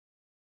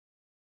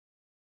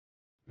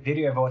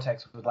Video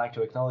Vortex would like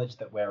to acknowledge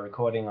that we're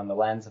recording on the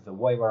lands of the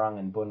Woiwurrung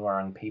and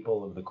Bunwurrung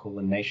people of the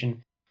Kulin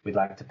Nation. We'd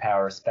like to pay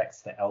our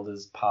respects to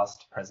elders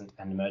past, present,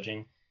 and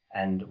emerging,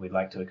 and we'd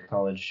like to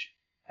acknowledge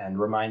and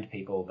remind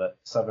people that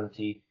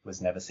sovereignty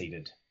was never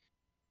ceded.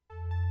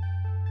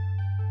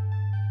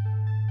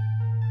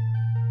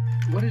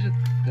 What is it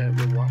that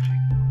we're watching?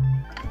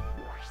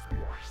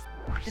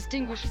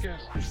 Distinguished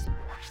guests,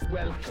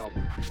 welcome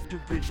to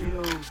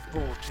Video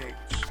Vortex.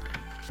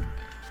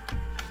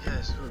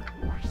 Yes, look,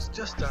 it's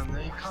just down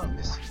there, you can't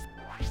miss it.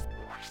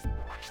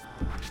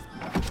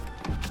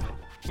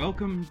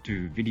 Welcome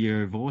to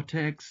Video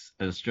Vortex,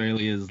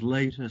 Australia's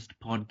latest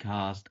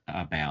podcast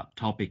about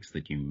topics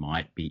that you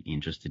might be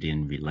interested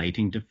in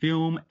relating to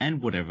film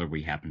and whatever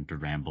we happen to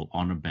ramble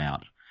on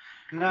about.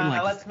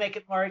 Let's make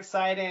it more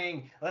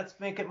exciting. Let's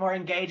make it more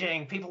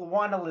engaging. People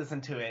want to listen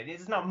to it.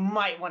 It's not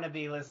might want to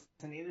be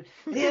listening.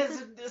 It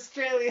is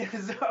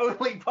Australia's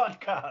only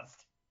podcast.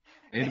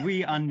 And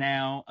we are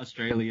now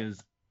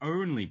Australia's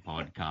only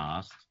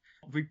podcast,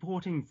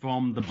 reporting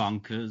from the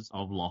bunkers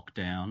of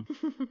lockdown.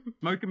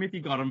 Smoke 'em if you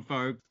got 'em,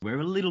 folks.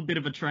 We're a little bit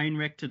of a train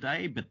wreck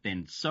today, but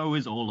then so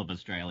is all of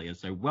Australia,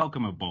 so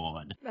welcome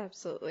aboard.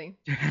 Absolutely.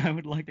 I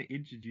would like to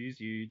introduce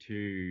you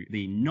to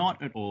the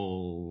not at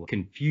all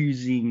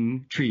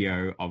confusing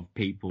trio of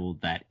people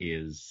that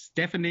is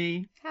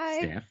Stephanie. Hi.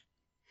 Steph.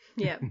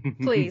 Yeah,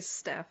 please,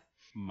 Steph.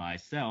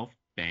 Myself,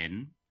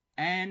 Ben,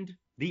 and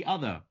the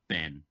other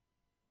Ben.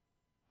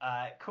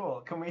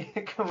 Cool. Can we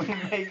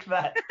make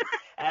that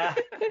at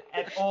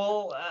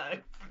all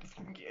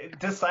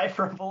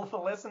decipherable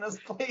for listeners,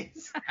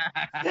 please?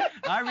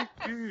 I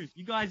refuse.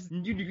 You guys,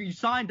 you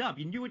signed up.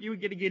 You knew what you were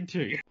getting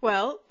into.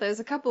 Well, there's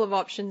a couple of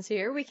options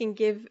here. We can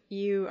give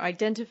you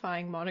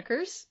identifying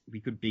monikers. We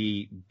could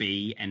be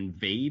B and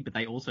V, but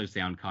they also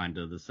sound kind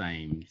of the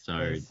same. So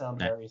they sound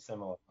very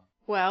similar.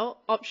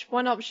 Well,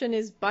 one option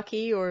is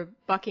Bucky or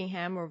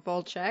Buckingham or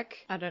Volchek.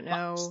 I don't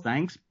know. Bucks,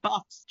 thanks.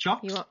 Bucks.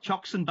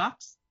 Chocks and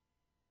Bucks.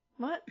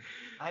 What?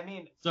 I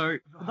mean... So,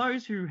 for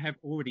those who have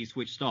already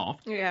switched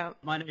off, yeah.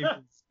 My name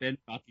is Ben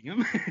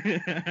Buckingham.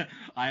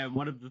 I am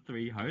one of the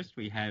three hosts.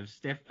 We have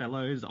Steph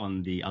Fellows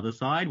on the other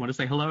side. Want to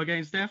say hello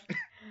again, Steph?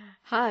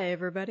 Hi,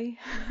 everybody.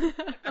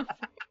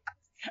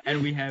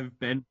 And we have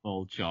Ben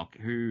Volchok,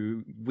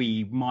 who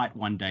we might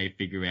one day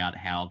figure out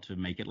how to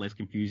make it less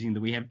confusing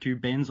that we have two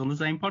Bens on the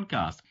same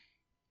podcast.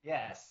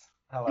 Yes.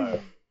 Hello.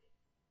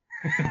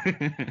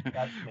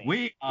 That's me.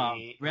 We are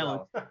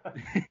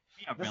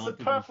the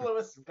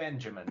superfluous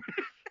Benjamin.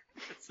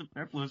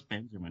 Superfluous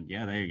Benjamin.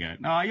 Yeah, there you go.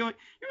 No, you're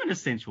an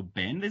essential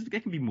Ben. There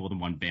can be more than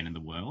one Ben in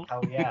the world.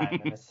 Oh yeah,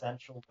 I'm an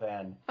essential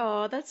Ben.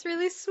 Oh, that's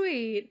really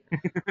sweet.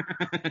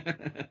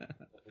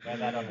 Wear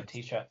that on a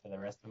t-shirt for the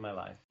rest of my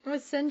life.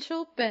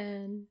 Essential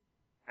Ben.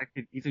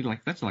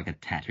 That's like a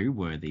tattoo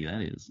worthy,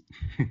 that is.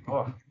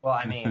 Oh, well,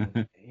 I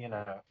mean,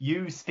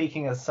 you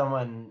speaking as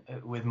someone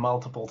with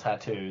multiple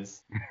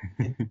tattoos,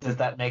 does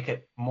that make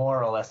it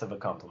more or less of a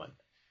compliment?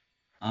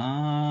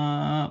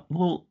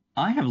 Well,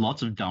 I have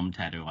lots of dumb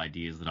tattoo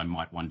ideas that I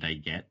might one day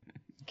get.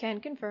 Can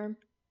confirm.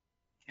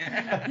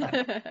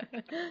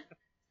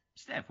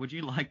 Steph, would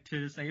you like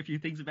to say a few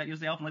things about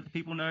yourself and let the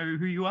people know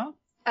who you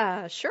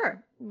are?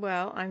 Sure.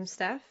 Well, I'm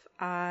Steph.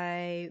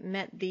 I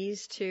met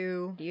these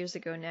two years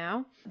ago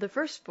now. The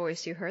first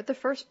voice you heard, the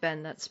first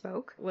Ben that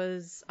spoke,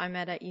 I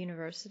met at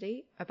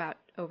university about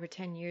over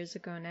 10 years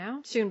ago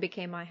now. Soon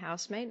became my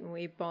housemate, and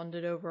we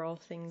bonded over all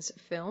things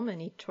film, and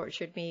he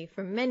tortured me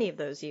for many of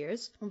those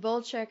years.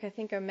 Volchek, I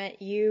think I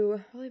met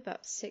you probably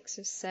about 6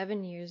 or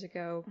 7 years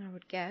ago, I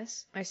would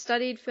guess. I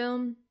studied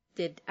film,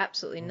 did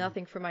absolutely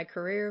nothing for my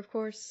career, of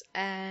course,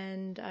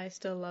 and I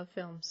still love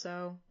film,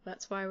 so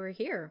that's why we're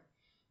here.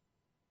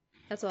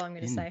 That's all I'm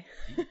going to say.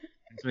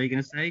 That's what you're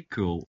going to say?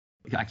 Cool.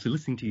 Actually,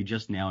 listening to you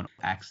just now,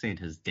 accent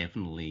has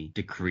definitely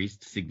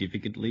decreased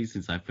significantly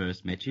since I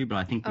first met you, but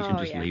I think we should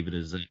just leave it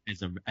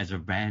as a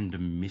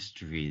random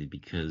mystery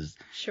because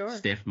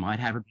Steph might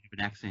have a bit of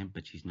an accent,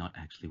 but she's not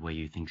actually where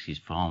you think she's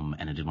from,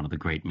 and it is one of the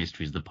great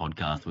mysteries of the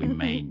podcast we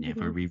may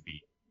never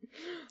reveal.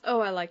 Oh,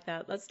 I like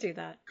that. Let's do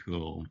that.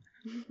 Cool.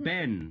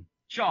 Ben,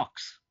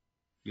 Chocks,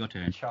 your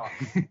turn.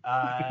 Chocks.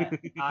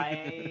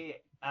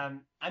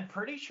 I'm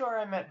pretty sure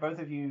I met both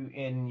of you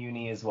in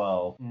uni as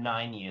well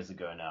 9 years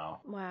ago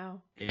now.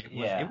 Wow. It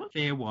was a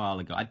fair while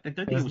ago. I don't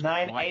think it was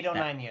 8 or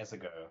 9 years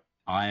ago.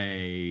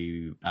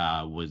 I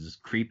was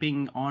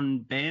creeping on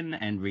Ben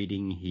and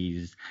reading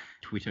his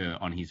Twitter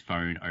on his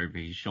phone over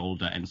his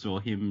shoulder and saw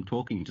him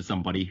talking to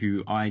somebody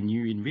who I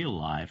knew in real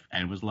life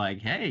and was like,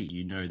 hey,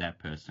 you know that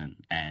person,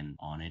 and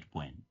on it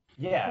went.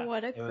 Yeah,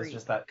 it was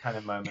just that kind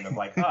of moment of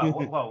like,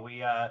 oh, well,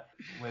 we've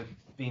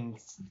been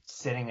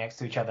sitting next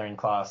to each other in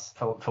class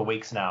for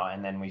weeks now,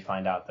 and then we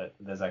find out that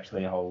there's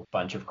actually a whole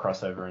bunch of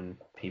crossover in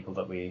people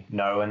that we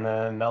know in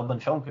the Melbourne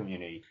film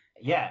community.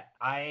 Yeah,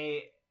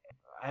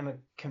 I'm a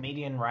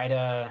comedian,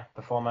 writer,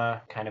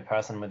 performer kind of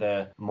person with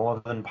a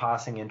more than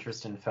passing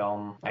interest in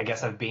film. I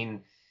guess I've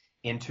been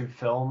into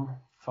film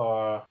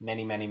for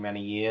many, many,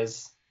 many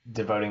years,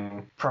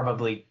 devoting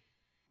probably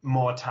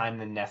more time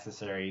than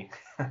necessary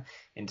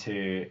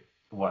into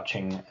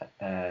watching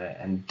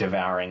and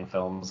devouring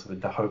films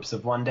with the hopes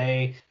of one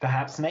day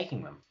perhaps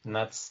making them. And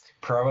that's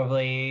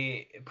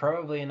probably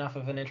enough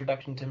of an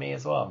introduction to me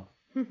as well.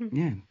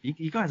 Yeah,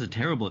 you guys are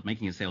terrible at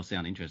making yourselves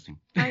sound interesting.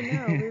 I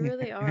know, we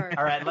really are.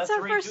 All right, let's it's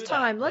our first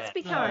time. That. Let's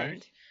be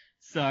kind.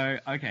 So,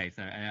 okay,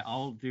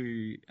 I'll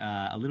do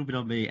a little bit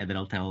on me, and then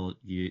I'll tell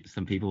you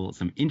some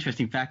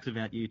interesting facts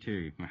about you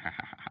too.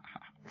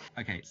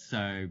 Okay,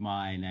 so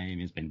my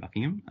name is Ben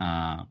Buckingham,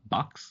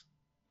 Bucks,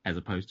 as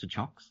opposed to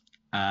Chocks.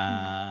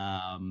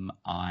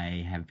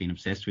 I have been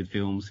obsessed with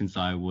film since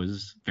I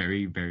was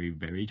very, very,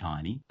 very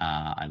tiny.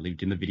 I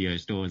lived in the video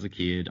store as a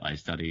kid. I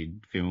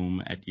studied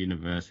film at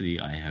university.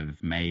 I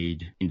have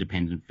made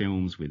independent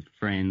films with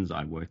friends.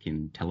 I work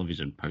in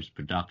television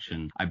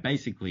post-production. I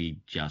basically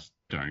just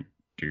don't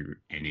do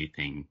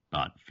anything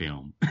but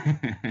film.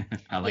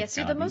 Yes,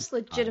 you're the most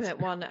legitimate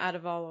one out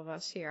of all of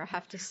us here, I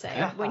have to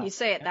say, when you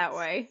say it that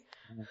way.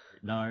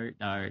 No.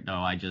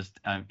 I just,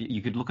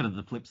 you could look at it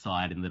the flip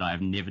side in that I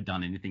have never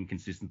done anything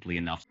consistently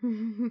enough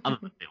other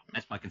than film.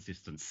 That's my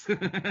consistency.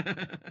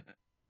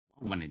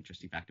 One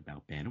interesting fact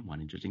about Ben and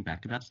one interesting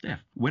fact about Steph.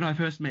 When I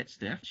first met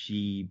Steph,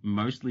 she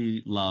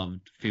mostly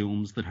loved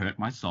films that hurt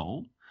my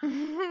soul.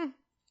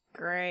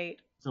 Great.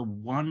 So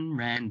one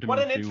random What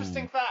an film,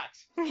 interesting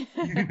fact!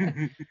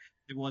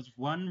 There was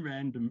one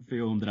random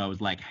film that I was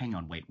like, hang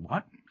on, wait,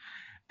 what?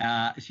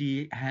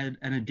 She had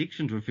an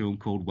addiction to a film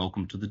called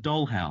Welcome to the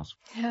Dollhouse.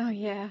 Oh,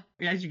 yeah.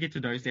 As you get to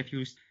know Steph,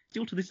 you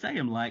still to this day,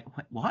 I'm like,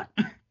 what?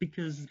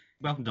 Because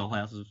Welcome to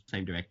Dollhouse is the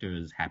same director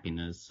as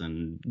Happiness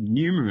and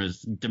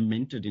numerous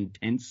demented,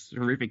 intense,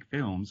 horrific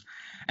films.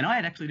 And I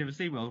had actually never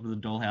seen Welcome to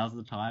the Dollhouse at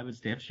the time, and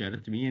Steph showed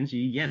it to me, and she,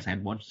 yes,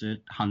 had watched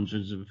it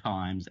hundreds of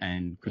times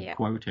and could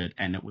quote it,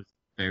 and it was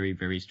a very,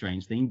 very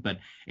strange thing, but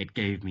it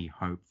gave me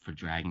hope for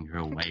dragging her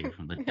away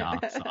from the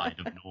dark side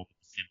of normal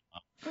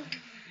cinema.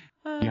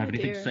 Oh, Do you have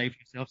anything to say for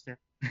yourself, Steph?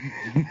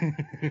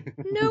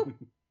 Nope.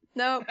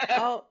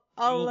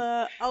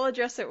 I'll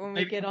address it when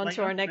we get on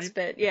to our next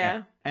bit.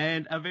 Yeah.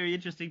 And a very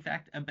interesting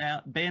fact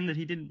about Ben that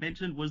he didn't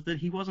mention was that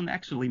he wasn't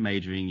actually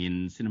majoring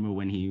in cinema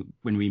when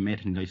we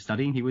met and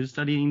studying. He was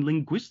studying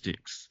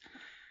linguistics.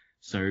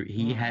 So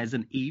he has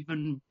an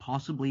even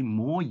possibly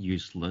more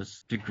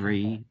useless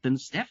degree than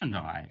Steph and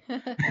I.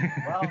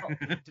 Well,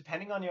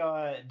 depending on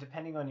your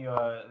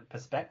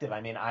perspective,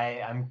 I mean,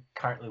 I'm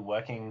currently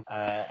working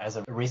as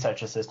a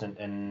research assistant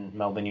in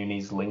Melbourne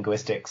Uni's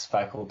linguistics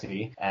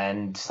faculty,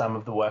 and some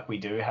of the work we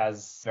do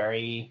has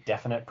very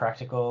definite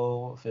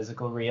practical,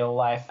 physical, real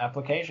life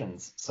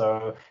applications.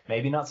 So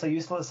maybe not so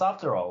useless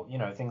after all. You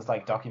know, things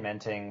like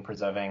documenting,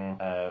 preserving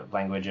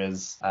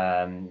languages,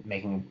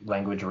 making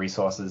language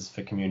resources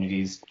for communities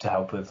to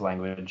help with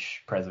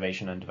language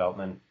preservation and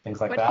development,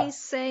 things like that. What he's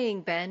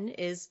saying, Ben,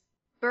 is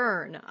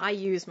burn. I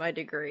use my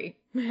degree,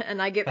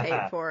 and I get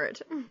paid for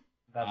it.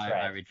 That's right.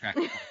 I retract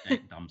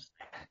that dumb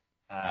statement.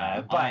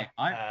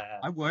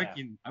 I work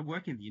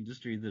in the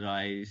industry that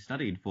I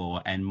studied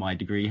for, and my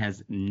degree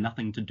has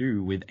nothing to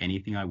do with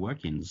anything I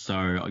work in.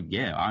 So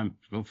yeah, I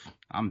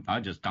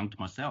just dunked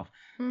myself.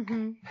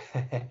 Mm-hmm.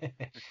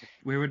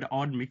 We're an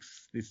odd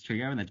mix, this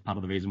trio, and that's part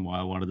of the reason why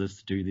I wanted us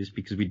to do this,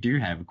 because we do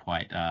have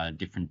quite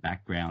different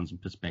backgrounds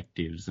and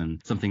perspectives,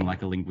 and something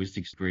like a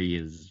linguistics degree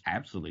is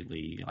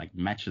absolutely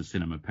matches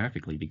cinema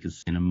perfectly,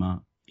 because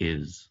cinema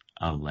is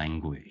a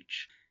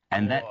language.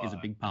 And that is a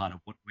big part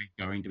of what we're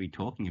going to be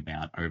talking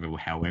about over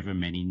however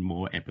many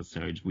more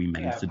episodes we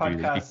manage to do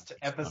this. Podcast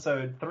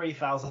episode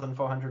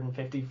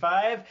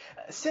 3455,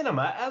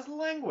 Cinema as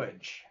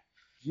Language.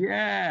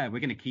 Yeah, we're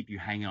going to keep you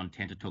hanging on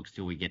tenterhooks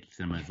till we get to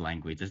cinema as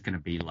language. It's going to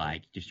be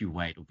just you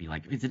wait. It'll be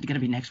like, is it going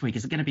to be next week?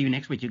 Is it going to be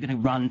next week? You're going to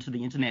run to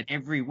the internet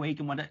every week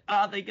and wonder,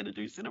 are they going to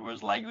do cinema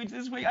as language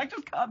this week? I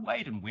just can't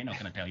wait. And we're not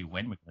going to tell you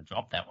when we're going to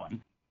drop that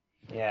one.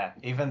 Yeah,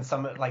 even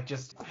some,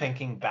 just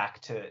thinking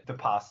back to the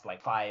past,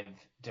 5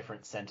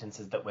 different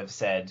sentences that we've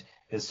said,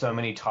 there's so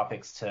many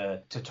topics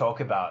to talk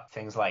about.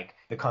 Things like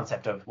the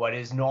concept of what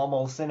is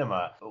normal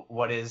cinema,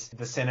 what is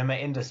the cinema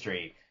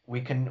industry.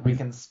 We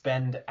can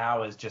spend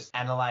hours just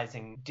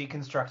analyzing,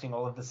 deconstructing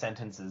all of the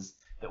sentences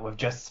that we've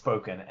just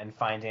spoken and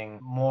finding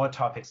more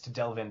topics to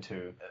delve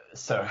into.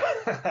 So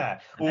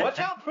watch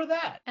out for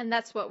that. And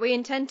that's what we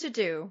intend to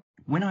do.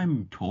 When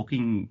I'm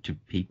talking to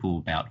people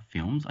about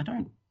films, I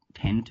don't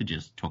tend to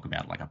just talk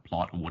about a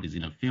plot or what is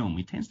in a film.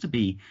 It tends to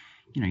be,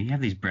 you have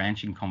these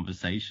branching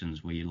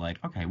conversations where you're like,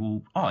 okay,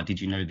 well,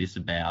 did you know this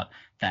about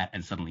that?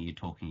 And suddenly you're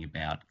talking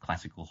about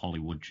classical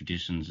Hollywood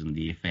traditions and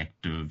the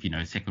effect of,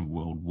 Second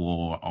World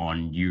War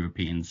on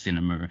European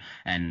cinema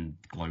and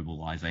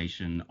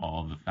globalization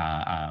of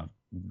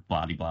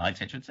blah-de-blah, et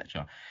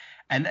cetera,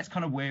 And that's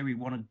kind of where we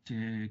wanted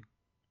to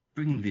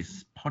bring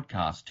this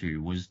podcast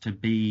to, was to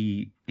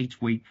be,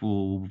 each week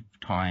we'll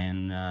try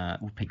and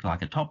we'll pick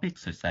a topic,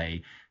 so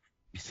say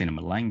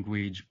cinema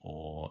language,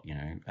 or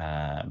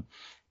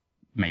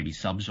maybe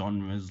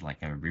subgenres like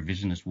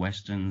revisionist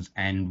westerns,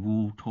 and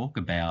we'll talk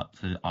about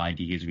the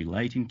ideas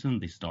relating to them,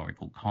 the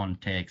historical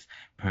context,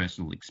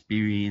 personal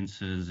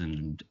experiences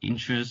and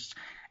interests,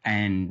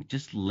 and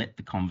just let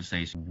the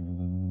conversation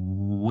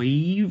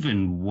weave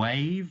and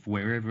wave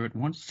wherever it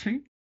wants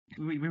to.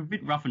 We're a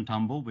bit rough and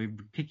tumble. We're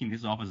kicking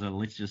this off as a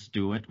let's just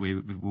do it.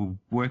 We'll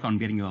work on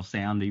getting our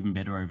sound even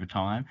better over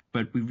time.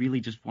 But we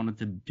really just wanted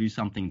to do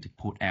something to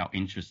put our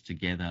interests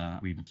together.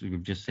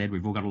 We've just said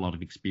we've all got a lot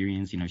of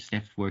experience. You know,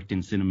 Steph's worked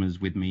in cinemas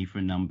with me for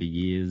a number of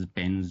years.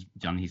 Ben's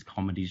done his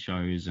comedy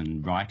shows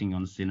and writing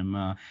on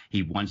cinema.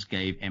 He once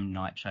gave M.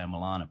 Night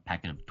Shyamalan a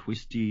packet of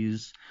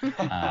Twisties.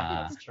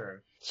 That's true.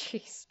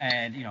 Jeez.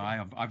 And, you know,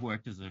 I've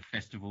worked as a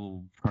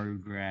festival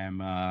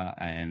programmer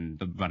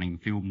and running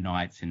film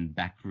nights in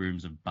back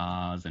rooms of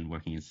bars and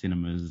working in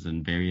cinemas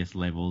and various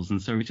levels. And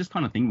so it's just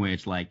kind of thing where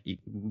it's like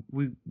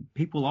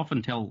people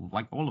often tell,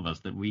 like all of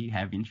us, that we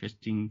have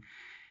interesting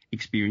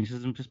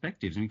experiences and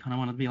perspectives. And we kind of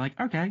want to be like,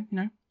 okay, you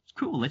know, it's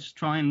cool. Let's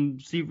try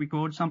and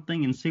record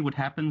something and see what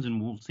happens,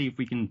 and we'll see if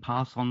we can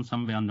pass on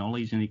some of our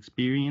knowledge and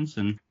experience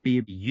and be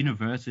a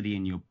university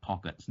in your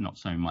pockets, not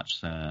so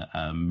much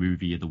a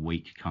movie of the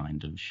week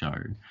kind of show. I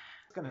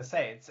was going to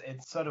say,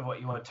 it's sort of what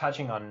you were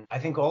touching on. I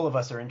think all of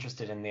us are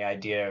interested in the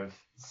idea of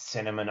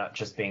cinema not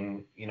just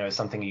being, you know,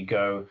 something you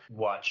go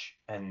watch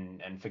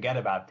and forget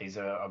about. These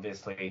are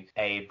obviously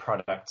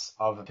products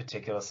of a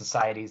particular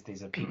societies.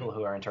 These are people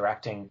who are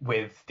interacting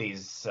with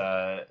these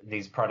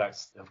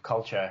products of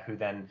culture who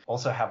then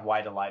also have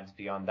wider lives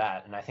beyond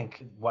that. And I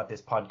think what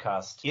this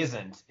podcast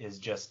isn't is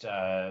just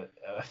a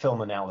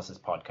film analysis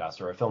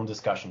podcast or a film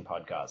discussion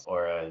podcast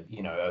or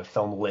a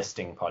film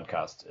listing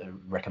podcast,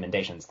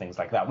 recommendations, things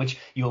like that, which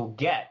you'll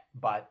get,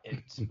 but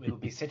it'll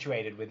be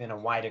situated within a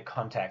wider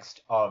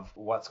context of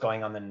what's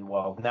going on in the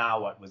world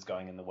now, what was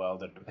going in the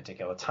world at a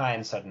particular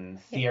time, certain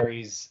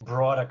theories,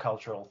 broader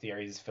cultural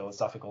theories,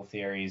 philosophical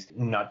theories,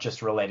 not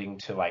just relating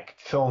to like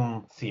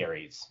film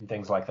theories and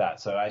things like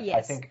that. So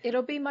I think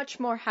it'll be much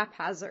more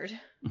haphazard.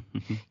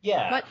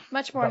 Yeah.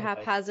 Much more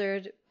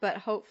haphazard, but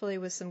hopefully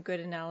with some good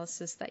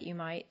analysis that you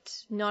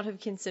might not have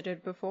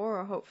considered before,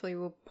 or hopefully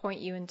will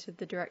point you into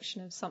the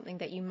direction of something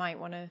that you might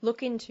want to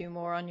look into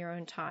more on your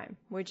own time.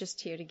 We're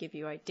just here to give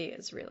you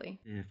ideas, really.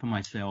 Yeah, for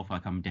myself,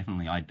 like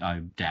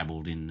I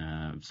dabbled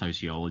in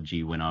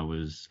sociology when I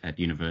was at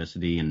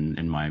university,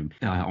 and my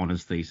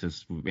honours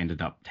thesis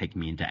ended up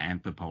taking me into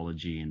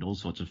anthropology and all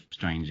sorts of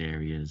strange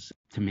areas.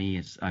 To me,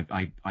 it's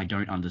I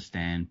don't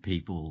understand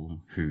people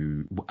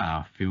who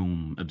are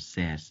film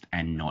obsessed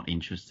and not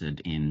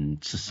interested in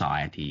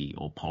society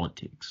or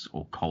politics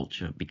or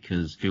culture,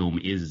 because film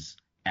is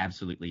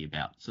absolutely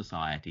about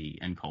society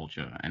and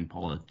culture and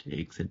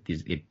politics.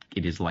 It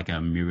is like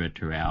a mirror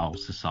to our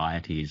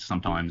societies.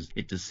 Sometimes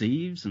it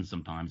deceives and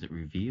sometimes it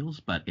reveals,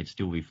 but it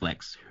still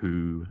reflects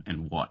who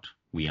and what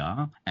we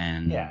are,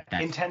 and that's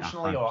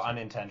intentionally or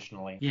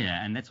unintentionally.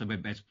 Yeah, and that's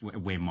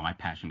where my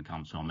passion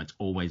comes from. It's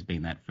always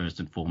been that first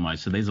and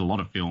foremost. So there's a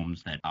lot of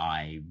films that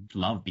I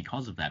love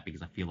because of that,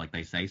 because I feel like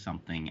they say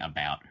something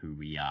about who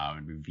we are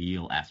and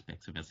reveal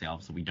aspects of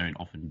ourselves that we don't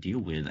often deal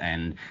with,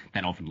 and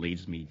that often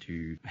leads me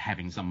to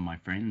having some of my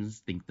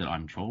friends think that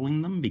I'm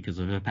trolling them because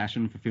of a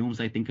passion for films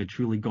they think are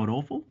truly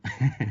god-awful.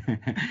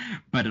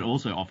 But it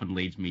also often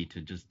leads me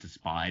to just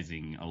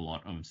despising a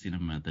lot of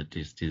cinema that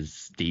just is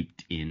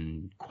steeped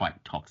in quite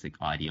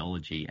toxic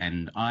ideology.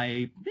 And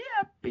I'm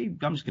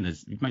just going to,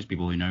 most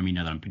people who know me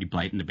know that I'm pretty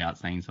blatant about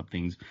saying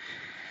something's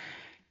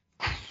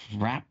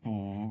crap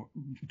or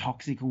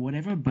toxic or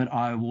whatever, but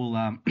I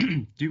will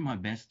do my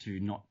best to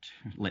not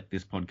let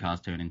this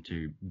podcast turn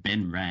into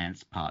Ben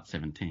Rants Part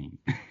 17.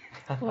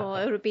 Well,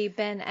 it would be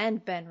Ben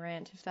and Ben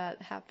Rant if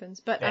that happens.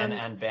 But Ben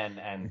and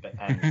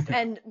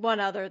and one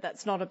other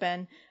that's not a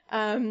Ben.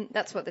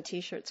 That's what the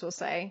t-shirts will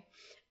say.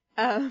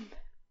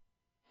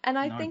 And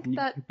I think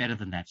that... Better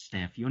than that,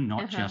 Steph. You're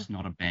not just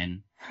not a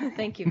Ben.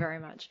 Thank you very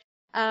much.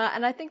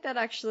 And I think that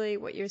actually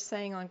what you're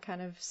saying on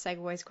kind of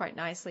segues quite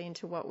nicely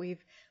into what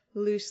we've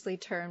loosely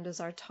termed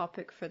as our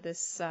topic for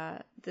this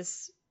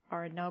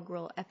our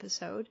inaugural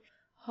episode.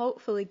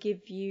 Hopefully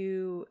give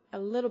you a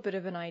little bit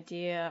of an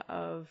idea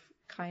of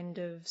kind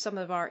of some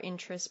of our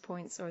interest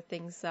points or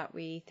things that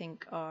we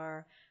think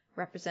are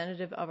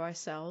representative of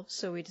ourselves.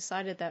 So we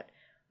decided that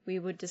we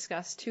would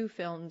discuss 2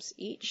 films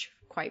each,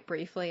 quite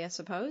briefly, I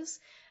suppose.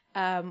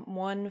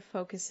 One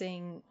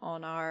focusing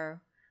on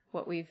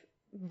what we've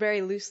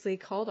very loosely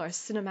called our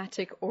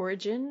cinematic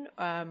origin,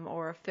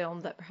 or a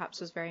film that perhaps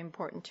was very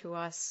important to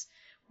us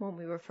when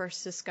we were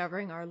first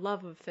discovering our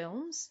love of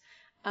films.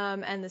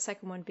 And the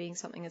second one being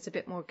something that's a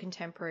bit more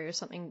contemporary, or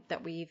something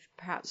that we've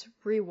perhaps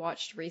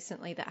rewatched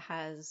recently that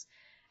has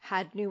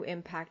had new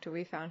impact, or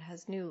we found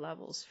has new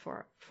levels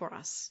for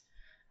us.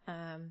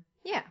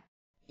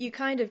 You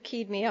kind of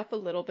keyed me up a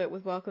little bit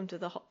with Welcome to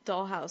the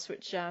Dollhouse,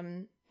 which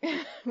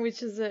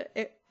is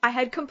I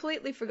had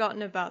completely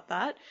forgotten about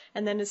that.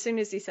 And then as soon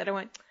as he said, I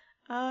went,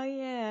 oh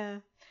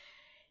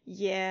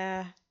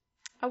yeah.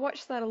 I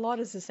watched that a lot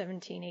as a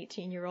 17,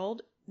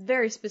 18-year-old.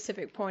 Very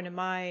specific point in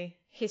my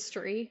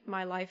history,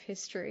 my life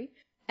history.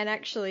 And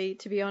actually,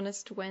 to be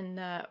honest, when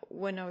I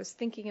was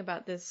thinking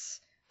about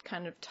this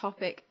kind of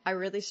topic, I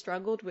really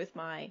struggled with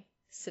my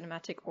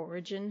cinematic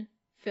origin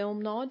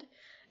film nod,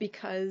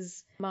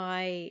 because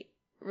my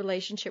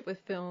relationship with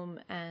film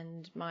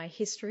and my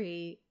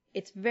history,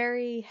 it's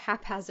very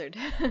haphazard.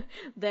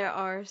 There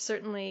are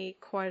certainly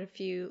quite a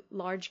few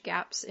large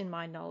gaps in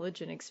my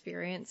knowledge and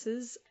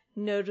experiences.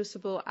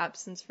 Noticeable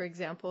absence, for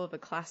example, of a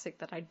classic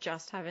that I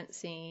just haven't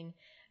seen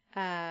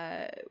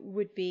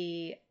would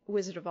be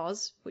Wizard of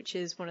Oz, which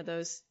is one of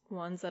those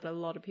ones that a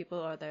lot of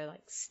people are their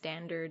like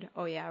standard,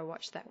 oh yeah, I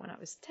watched that when I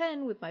was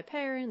 10 with my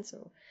parents,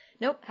 or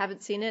nope,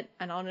 haven't seen it,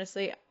 and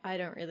honestly, I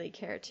don't really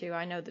care to.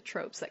 I know the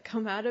tropes that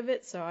come out of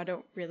it, so I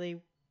don't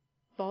really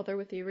bother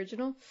with the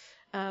original.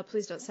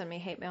 Please don't send me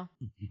hate mail.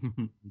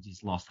 We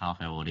just lost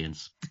half our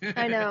audience.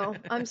 I know.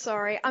 I'm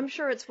sorry. I'm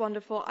sure it's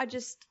wonderful.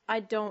 I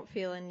don't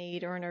feel a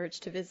need or an urge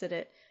to visit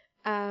it.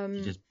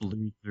 It just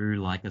blew through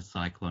like a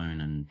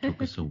cyclone and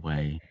took us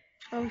away.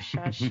 Oh,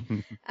 shush.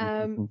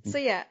 So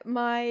yeah,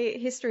 my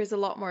history is a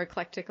lot more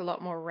eclectic, a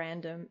lot more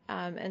random.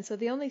 And so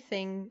the only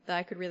thing that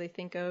I could really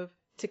think of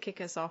to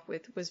kick us off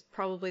with was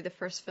probably the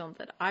first film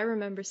that I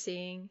remember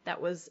seeing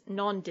that was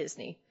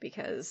non-Disney,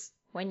 because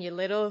when you're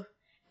little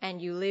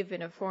and you live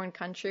in a foreign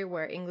country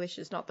where English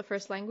is not the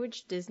first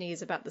language, Disney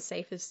is about the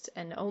safest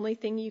and only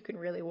thing you can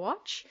really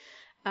watch.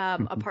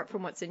 Apart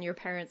from what's in your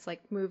parents'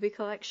 like movie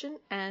collection.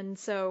 And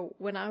so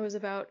when I was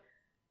about,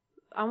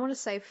 I want to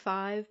say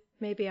 5,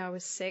 maybe I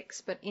was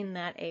 6, but in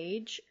that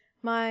age,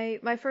 my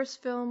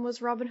first film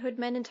was Robin Hood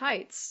Men in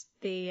Tights,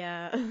 the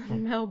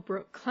Mel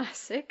Brooks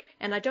classic.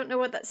 And I don't know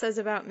what that says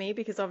about me,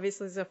 because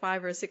obviously as a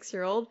 5 or a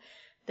 6-year-old,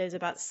 there's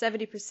about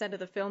 70% of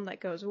the film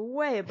that goes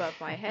way above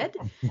my head.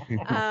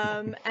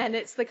 And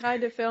it's the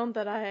kind of film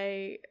that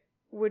I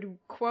would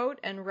quote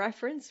and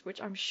reference,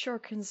 which I'm sure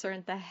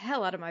concerned the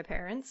hell out of my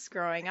parents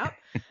growing up.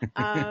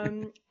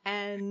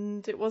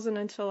 And it wasn't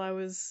until I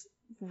was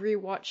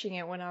rewatching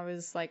it when I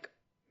was like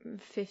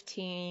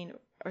 15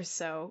 or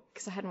so,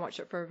 because I hadn't watched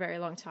it for a very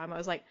long time, I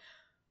was like,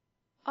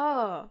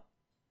 oh,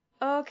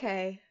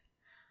 okay,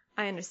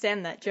 I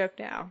understand that joke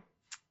now.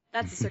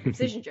 That's a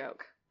circumcision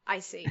joke. I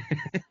see.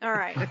 All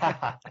right.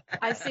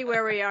 I see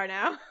where we are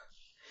now.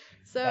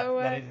 So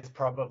that is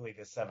probably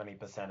the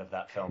 70% of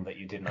that film that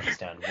you didn't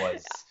understand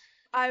was.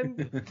 I'm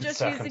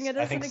just using it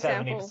as an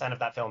example. I think 70% of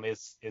that film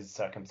is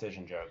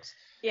circumcision jokes.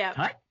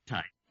 Yeah.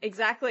 Tight.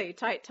 Exactly.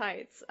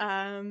 Tights.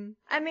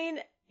 I mean,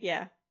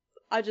 yeah.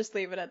 I'll just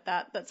leave it at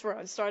that. That's where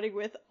I'm starting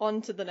with.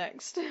 On to the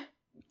next.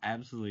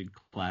 Absolute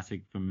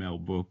classic from Mel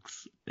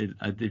Brooks.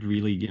 It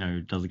really,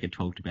 doesn't get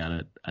talked about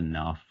it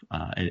enough.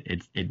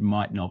 It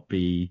might not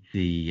be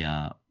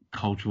the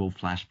cultural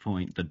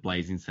flashpoint that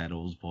Blazing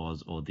Saddles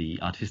was, or the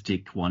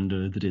artistic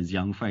wonder that is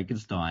Young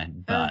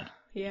Frankenstein, but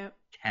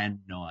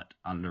cannot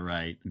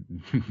underrate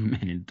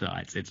Men in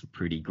Tights. It's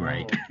pretty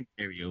great.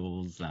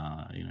 Ariel's,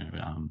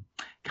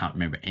 can't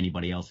remember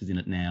anybody else who's in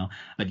it now,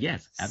 but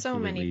yes, absolutely.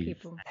 So many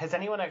people. Has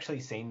anyone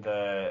actually seen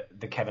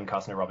the Kevin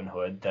Costner Robin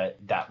Hood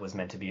that was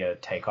meant to be a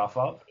takeoff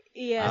of?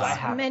 Yes,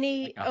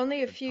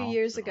 only a few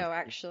years ago,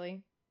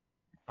 actually.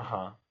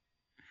 Uh-huh.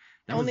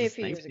 Only a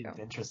few years ago.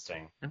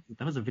 Interesting.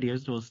 That was a video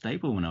store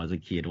staple when I was a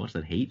kid. I watched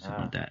that heaps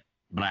like that.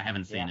 But I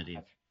haven't seen it in.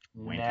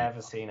 I've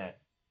never seen it.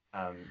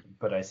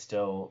 But I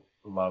still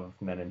love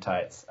Men in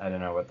Tights. I don't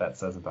know what that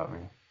says about me.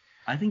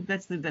 I think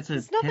that's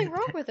There's nothing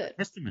wrong with it.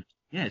 Testament.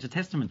 Yeah, it's a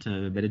testament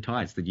to Men in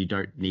Tights that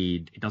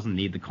it doesn't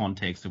need the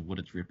context of what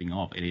it's ripping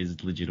off. It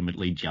is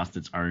legitimately just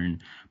its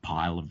own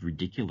pile of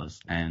ridiculous.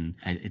 And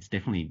it's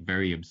definitely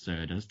very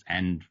absurdist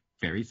and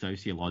very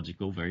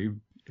sociological,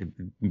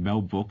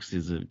 Mel Brooks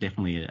is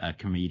definitely a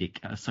comedic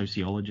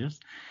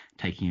sociologist,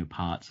 taking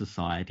apart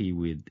society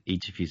with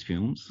each of his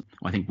films.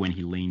 I think when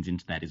he leans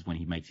into that is when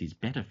he makes his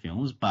better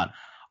films, but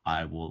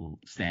I will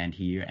stand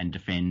here and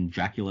defend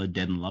Dracula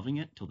Dead and Loving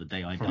It till the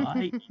day I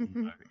die.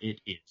 Even though it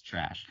is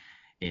trash.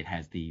 It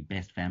has the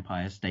best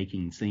vampire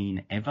staking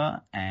scene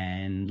ever,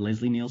 and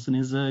Leslie Nielsen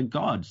is a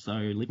god, so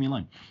leave me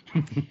alone.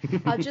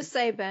 I'll just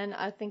say, Ben,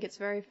 I think it's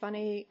very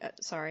funny,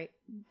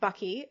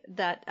 Bucky,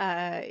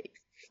 that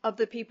of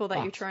the people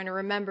that you're trying to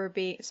remember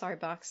being,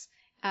 Bucks,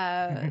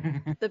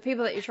 the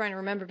people that you're trying to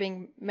remember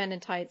being Men in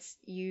Tights,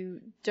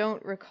 you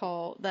don't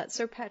recall that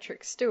Sir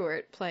Patrick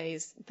Stewart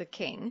plays the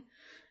king.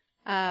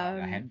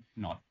 I had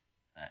not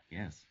that,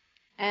 yes.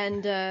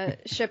 And Dave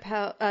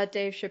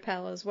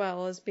Chappelle as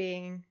well as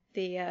being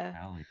the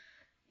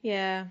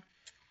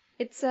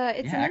it's an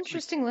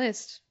interesting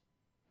list.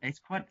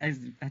 It's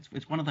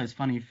one of those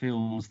funny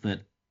films that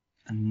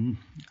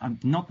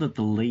not that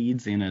the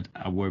leads in it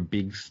were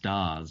big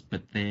stars,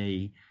 but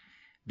their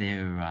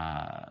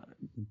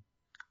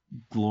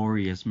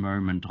glorious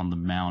moment on the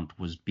mount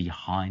was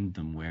behind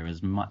them,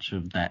 whereas much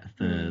of that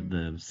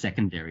the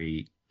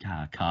secondary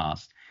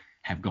cast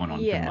have gone on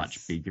to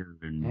much bigger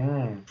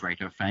and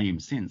greater fame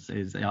since.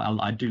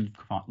 I do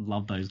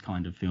love those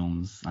kind of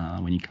films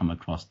when you come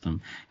across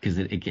them, because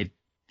it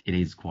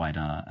is quite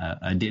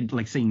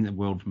like seeing the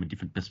world from a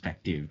different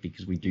perspective,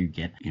 because we do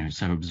get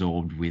so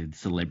absorbed with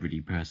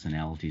celebrity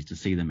personalities. To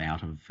see them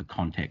out of the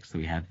context that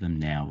we have them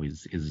now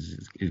is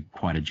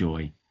quite a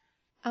joy.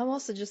 I'm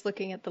also just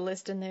looking at the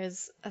list, and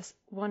there's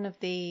one of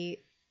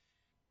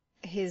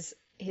his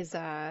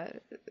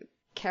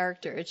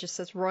character. It just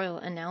says royal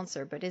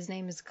announcer, but his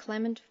name is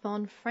Clement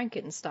von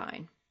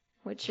Frankenstein,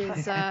 which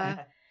is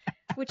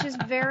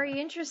very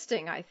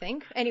interesting, I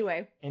think.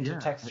 Anyway.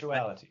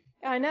 Intertextuality.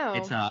 I know.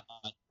 It's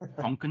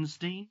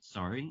Frankenstein.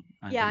 Sorry.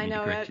 I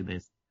know.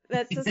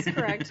 That's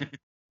correct.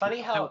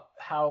 Funny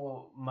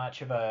how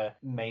much of a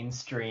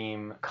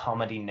mainstream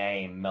comedy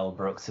name Mel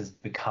Brooks has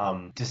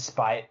become,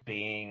 despite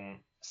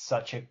being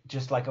such a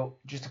just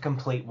a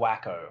complete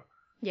wacko.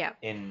 Yeah.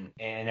 In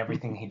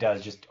everything he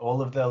does, just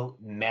all of the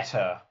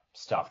meta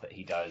stuff that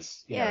he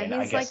does. You know,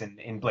 I guess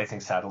in Blazing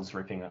Saddles,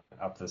 ripping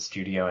up the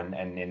studio,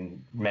 and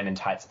in Men in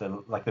Tights,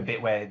 the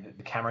bit where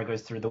the camera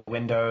goes through the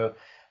window,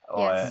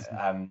 or yes.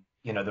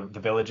 You know, the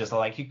villagers are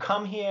like, you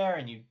come here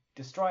and you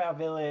destroy our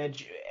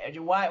village.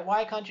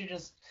 Why can't you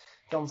just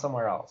film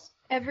somewhere else?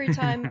 Every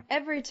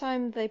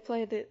time they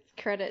play the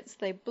credits,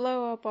 they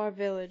blow up our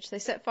village. They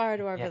set fire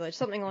to our village.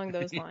 Something along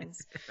those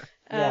lines.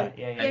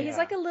 He's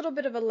like a little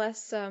bit of a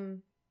less,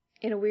 in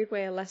a weird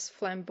way, a less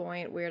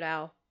flamboyant Weird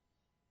Al.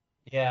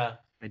 Yeah.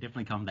 They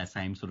definitely come from that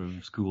same sort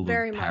of school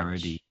Very of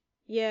parody. Much.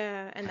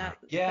 Yeah, and that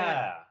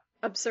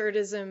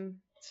absurdism.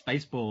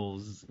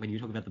 Spaceballs, when you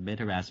talk about the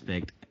meta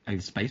aspect,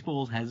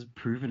 Spaceballs has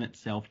proven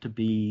itself to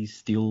be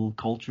still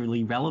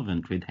culturally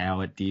relevant with how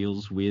it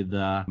deals with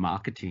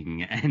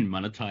marketing and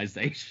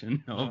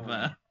monetization of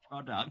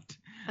product.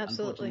 Absolutely.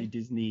 Unfortunately,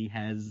 Disney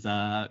has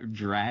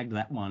dragged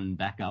that one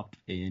back up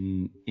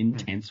in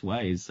intense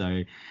ways.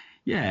 So,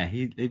 yeah,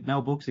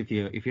 Mel Brooks, if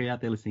you're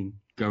out there listening,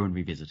 go and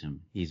revisit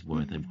him. He's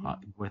worth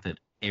it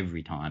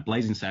every time.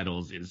 Blazing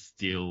Saddles is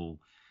still...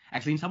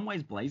 Actually, in some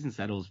ways, Blazing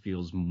Saddles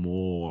feels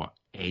more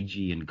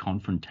edgy and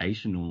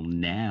confrontational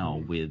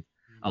now with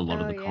a lot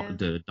of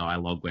the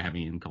dialogue we're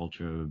having in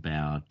culture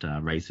about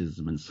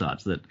racism and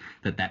such,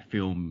 that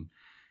film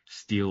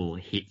still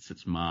hits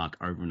its mark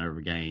over and over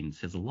again.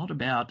 Says a lot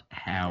about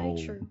how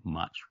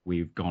much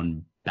we've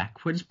gone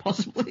backwards,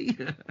 possibly.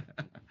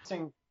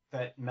 Interesting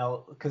that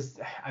Mel, because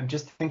I'm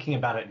just thinking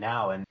about it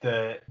now, and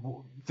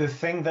the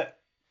thing that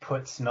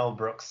puts Mel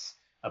Brooks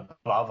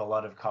above a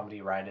lot of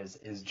comedy writers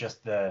is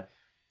just the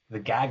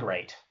gag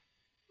rate.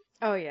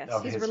 Oh yes,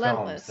 of he's his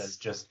relentless. Films is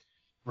just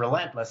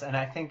relentless, and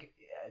I think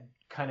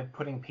kind of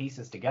putting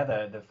pieces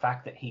together, the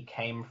fact that he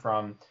came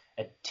from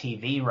a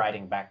TV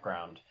writing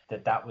background,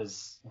 that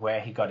was where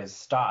he got his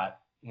start,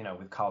 you know,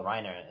 with Carl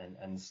Reiner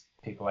and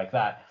people like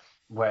that,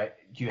 where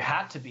you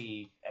had to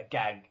be a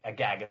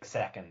gag a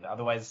second,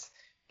 otherwise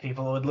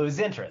people would lose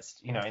interest.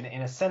 You know,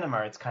 in a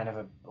cinema, it's kind of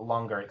a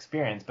longer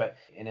experience, but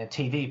in a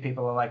TV,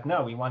 people are like,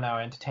 no, we want our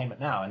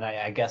entertainment now, and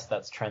I guess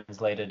that's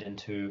translated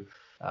into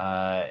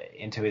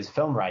his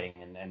film writing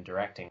and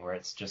directing, where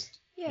it's just,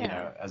 you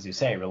know, as you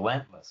say,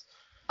 relentless.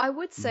 I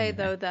would say,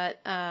 though,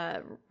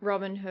 that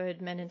Robin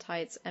Hood, Men in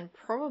Tights, and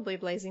probably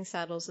Blazing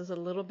Saddles is a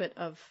little bit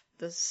of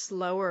the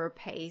slower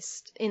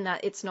paced, in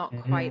that it's not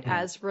quite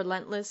as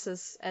relentless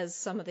as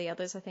some of the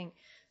others. I think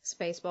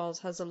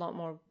Spaceballs has a lot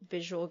more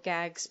visual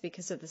gags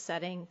because of the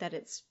setting that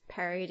it's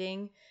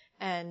parodying.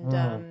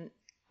 And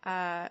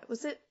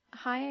was it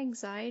High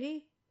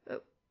Anxiety?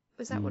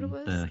 Was that what it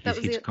was? That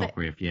was Hitchcock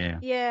riff, yeah.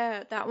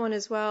 Yeah, that one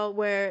as well,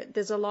 where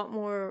there's a lot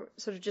more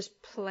sort of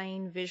just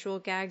plain visual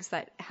gags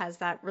that has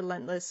that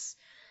relentless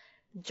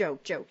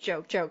joke.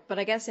 But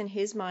I guess in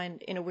his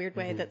mind, in a weird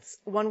way, that's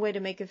one way to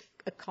make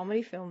a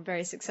comedy film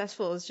very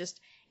successful, is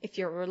just, if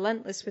you're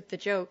relentless with the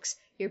jokes,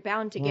 you're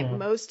bound to get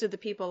most of the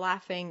people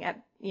laughing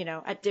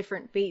at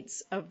different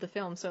beats of the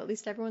film. So at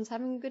least everyone's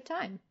having a good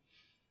time.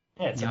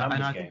 Yeah, it's a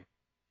numbers game.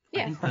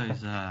 I think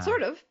those,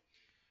 sort of.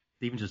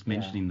 Even just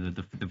mentioning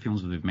the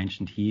films that we've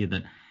mentioned here,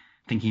 that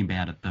thinking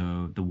about it,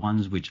 the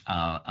ones which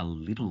are a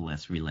little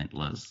less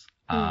relentless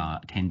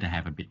tend to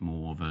have a bit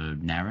more of a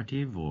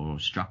narrative or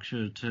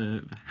structure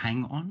to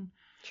hang on.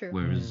 True.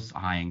 Whereas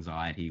High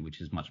Anxiety,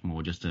 which is much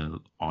more just a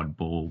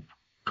oddball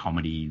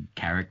comedy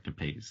character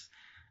piece,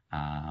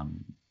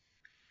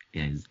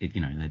 there's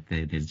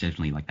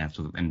definitely like that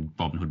sort of, and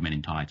Robin Hood Men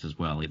in Tights as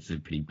well. It's a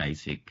pretty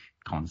basic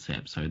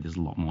concept, so there's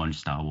a lot more in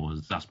Star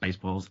Wars,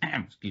 Spaceballs,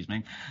 excuse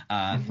me.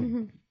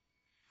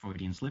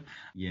 Freudian slip.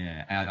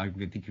 Yeah, I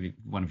think of it,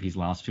 one of his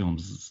last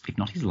films, if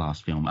not his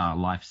last film,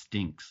 Life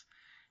Stinks,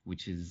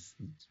 which is,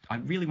 I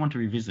really want to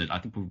revisit. I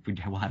think we'll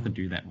have to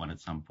do that one at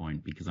some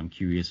point, because I'm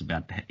curious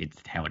about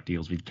how it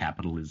deals with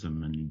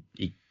capitalism and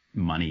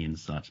money and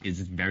such. It's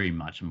very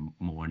much a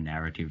more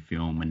narrative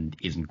film and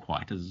isn't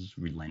quite as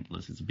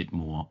relentless. It's a bit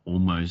more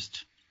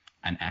almost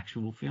an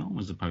actual film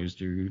as opposed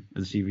to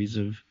a series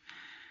of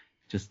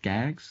just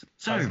gags.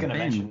 So I was going to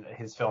mention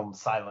his film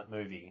Silent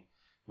Movie,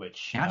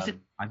 which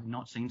I've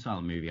not seen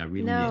Silent Movie. I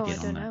really need to get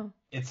on that. Know.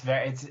 It's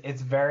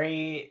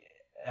very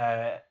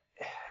I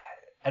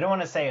don't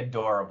want to say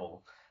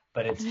adorable,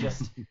 but it's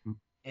just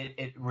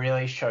it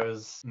really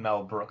shows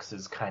Mel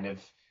Brooks's kind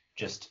of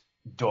just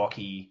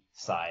dorky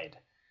side.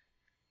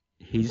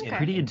 He's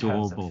pretty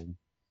adorable.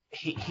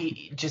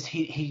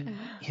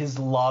 His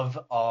love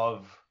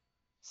of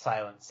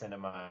silent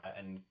cinema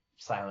and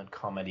silent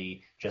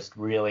comedy just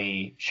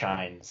really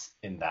shines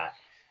in that.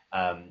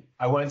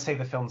 I won't say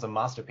the film's a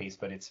masterpiece,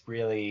 but it's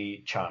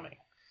really charming.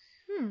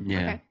 Yeah.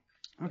 Okay.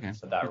 Okay,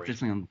 for that it's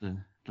reason. definitely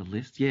on the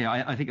list.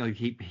 Yeah, I think like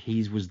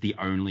he was the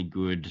only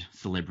good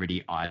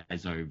celebrity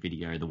ISO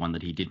video, the one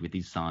that he did with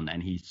his son,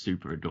 and he's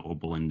super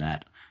adorable in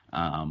that.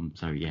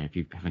 So yeah, if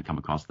you haven't come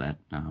across that,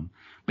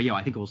 but yeah,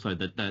 I think also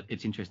that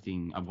it's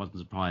interesting. I wasn't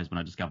surprised when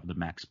I discovered that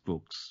Max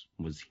Brooks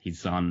was his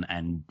son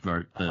and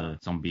wrote the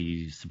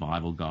Zombie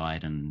Survival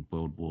Guide and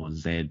World War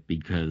Z,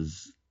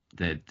 because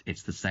that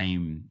it's the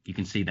same. You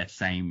can see that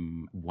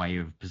same way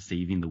of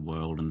perceiving the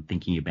world and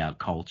thinking about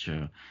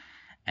culture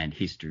and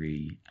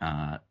history.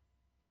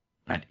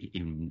 But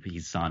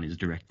his son is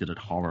directed at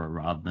horror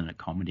rather than at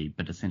comedy.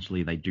 But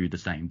essentially, they do the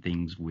same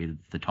things with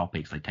the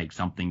topics. They take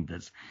something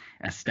that's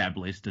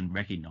established and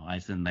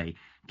recognized, and they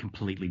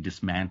completely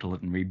dismantle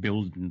it and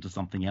rebuild it into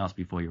something else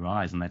before your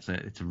eyes. And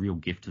it's a real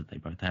gift that they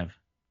both have.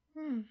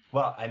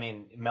 Well, I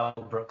mean, Mel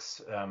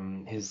Brooks,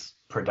 his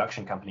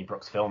production company,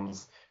 Brooks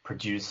Films,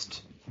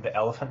 produced The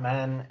Elephant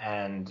Man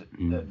and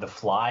the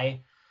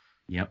Fly.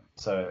 Yep.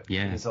 So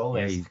he's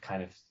always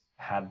kind of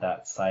had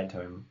that side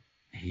to him.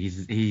 He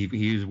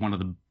is one of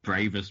the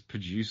bravest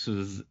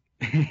producers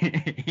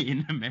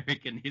in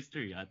American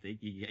history. I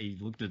think he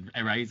looked at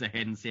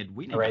Eraserhead and said,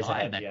 "We need to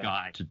hire that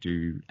guy to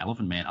do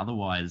Elephant Man."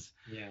 Otherwise,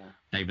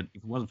 David,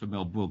 if it wasn't for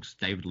Mel Brooks,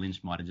 David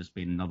Lynch might have just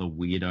been another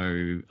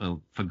weirdo,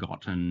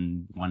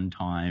 forgotten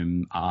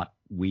one-time art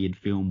weird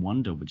film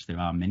wonder, which there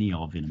are many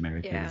of in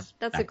America. Yeah,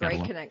 that's a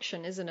great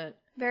connection, isn't it?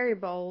 Very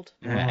bold.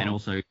 And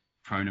also,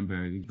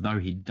 Cronenberg, though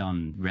he'd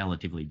done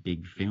relatively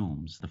big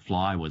films, The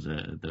Fly was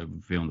the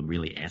film that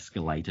really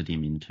escalated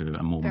him into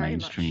a more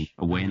mainstream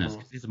awareness.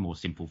 Because it's a more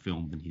simple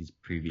film than his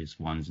previous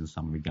ones in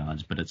some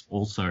regards, but it's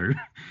also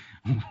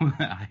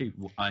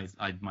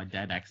my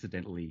dad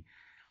accidentally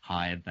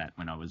hired that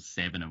when I was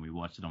 7, and we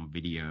watched it on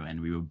video, and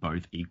we were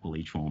both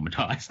equally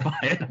traumatized by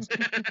it.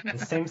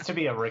 It seems to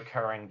be a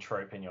recurring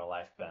trope in your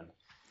life, Ben.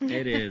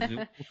 It is.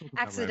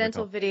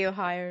 Accidental video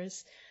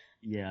hires.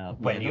 Yeah.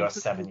 When you're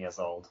 7 years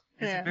old.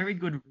 There's a very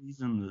good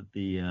reason that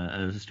the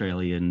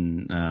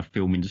Australian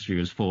film industry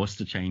was forced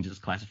to change its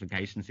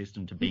classification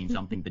system to being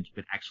something that you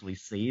could actually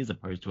see, as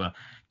opposed to a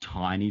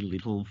tiny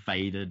little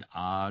faded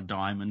R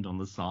diamond on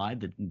the side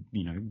that,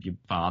 you know, your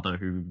father,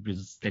 who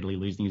is steadily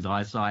losing his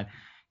eyesight,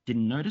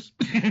 didn't notice.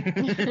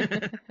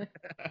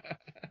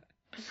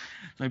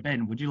 So,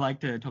 Ben, would you like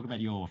to talk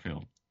about your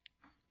film?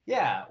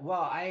 Yeah,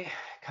 well, I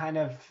kind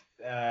of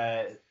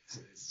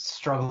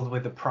struggled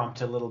with the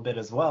prompt a little bit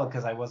as well,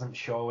 because I wasn't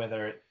sure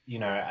whether, you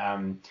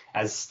know,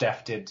 as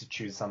Steph did, to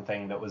choose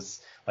something that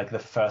was like the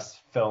first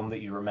film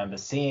that you remember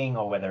seeing,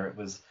 or whether it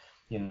was,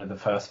 you know, the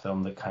first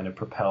film that kind of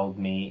propelled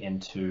me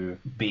into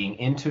being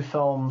into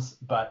films.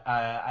 But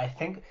I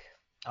think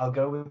I'll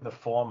go with the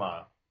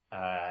former,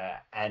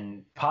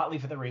 and partly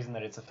for the reason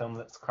that it's a film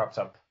that's cropped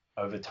up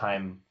over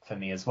time for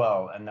me as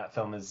well, and that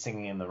film is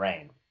Singing in the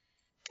Rain.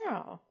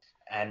 Oh.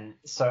 And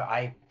so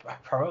I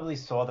probably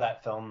saw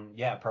that film,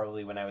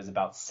 probably when I was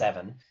about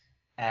 7.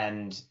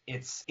 And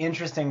it's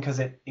interesting because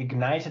it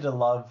ignited a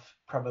love,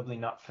 probably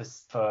not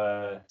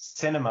for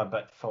cinema,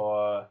 but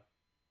for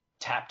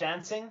tap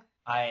dancing.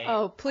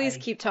 Please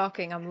keep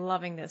talking. I'm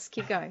loving this.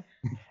 Keep going.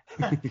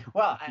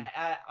 Well,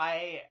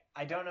 I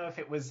don't know if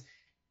it was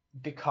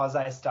because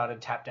I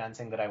started tap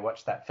dancing that I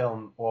watched that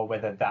film, or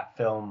whether that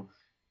film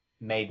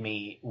made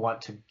me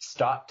want to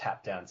start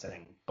tap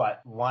dancing,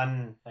 but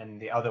one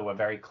and the other were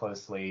very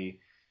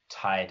closely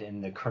tied in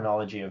the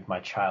chronology of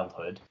my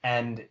childhood.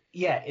 And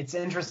yeah, it's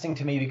interesting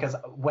to me because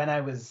when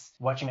I was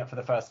watching it for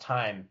the first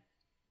time,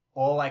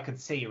 all I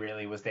could see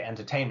really was the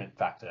entertainment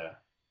factor.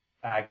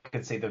 I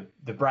could see the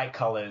bright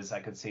colors, I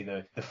could see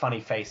the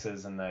funny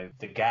faces and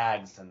the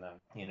gags and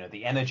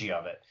the energy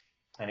of it.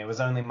 And it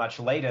was only much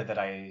later that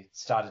I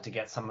started to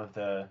get some of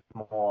the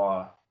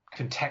more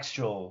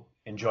contextual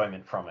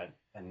enjoyment from it,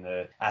 and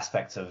the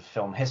aspects of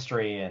film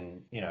history,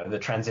 and, you know, the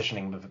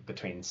transitioning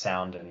between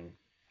sound and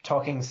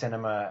talking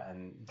cinema,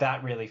 and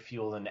that really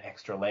fueled an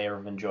extra layer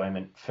of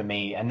enjoyment for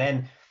me. And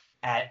then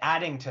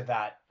adding to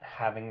that,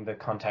 having the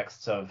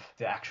contexts of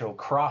the actual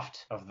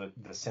craft of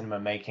the cinema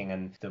making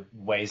and the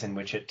ways in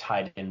which it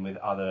tied in with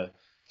other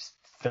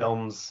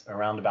films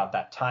around about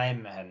that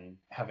time, and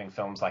having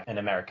films like An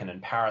American in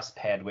Paris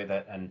paired with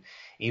it, and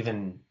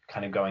even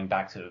kind of going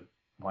back to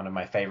one of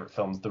my favorite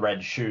films, The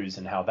Red Shoes,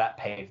 and how that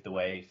paved the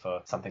way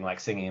for something like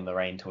Singing in the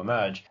Rain to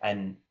emerge.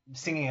 And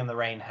Singing in the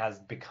Rain has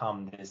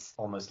become this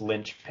almost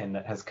linchpin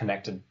that has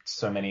connected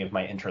so many of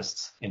my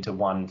interests into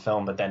one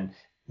film. But then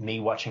me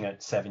watching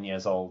it 7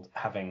 years old,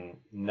 having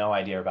no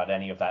idea about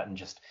any of that, and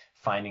just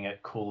finding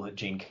it cool that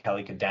Gene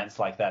Kelly could dance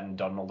like that, and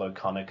Donald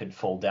O'Connor could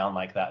fall down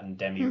like that, and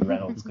Demi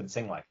Reynolds could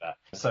sing like that.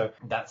 So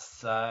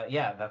that's my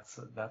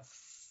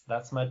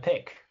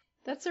pick.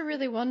 That's a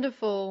really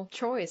wonderful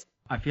choice.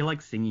 I feel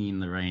like Singing in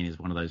the Rain is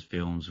one of those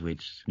films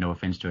which, no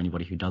offense to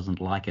anybody who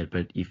doesn't like it,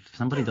 but if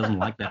somebody doesn't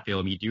like that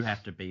film, you do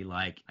have to be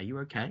like, are you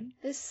okay?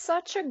 There's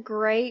such a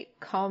great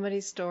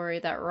comedy story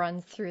that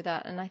runs through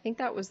that, and I think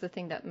that was the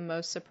thing that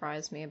most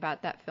surprised me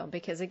about that film,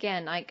 because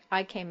again,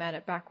 I came at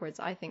it backwards.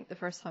 I think the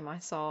first time I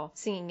saw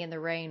Singing in the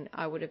Rain,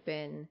 I would have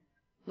been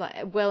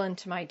like well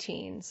into my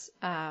teens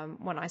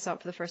when I saw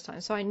it for the first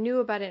time. So I knew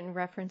about it in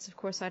reference. Of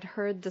course, I'd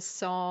heard the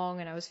song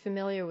and I was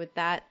familiar with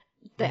that,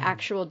 the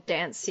actual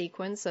dance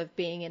sequence of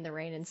being in the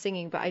rain and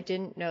singing, but I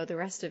didn't know the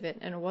rest of it.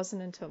 And it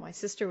wasn't until my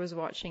sister was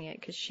watching it,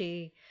 because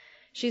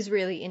she's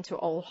really into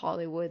old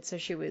Hollywood. So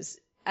she was,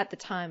 at the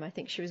time, I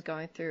think she was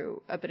going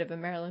through a bit of a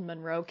Marilyn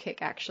Monroe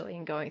kick, actually,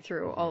 and going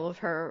through all of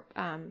her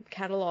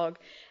catalog.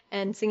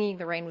 And Singing in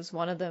the Rain was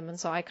one of them. And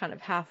so I kind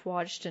of half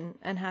watched and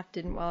half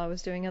didn't while I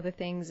was doing other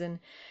things. And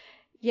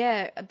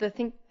yeah,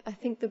 I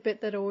think the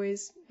bit that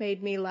always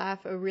made me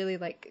laugh, or really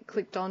like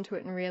clicked onto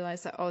it and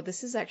realized that, oh,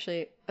 this is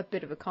actually a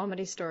bit of a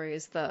comedy story,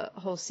 is the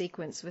whole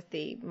sequence with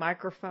the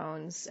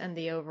microphones and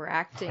the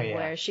overacting,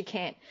 where she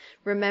can't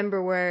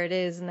remember where it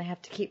is and they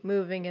have to keep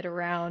moving it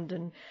around,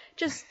 and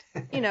just,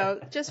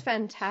 just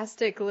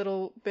fantastic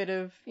little bit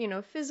of,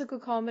 physical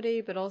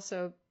comedy, but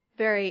also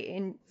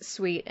very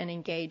sweet and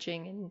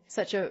engaging, and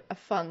such a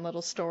fun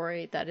little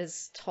story that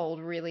is told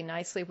really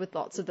nicely, with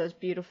lots of those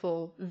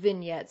beautiful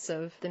vignettes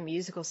of the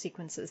musical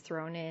sequences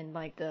thrown in,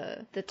 like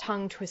the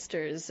tongue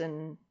twisters,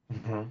 and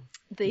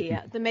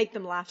the make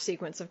them laugh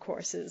sequence, of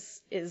course,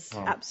 is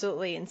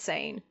absolutely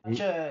insane.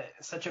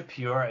 Such a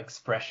pure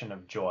expression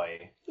of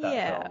joy,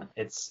 that film.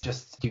 It's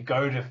just, you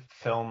go to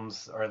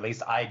films, or at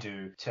least I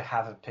do, to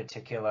have a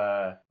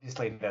particular,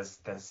 obviously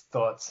there's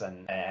thoughts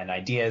and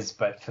ideas,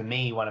 but for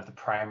me, one of the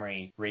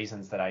primary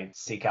reasons that I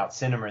seek out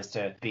cinema is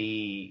to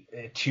be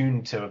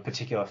attuned to a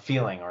particular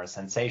feeling or a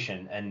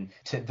sensation, and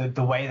to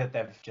the way that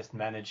they've just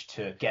managed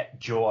to get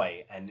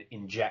joy and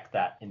inject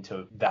that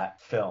into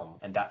that film,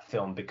 and that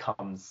film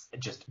becomes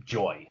just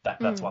joy.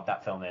 That's what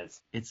that film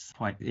is. It's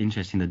quite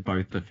interesting that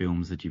both the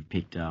films that you've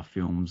picked are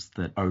films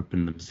that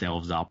open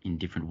themselves up in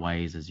different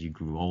ways as you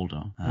grew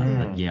older.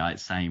 But yeah,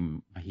 it's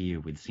same here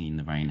with Singing in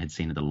the Rain. I'd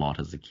seen it a lot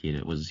as a kid.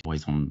 It was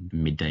always on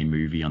midday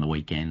movie on the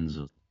weekends.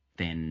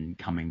 Then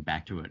coming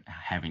back to it,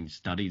 having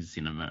studied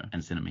cinema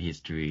and cinema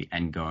history,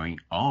 and going,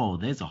 oh,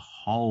 there's a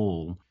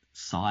whole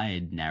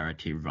side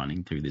narrative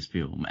running through this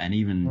film. And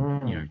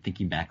even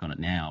thinking back on it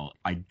now,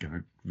 I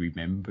don't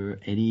remember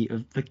any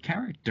of the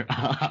character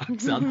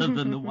arcs other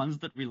than the ones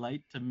that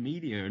relate to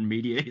media and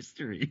media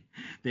history.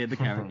 They're the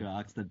character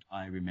arcs that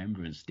I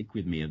remember and stick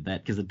with me of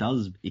that, because it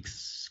does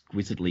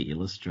exquisitely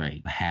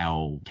illustrate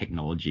how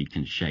technology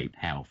can shape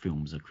how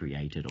films are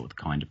created, or the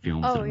kind of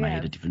films that are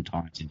made at different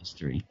times in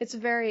history. It's a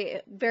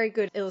very, very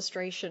good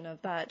illustration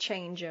of that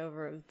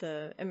changeover of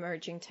the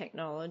emerging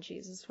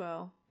technologies as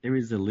well. There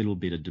is a little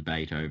bit of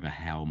debate over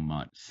how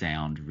much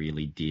sound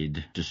really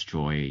did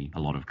destroy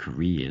a lot of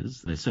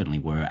careers. There certainly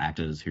were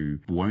actors who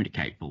weren't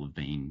capable of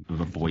being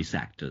voice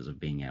actors, of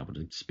being able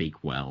to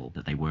speak well,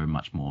 that they were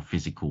much more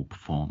physical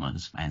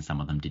performers, and some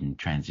of them didn't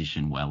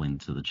transition well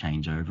into the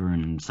changeover,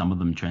 and some of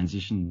them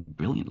transitioned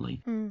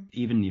brilliantly.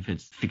 Even if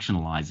it's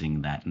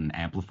fictionalizing that and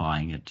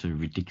amplifying it to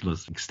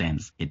ridiculous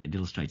extents, it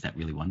illustrates that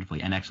really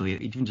wonderfully. And actually,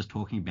 even just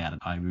talking about it,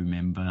 I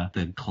remember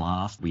the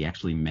class we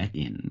actually met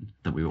in,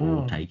 that we were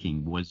all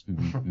taking, was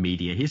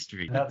media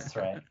history. That's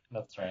right.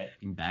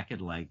 Looking back at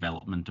like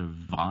development of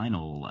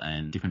vinyl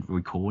and different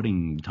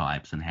recording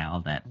types, and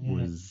how that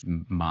was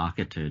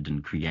marketed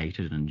and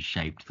created and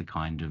shaped the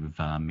kind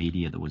of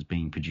media that was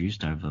being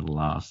produced over the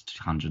last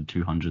 100,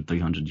 200,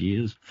 300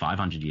 years,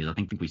 500 years. I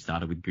think we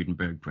started with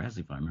Gutenberg Press,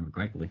 if I remember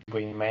correctly.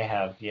 We may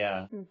have,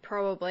 yeah.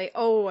 Probably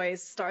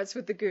always starts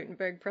with the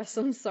Gutenberg Press,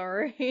 I'm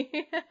sorry.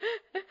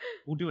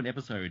 We'll do an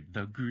episode,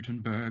 the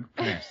Gutenberg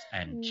Press,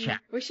 and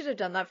chat. We should have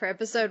done that for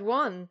episode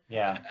 1.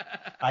 Yeah.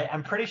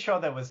 I'm pretty sure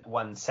there was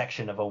one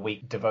section of a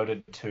week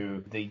devoted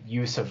to the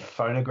use of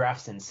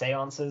phonographs in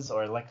seances,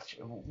 or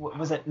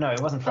was it? No,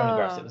 it wasn't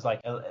phonographs. It was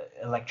like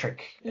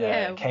electric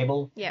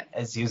cable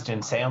as used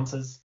in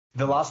seances.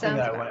 The last thing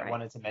that I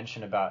wanted to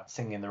mention about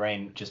Singing in the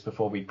Rain, just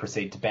before we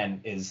proceed to Ben,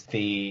 is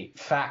the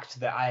fact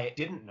that I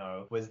didn't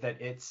know was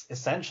that it's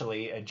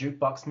essentially a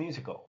jukebox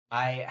musical.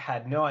 I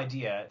had no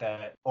idea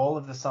that all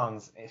of the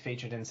songs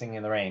featured in Singing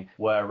in the Rain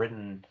were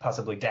written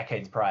possibly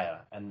decades prior,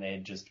 and they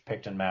just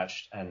picked and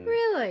matched and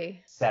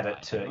set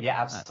it to... Yeah,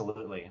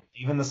 absolutely.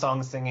 Even the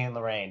song Singing in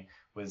the Rain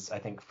was, I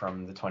think,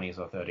 from the 20s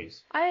or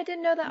 30s. I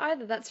didn't know that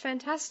either. That's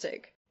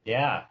fantastic.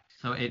 Yeah.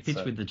 So it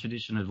fits with the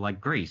tradition of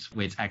like Greece,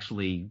 where it's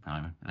actually,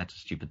 that's a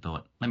stupid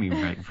thought. Let me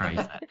rephrase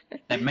that.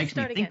 That makes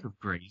me think of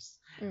Greece,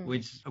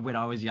 which when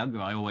I was younger,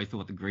 I always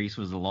thought that Greece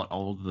was a lot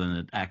older than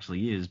it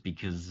actually is,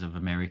 because of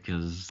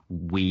America's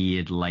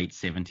weird late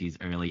 70s,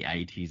 early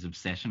 80s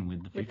obsession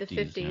with the 50s.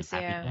 With the 50s,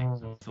 yeah.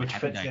 Which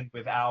fits in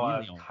with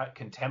our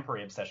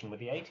contemporary obsession with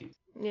the 80s.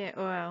 Yeah,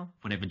 wow.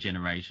 Whatever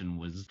generation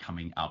was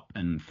coming up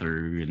and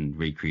through and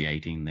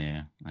recreating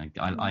there.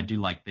 I do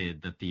like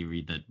the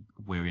theory that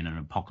we're in an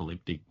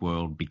apocalyptic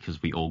world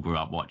because we all grew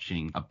up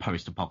watching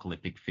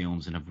post-apocalyptic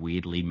films and have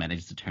weirdly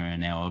managed to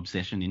turn our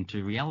obsession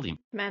into reality.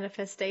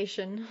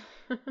 Manifestation.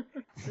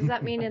 Does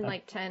that mean in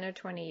like 10 or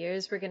 20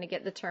 years we're going to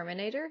get the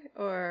Terminator,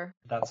 or?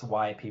 That's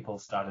why people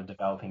started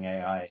developing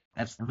AI.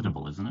 That's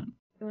inevitable, isn't it?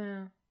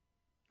 Well.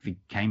 We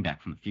came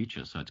back from the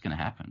future, so it's going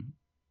to happen.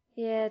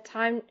 Yeah,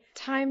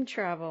 time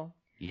travel.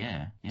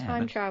 Yeah.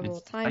 Time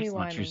travel, timey-wimey. That's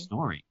not true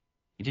story.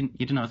 You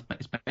didn't know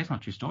it's based on a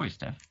true story,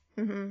 Steph.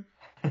 Mm-hmm.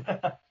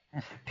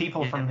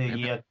 People from the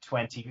year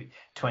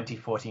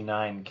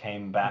 2049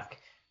 came back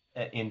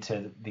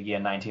into the year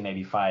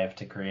 1985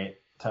 to create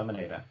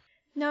Terminator.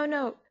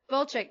 No,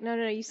 Volchek, no.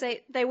 You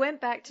say they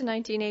went back to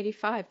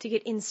 1985 to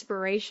get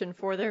inspiration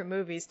for their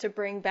movies, to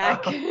bring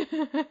back, to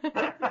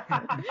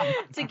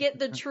get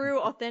the true,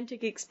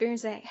 authentic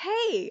experience. Like,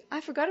 hey,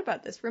 I forgot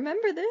about this.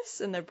 Remember this?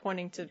 And they're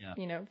pointing to,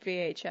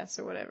 VHS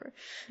or whatever.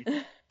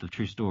 The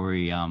true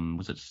story,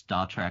 was it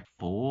Star Trek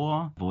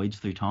 4, Voyage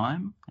Through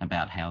Time,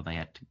 about how they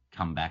had to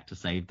come back to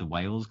save the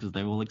whales because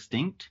they're all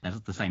extinct?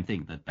 That's the same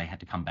thing, that they had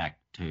to come back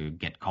to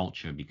get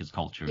culture because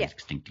culture is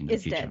extinct in the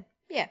future. Dead.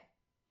 Yeah.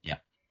 Yeah.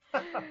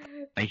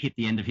 They hit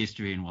the end of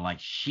history and were like,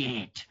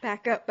 shit.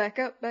 Back up.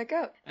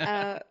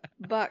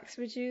 Bucks,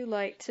 would you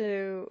like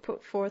to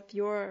put forth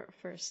your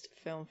first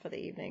film for the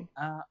evening?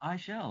 I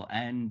shall.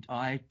 And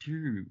I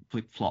too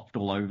flip-flopped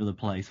all over the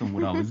place on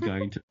what I was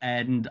going to.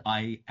 And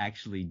I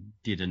actually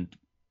didn't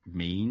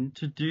mean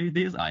to do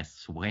this. I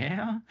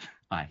swear.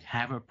 I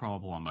have a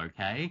problem,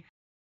 okay?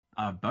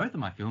 Both of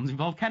my films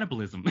involve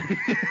cannibalism.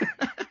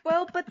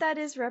 Well, but that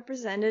is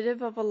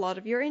representative of a lot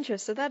of your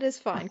interests, so that is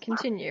fine.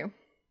 Continue.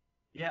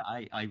 Yeah,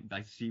 I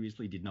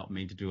seriously did not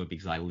mean to do it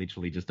because I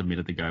literally just a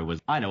minute ago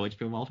I know which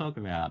film I'll talk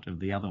about of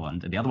the other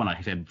one. And the other one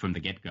I said from the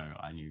get-go,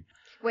 I knew.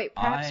 Wait,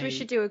 perhaps we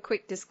should do a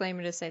quick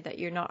disclaimer to say that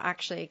you're not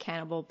actually a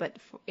cannibal, but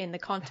in the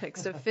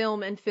context of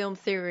film and film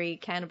theory,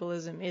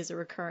 cannibalism is a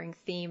recurring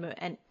theme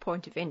and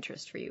point of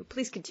interest for you.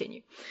 Please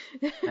continue.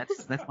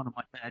 That's one of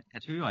my bad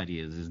tattoo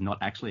ideas, is not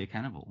actually a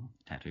cannibal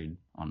tattooed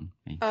on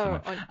me.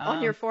 Oh,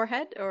 on your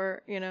forehead,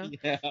 or,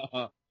 Yeah.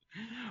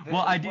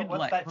 Well, I did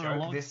what's that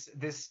joke?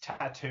 This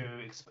tattoo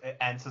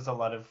answers a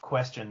lot of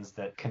questions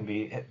that can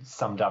be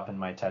summed up in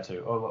my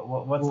tattoo.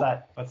 Oh, what's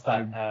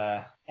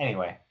that?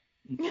 Anyway.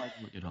 I know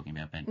what you're talking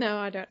about, Ben. No,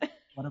 I don't.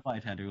 One of my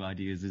tattoo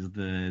ideas is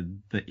the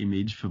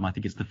image from, I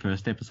think it's the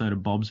first episode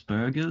of Bob's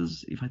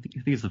Burgers. I think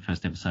it's the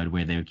first episode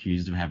where they're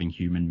accused of having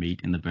human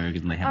meat in the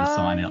burgers, and they have a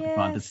sign out the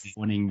front this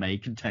warning may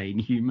contain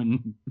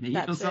human meat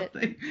or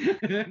something.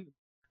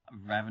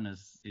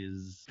 Ravenous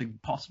is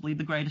possibly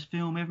the greatest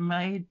film ever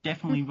made.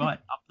 Definitely right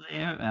up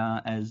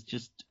there as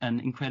just an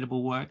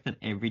incredible work that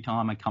every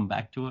time I come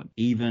back to it,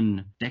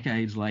 even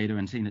decades later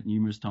and seen it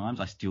numerous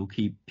times, I still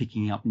keep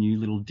picking up new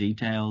little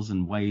details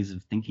and ways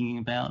of thinking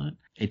about it.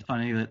 It's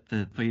funny that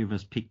the three of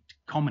us picked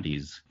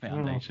Comedies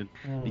Foundation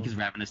because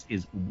Ravenous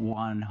is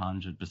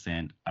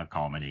 100% a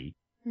comedy.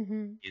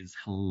 Mm-hmm. Is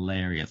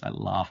hilarious. I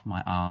laugh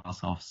my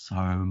ass off so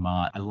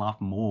much. I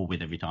laugh more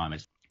with every time.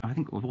 I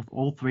think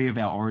all three of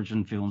our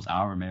origin films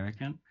are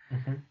American.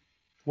 Mm-hmm.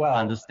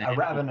 Well,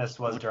 Ravenous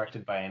was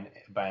directed by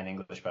an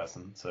English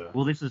person, so.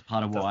 Well, this is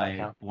part of why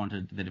I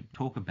wanted to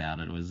talk about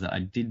it. Was that I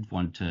did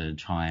want to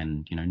try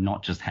and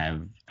not just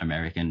have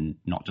American,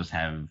 not just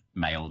have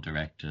male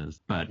directors,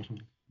 but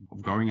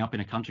growing up in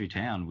a country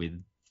town with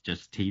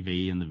just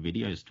TV and the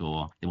video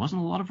store, there wasn't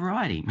a lot of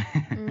variety.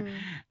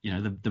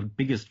 The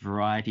biggest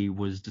variety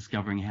was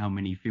discovering how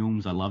many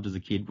films I loved as a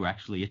kid were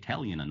actually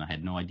Italian, and I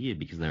had no idea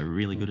because they were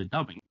really good at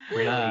dubbing.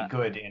 Really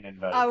good in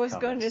inverted I was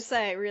commas. going to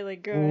say really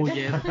good. Oh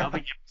yeah, the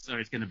dubbing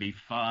episode is going to be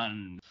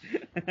fun.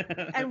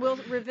 And we'll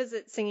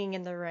revisit Singing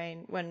in the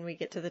Rain when we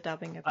get to the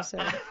dubbing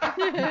episode.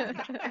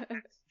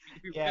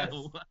 Yes.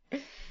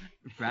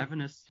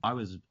 Ravenous, I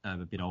was a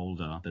bit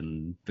older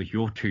than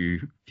your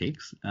two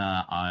picks.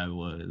 I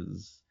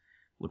was,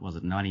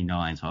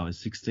 99, so I was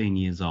 16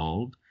 years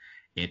old.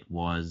 It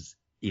was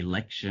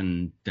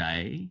election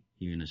day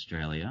here in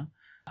Australia,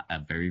 a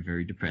very,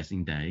 very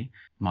depressing day.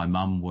 My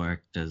mum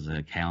worked as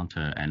a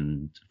counter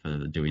and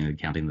for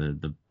counting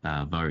the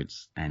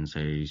votes, and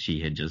so she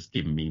had just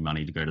given me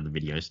money to go to the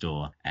video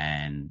store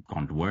and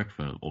gone to work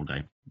for all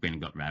day. When I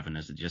got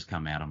Ravenous, it just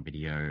come out on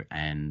video,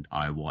 and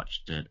I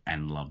watched it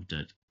and loved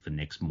it. The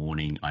next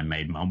morning, I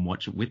made Mum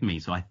watch it with me,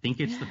 so I think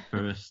it's the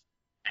first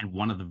and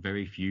one of the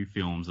very few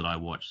films that I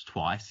watched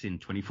twice in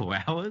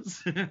 24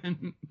 hours.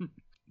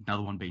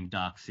 Another one being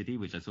Dark City,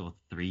 which I saw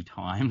 3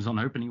 times on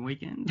opening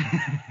weekend.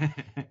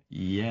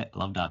 Yeah,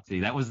 love Dark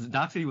City.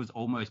 Dark City was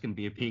almost going to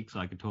be a pick so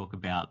I could talk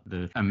about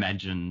the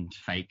imagined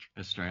fake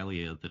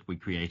Australia that we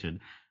created.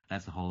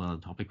 That's a whole other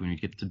topic when we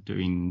get to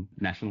doing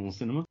national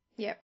cinema.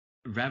 Yep.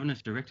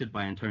 Ravenous, directed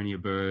by Antonia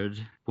Bird,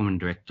 woman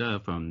director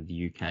from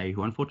the UK,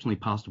 who unfortunately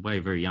passed away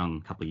very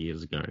young a couple of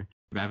years ago.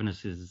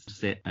 Ravenous is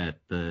set at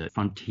the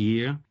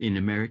frontier in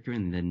America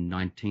in the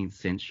 19th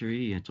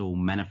century. It's all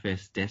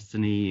manifest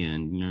destiny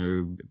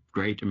and,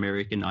 great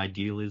American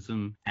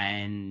idealism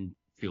and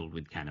filled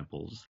with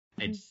cannibals.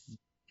 Mm-hmm. It's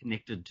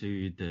connected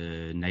to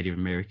the Native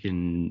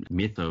American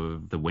myth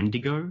of the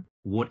Wendigo.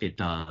 What it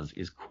does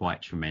is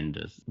quite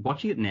tremendous.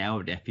 Watching it now,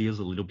 it feels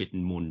a little bit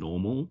more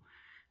normal.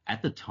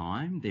 At the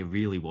time, there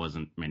really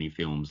wasn't many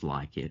films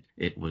like it.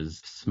 It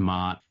was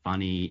smart,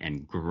 funny,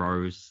 and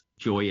gross,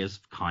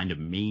 joyous, kind of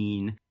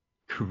mean.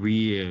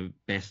 Career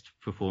best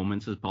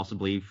performances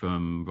possibly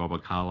from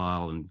Robert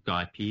Carlyle and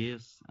Guy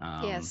Pearce.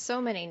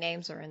 So many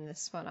names are in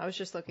this one. I was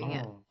just looking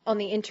at on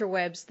the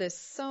interwebs. There's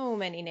so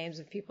many names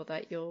of people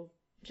that you'll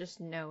just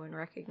know and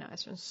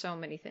recognize from so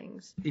many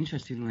things.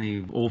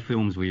 Interestingly, all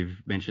films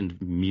we've mentioned,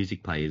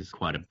 music plays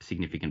quite a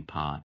significant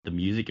part. The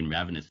music in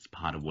Ravenous is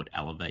part of what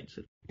elevates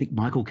it. I think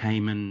Michael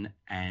Kamen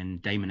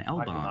and Damon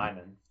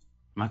Albarn.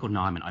 Michael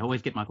Nyman. I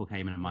always get Michael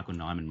Kamen and Michael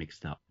Nyman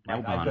mixed up.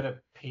 I've got a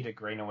Peter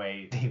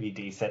Greenaway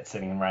DVD set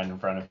sitting right in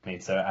front of me,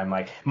 so I'm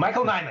like,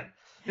 Michael Nyman!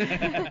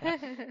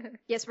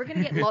 Yes, we're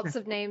going to get lots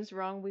of names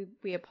wrong.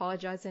 We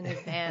apologize in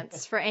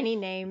advance for any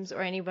names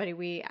or anybody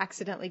we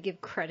accidentally give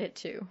credit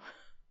to.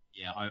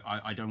 Yeah,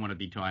 I don't want to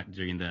be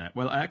doing that.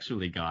 Well,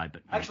 actually, Guy,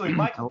 but... Actually,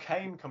 Michael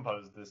Caine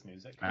composed this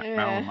music.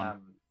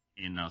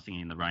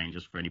 Singing in the Rain,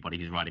 just for anybody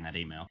who's writing that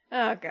email.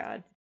 Oh,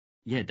 God.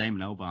 Yeah,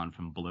 Damon Albarn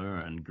from Blur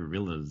and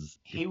Gorillaz.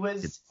 He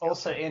was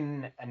also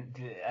in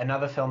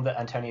another film that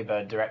Antonia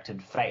Bird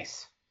directed,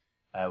 Face,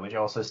 which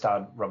also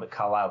starred Robert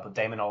Carlyle, but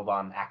Damon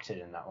Albarn acted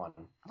in that one.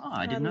 Oh,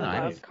 I didn't know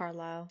that. I love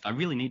Carlyle. I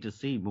really need to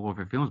see more of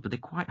her films, but they're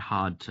quite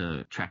hard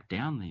to track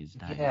down these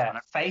days. Yeah,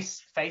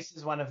 Face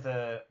is one of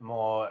the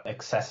more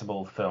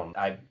accessible films.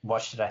 I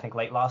watched it, I think,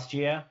 late last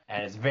year,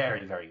 and it's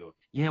very, very good.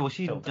 Yeah, well,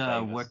 she'd worked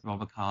with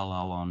Robert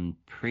Carlyle on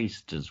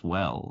Priest as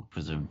well. It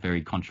was a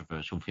very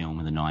controversial film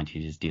in the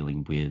 90s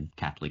dealing with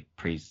Catholic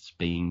priests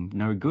being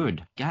no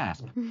good.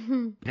 Gasp.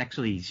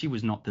 Actually, she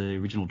was not the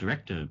original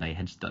director. They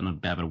had done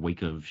about a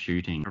week of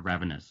shooting for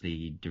Ravenous.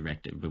 The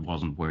director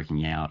wasn't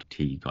working out.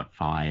 He got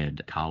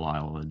fired.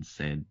 Carlyle had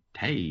said,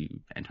 hey,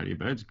 Antonia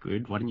Bird's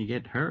good, why don't you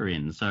get her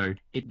in? So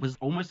it was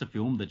almost a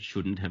film that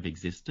shouldn't have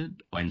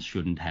existed and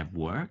shouldn't have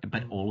worked,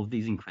 but all of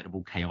these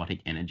incredible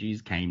chaotic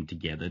energies came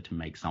together to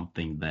make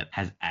something that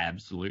has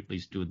absolutely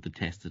stood the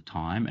test of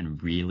time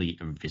and really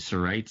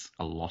eviscerates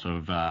a lot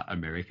of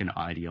American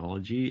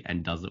ideology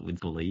and does it with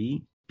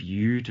glee.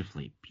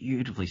 Beautifully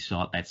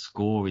shot. That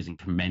score is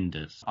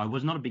tremendous. I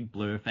was not a big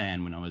Blur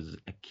fan when I was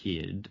a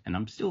kid, and I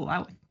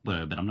like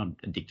Blur, but I'm not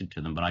addicted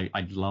to them, but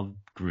I love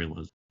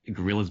Gorillaz.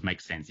 Gorillaz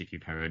makes sense if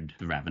you've heard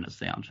the Ravenous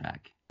soundtrack.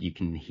 You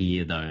can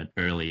hear the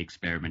early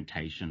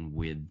experimentation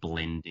with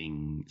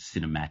blending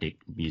cinematic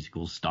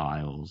musical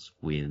styles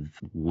with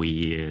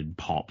weird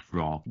pop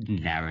rock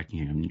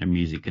narrative,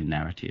 music and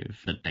narrative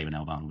that Damon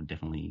Albarn would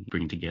definitely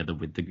bring together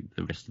with the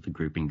rest of the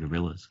group in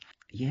Gorillaz.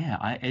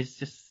 Yeah, it's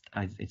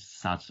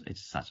such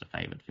a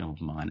favorite film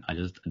of mine. I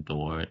just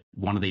adore it.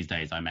 One of these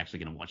days, I'm actually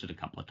going to watch it a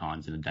couple of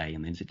times in a day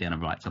and then sit down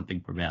and write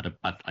something about it.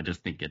 I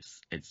just think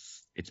it's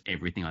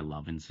everything I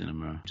love in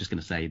cinema. I'm just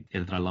going to say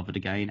that I love it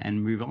again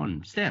and move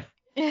on. Steph.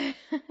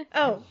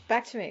 Oh,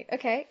 back to me.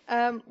 Okay.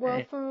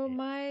 Well, for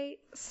my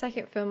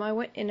second film, I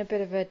went in a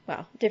bit of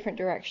a, different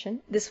direction.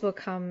 This will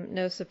come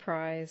no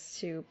surprise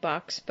to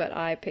Bucks, but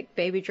I picked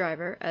Baby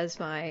Driver as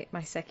my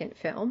second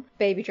film.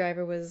 Baby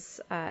Driver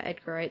was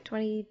Edgar Wright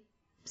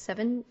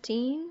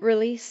 2017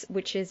 release,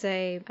 which is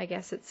I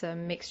guess it's a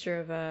mixture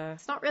of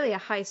it's not really a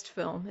heist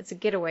film, it's a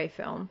getaway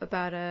film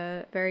about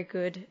a very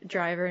good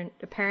driver,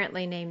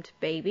 apparently named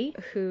Baby,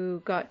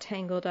 who got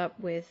tangled up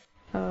with,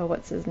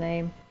 what's his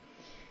name?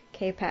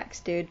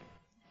 K-Pax dude.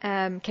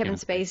 Kevin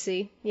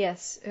Spacey.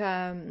 Yes.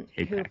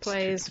 Who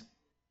plays...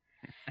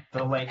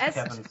 The late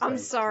Kevin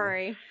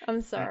Spacey.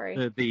 I'm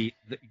sorry.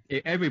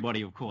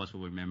 Everybody, of course,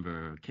 will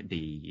remember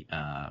the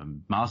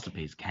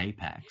masterpiece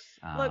K-Pax.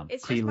 Look,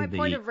 it's just my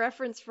point of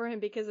reference for him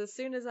because as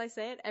soon as I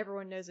say it,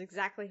 everyone knows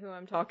exactly who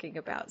I'm talking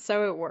about.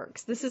 So it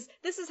works. This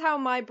is how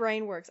my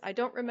brain works. I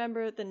don't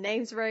remember the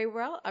names very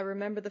well. I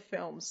remember the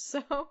films.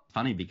 So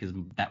funny because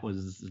that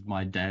was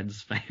my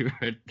dad's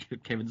favorite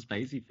Kevin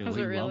Spacey film. Was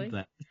it really?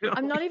 Loved that.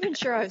 I'm not even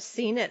sure I've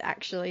seen it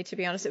actually. To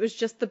be honest, it was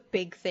just the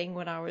big thing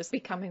when I was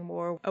becoming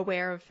more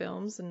aware of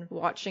films and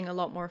watching a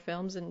lot more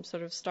films and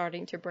sort of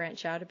starting to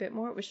branch out a bit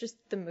more. It was just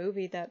the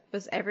movie that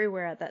was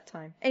everywhere at that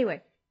time.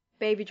 Anyway,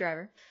 Baby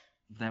Driver.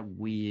 That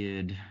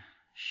weird,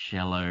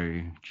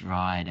 shallow,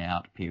 dried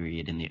out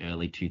period in the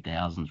early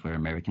 2000s where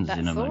American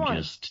cinema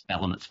just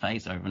fell on its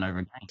face over and over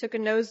again. Took a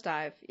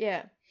nosedive,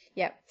 yeah.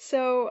 Yeah.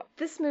 So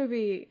this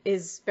movie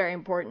is very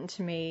important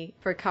to me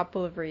for a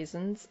couple of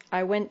reasons.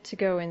 I went to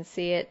go and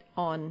see it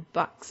on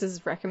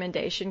Bucks's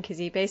recommendation because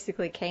he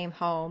basically came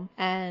home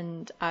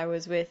and I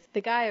was with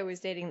the guy I was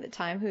dating at the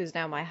time, who's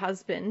now my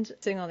husband,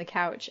 sitting on the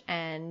couch,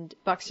 and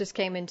Bucks just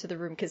came into the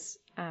room because,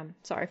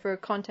 for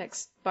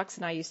context, Bucks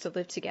and I used to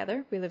live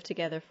together. We lived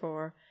together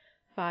for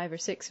 5 or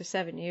 6 or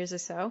 7 years or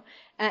so.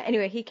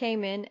 Anyway, he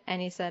came in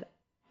and he said,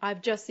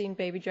 I've just seen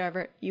Baby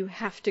Driver. You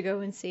have to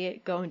go and see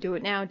it. Go and do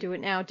it now, do it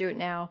now, do it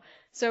now.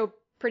 So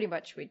pretty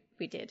much we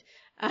did.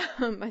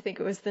 I think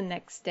it was the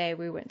next day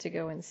we went to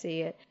go and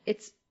see it.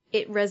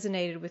 It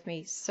resonated with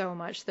me so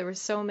much. There were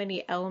so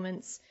many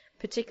elements,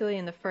 particularly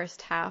in the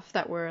first half,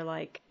 that were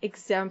like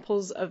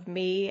examples of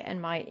me and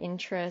my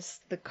interests,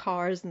 the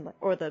cars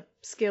or the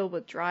skill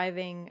with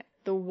driving,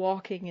 the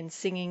walking and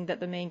singing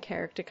that the main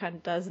character kind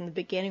of does in the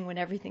beginning when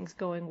everything's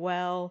going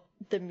well,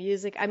 the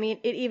music. I mean,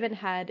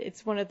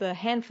 it's one of the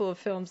handful of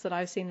films that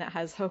I've seen that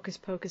has Hocus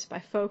Pocus by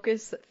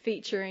Focus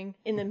featuring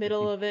in the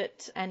middle of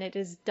it, and it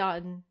is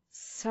done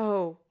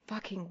so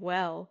fucking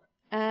well.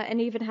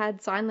 and even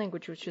had sign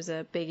language, which was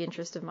a big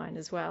interest of mine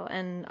as well.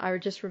 And I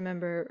just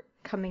remember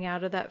coming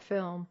out of that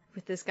film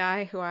with this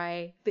guy who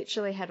I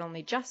literally had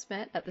only just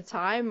met at the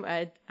time.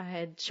 I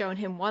had shown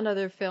him one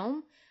other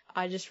film.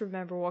 I just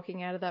remember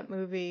walking out of that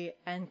movie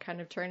and kind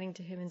of turning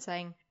to him and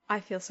saying, I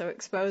feel so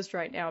exposed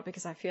right now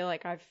because I feel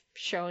like I've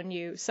shown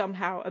you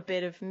somehow a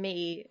bit of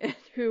me and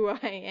who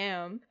I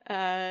am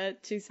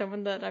to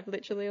someone that I've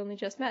literally only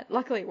just met.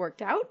 Luckily, it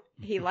worked out.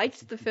 He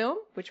liked the film,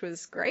 which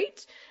was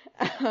great.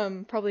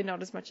 Probably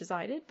not as much as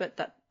I did, but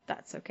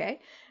that's okay.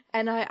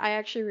 And I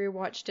actually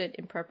rewatched it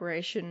in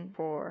preparation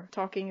for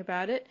talking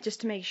about it,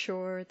 just to make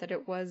sure that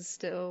it was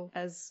still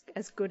as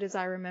good as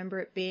I remember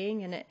it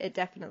being, and it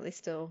definitely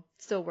still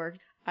worked.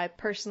 I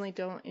personally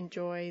don't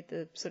enjoy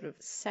the sort of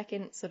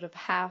second sort of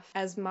half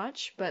as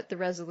much, but the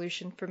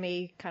resolution for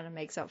me kind of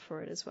makes up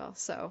for it as well.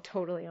 So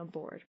totally on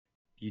board.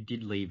 You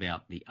did leave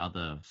out the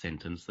other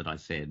sentence that I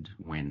said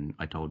when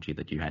I told you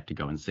that you had to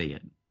go and see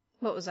it.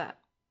 What was that?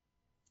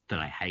 That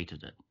I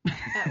hated it.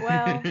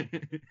 Well,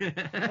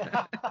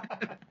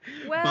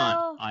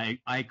 but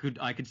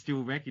I could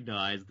still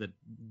recognize that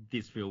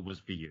this film was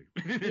for you.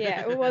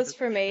 Yeah, it was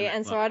for me,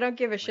 and so I don't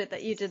give a shit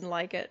that you didn't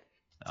like it.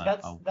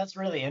 That's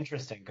really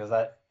interesting because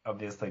that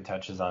obviously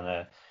touches on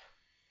a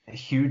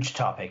huge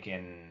topic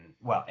in,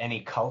 well,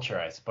 any culture,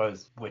 I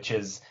suppose, which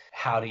is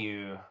how do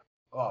you,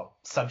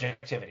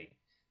 subjectivity.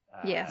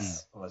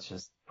 Yes. Let's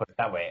just put it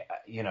that way.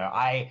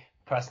 I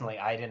personally,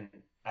 I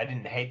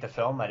didn't hate the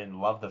film. I didn't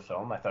love the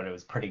film. I thought it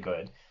was pretty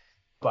good.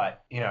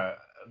 But,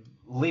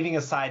 leaving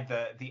aside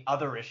the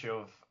other issue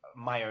of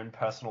my own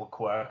personal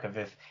quirk of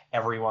if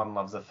everyone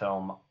loves a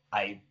film,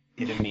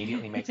 it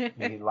immediately makes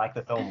me like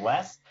the film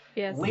less.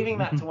 Yes. Leaving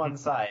that to one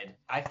side,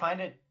 I find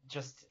it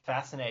just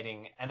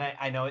fascinating. And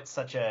I know it's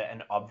such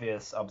an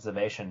obvious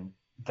observation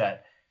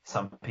that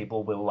some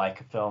people will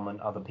like a film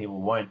and other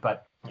people won't.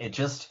 But it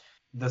just,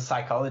 the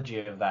psychology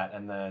of that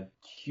and the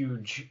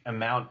huge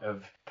amount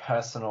of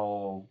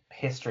personal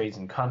histories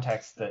and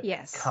contexts that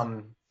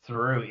come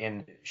through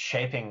in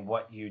shaping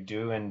what you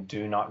do and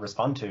do not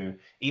respond to,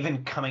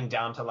 even coming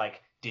down to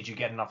like, did you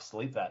get enough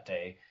sleep that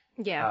day?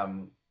 Yeah.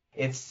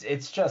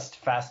 It's just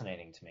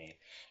fascinating to me.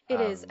 It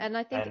is, and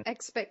I think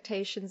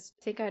expectations.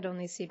 I think I'd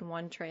only seen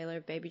one trailer,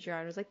 Baby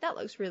Driver. I was like, that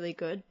looks really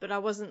good, but I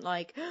wasn't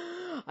like,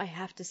 I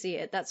have to see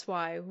it. That's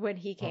why when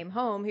he came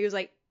home, he was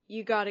like,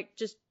 you gotta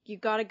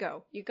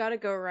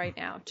go right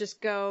now.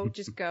 Just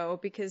go,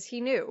 because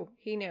he knew.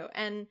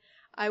 And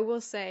I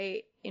will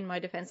say, in my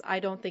defense, I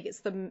don't think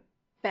it's the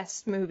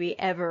best movie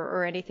ever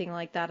or anything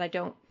like that. I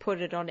don't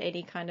put it on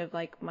any kind of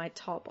like my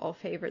top all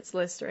favorites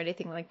list or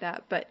anything like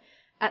that, but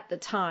at the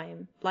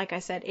time, like I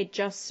said, it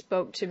just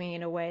spoke to me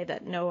in a way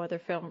that no other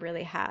film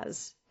really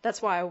has.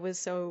 That's why I was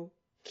so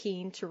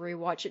keen to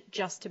rewatch it,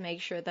 just to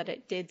make sure that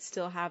it did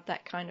still have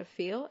that kind of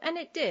feel. And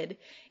it did.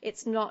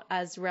 It's not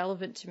as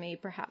relevant to me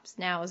perhaps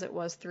now as it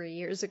was 3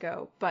 years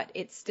ago, but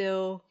it's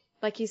still,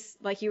 like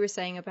you were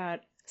saying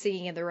about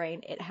Singing in the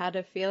Rain, it had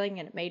a feeling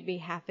and it made me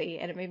happy,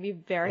 and it made me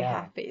very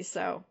happy.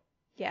 So,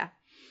 yeah.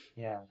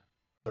 Yeah.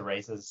 It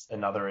raises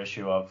another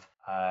issue of,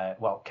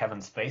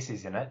 Kevin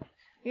Spacey's in it.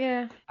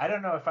 Yeah. I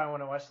don't know if I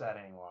want to watch that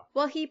anymore.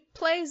 Well, he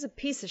plays a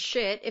piece of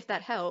shit, if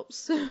that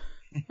helps.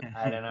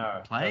 I don't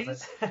know.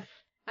 Plays?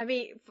 I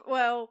mean,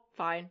 well,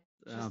 fine.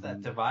 Just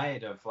that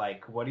divide of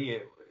like,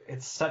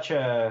 it's such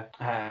a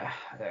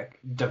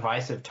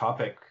divisive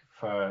topic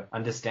for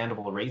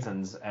understandable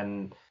reasons,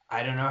 and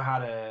I don't know how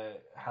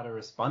to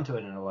respond to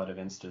it in a lot of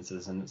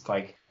instances. And it's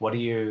like,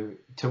 to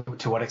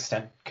what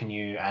extent can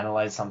you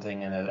analyze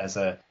something as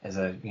a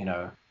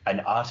an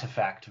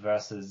artifact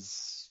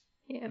versus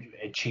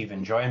achieve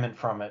enjoyment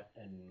from it?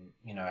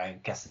 And I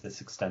guess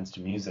this extends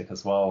to music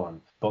as well, and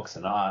books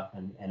and art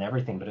and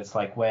everything. But it's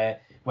like, where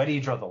do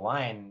you draw the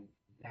line?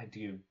 Do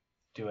you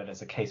do it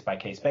as a case by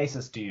case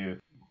basis? Do you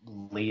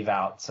leave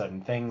out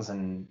certain things?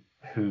 And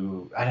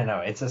I don't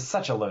know. It's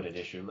such a loaded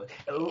issue.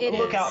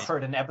 Look out for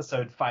it in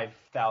episode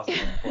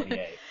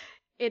 5048.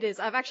 It is.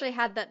 I've actually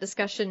had that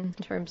discussion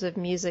in terms of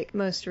music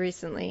most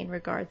recently in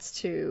regards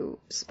to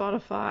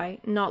Spotify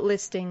not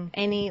listing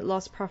any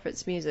Lost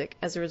Prophets music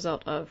as a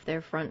result of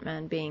their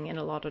frontman being in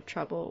a lot of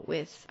trouble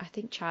with, I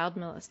think, child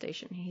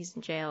molestation. He's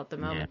in jail at the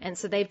moment. Yeah. And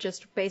so they've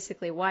just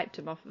basically wiped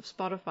him off of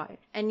Spotify.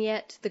 And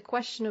yet the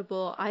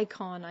questionable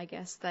icon, I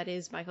guess, that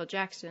is Michael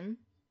Jackson,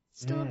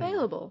 still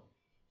available.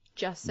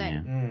 Just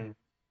saying.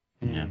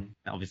 Yeah.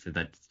 Obviously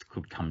that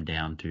could come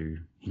down to,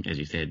 as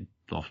you said,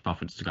 Lost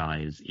Prophets guy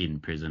is in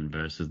prison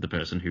versus the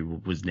person who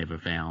was never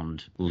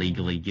found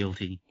legally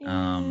guilty.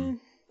 That's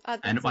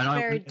a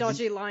very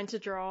dodgy line to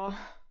draw.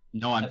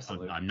 No,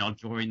 I'm not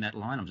drawing that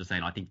line. I'm just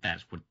saying I think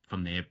that's what,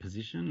 from their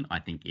position, I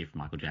think if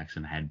Michael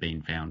Jackson had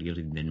been found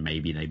guilty, then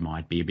maybe they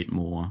might be a bit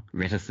more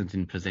reticent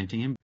in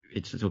presenting him.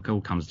 it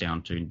all comes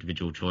down to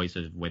individual choice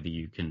of whether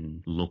you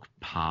can look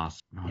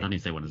past. I don't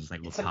even say what to say.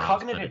 It's a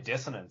cognitive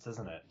dissonance,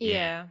 isn't it?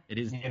 Yeah. It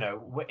is. You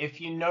know,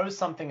 if you know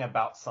something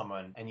about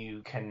someone and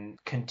you can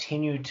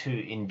continue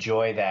to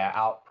enjoy their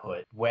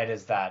output, where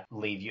does that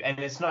leave you? And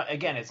it's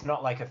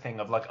not like a thing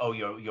of like, oh,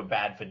 you're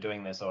bad for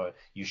doing this or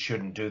you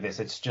shouldn't do this.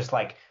 It's just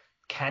like,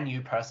 can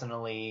you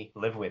personally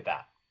live with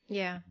that?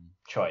 Yeah.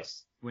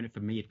 Choice.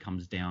 For me, it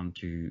comes down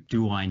to,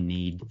 do I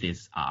need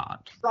this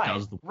art? Right,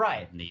 Does the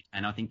right. world need?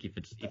 And I think if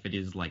it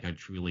is like a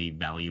truly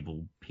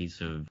valuable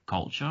piece of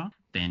culture,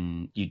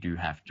 then you do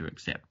have to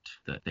accept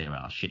that there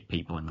are shit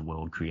people in the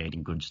world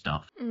creating good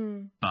stuff.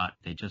 But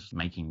they're just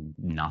making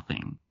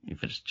nothing.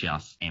 If it's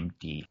just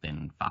empty,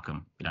 then fuck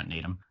them. You don't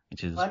need them.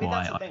 Which is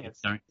why I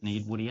don't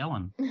need Woody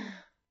Allen.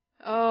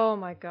 Oh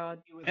my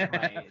God. He was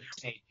my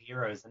teenage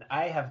heroes, and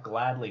I have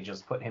gladly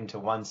just put him to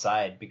one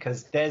side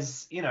because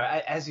there's, you know,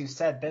 as you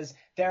said,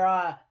 there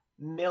are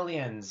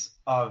millions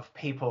of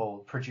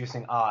people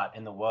producing art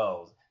in the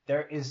world.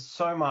 There is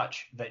so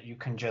much that you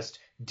can just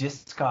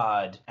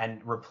discard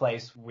and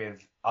replace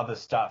with other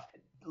stuff,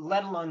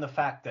 let alone the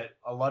fact that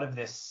a lot of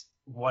this,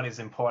 what is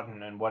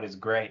important and what is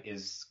great,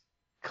 is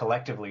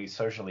collectively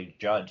socially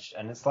judged.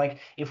 And it's like,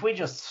 if we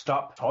just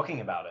stop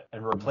talking about it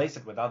and replace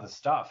it with other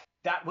stuff,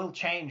 that will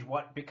change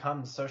what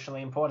becomes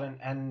socially important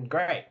and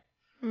great.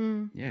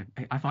 Yeah,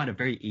 I find it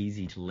very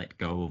easy to let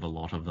go of a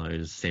lot of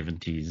those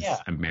 70s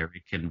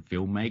American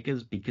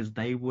filmmakers because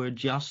they were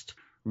just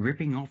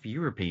ripping off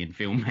European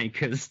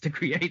filmmakers to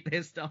create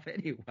their stuff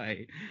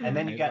anyway. And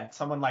then you get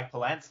someone like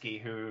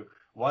Polanski, who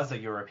was a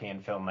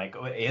European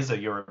filmmaker, is a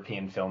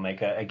European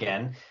filmmaker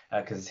again,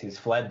 because he's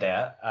fled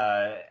there.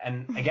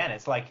 And again,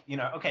 it's like, you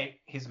know, okay,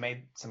 he's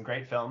made some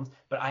great films,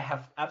 but I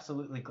have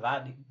absolutely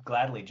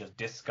gladly just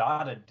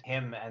discarded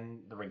him and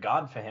the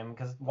regard for him,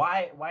 because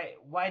why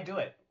do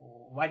it?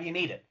 Why do you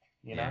need it?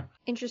 You know?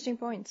 Interesting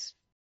points.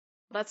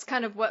 That's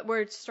kind of what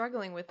we're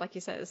struggling with, like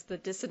you said, is the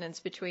dissonance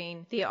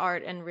between the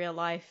art and real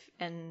life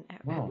and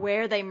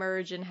where they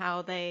merge and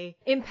how they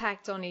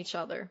impact on each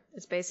other.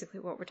 It's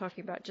basically what we're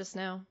talking about just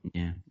now.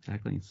 Yeah,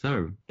 exactly.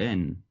 So,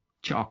 Ben,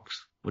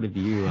 Chocks, what have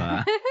you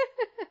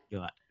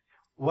got?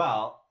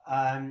 Well,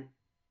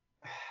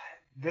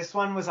 this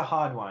one was a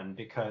hard one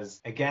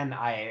because, again,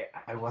 I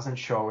wasn't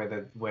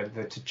sure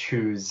whether to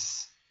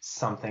choose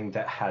something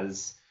that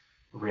has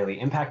really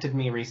impacted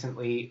me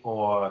recently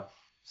or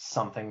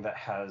something that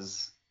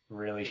has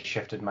really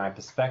shifted my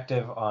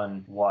perspective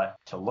on what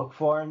to look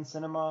for in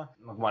cinema.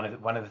 One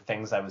of the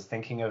things I was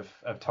thinking of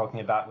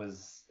talking about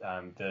was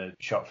the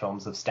short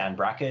films of Stan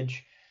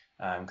Brakhage,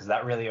 because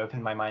that really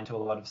opened my mind to a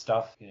lot of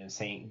stuff. You know,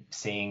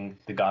 seeing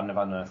The Garden of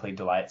Unearthly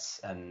Delights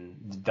and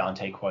the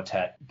Dante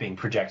Quartet being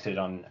projected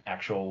on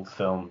actual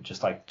film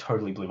just like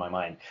totally blew my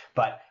mind.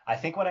 But I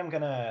think what I'm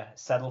gonna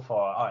settle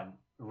for, and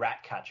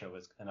Ratcatcher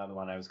was another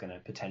one I was gonna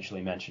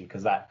potentially mention,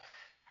 because that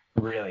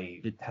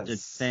really has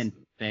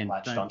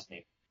latched onto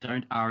me.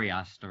 Don't Ari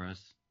Aster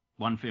us.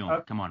 One film,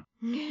 come on.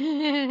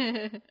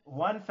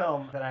 One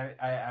film that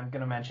I'm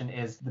going to mention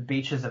is The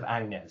Beaches of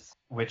Agnes,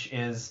 which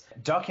is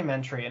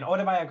an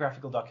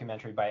autobiographical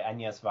documentary by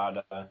Agnès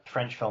Varda, a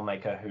French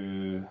filmmaker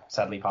who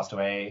sadly passed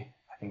away,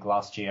 I think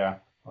last year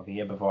or the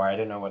year before. I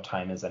don't know what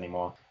time is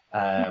anymore.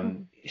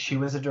 She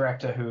was a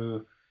director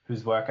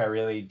whose work I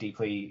really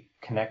deeply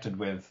connected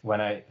with when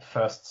I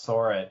first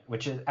saw it,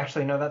 which is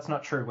actually, no, that's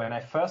not true. When I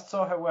first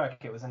saw her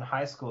work, it was in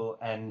high school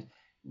and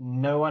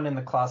no one in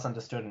the class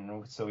understood,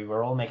 and so we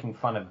were all making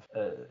fun of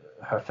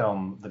her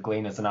film, The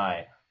Gleaners and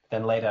I.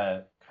 Then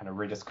later, kind of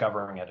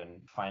rediscovering it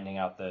and finding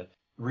out the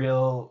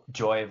real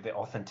joy of the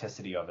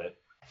authenticity of it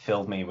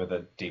filled me with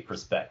a deep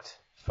respect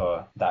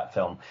for that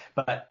film.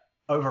 But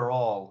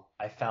overall,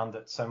 I found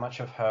that so much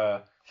of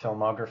her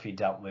filmography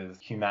dealt with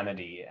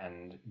humanity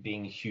and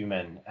being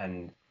human,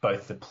 and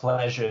both the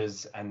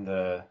pleasures and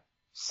the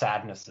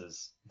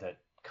sadnesses that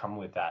come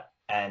with that.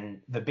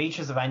 And The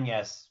Beaches of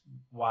Agnes,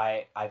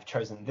 why I've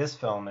chosen this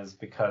film is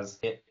because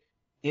it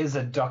is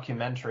a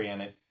documentary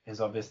and it is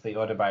obviously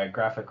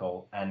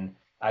autobiographical. And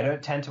I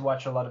don't tend to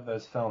watch a lot of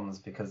those films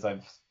because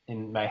I've,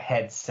 in my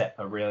head, set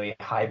a really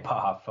high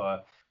bar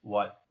for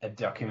what a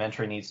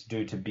documentary needs to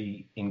do to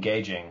be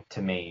engaging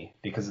to me,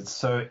 because it's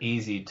so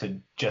easy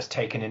to just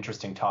take an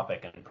interesting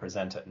topic and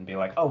present it and be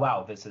like, oh,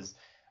 wow, this is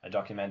a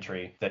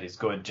documentary that is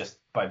good just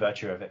by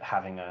virtue of it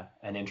having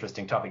an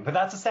interesting topic. But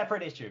that's a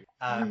separate issue.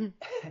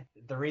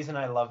 The reason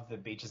I love The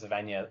Beaches of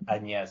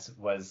Agnes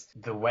was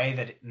the way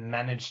that it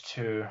managed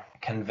to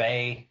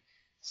convey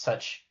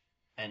such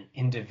an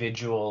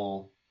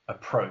individual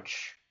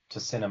approach to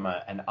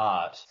cinema and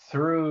art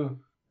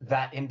through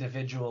that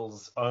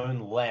individual's own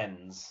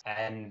lens,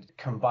 and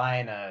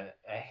combine a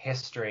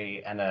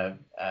history and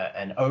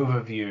an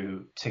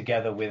overview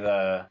together with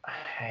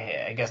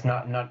I guess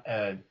not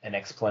an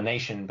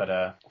explanation, but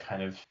a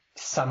kind of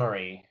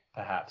summary,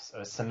 perhaps,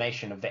 a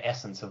summation of the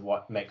essence of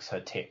what makes her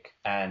tick.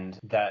 And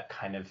that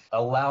kind of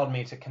allowed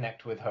me to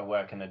connect with her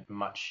work in a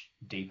much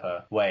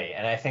deeper way.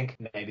 And I think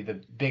maybe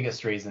the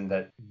biggest reason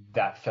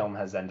that film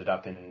has ended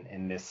up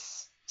in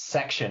this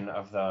section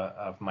of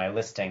my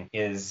listing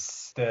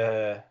is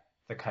the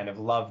kind of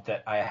love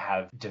that I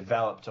have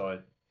developed,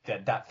 or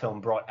that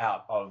film brought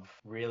out, of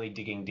really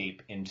digging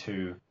deep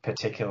into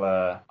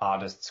particular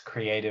artists'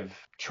 creative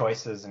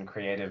choices and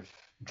creative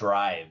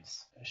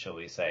drives, shall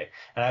we say.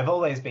 And I've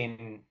always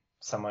been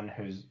someone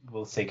who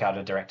will seek out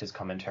a director's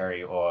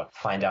commentary or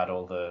find out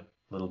all the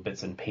little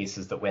bits and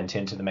pieces that went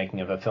into the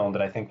making of a film,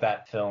 but I think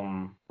that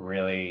film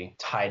really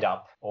tied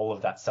up all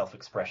of that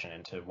self-expression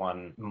into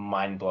one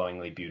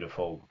mind-blowingly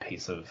beautiful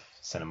piece of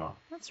cinema.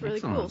 That's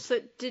really cool. So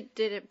did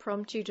it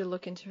prompt you to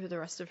look into the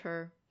rest of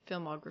her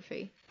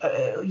filmography?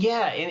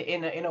 Yeah,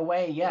 in a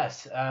way,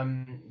 yes.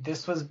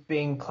 This was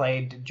being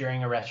played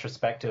during a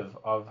retrospective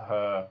of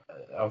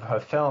her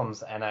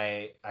films, and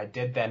I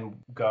did then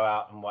go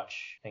out and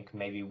watch, I think,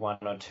 maybe one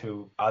or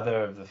two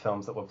other of the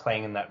films that were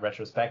playing in that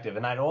retrospective,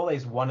 and I'd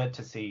always wanted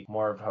to see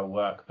more of her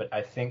work, but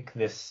I think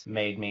this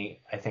made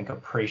me,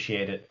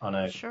 appreciate it on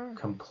a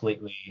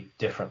completely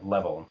different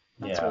level.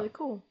 That's really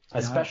cool.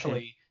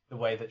 Especially the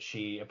way that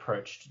she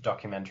approached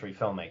documentary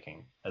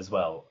filmmaking as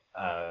well,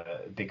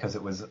 because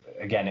it was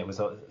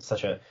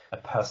such a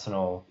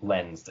personal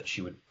lens that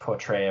she would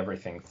portray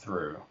everything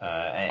through,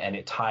 and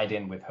it tied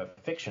in with her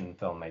fiction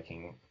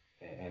filmmaking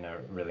in a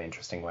really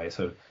interesting way.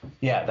 So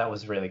yeah, that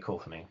was really cool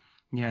for me.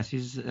 Yeah,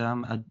 she's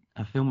a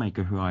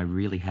filmmaker who I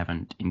really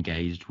haven't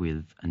engaged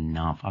with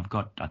enough. I've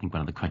got, I think, one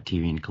of the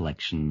Criterion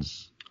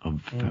collections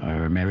of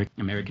her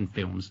American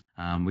films.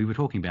 We were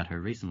talking about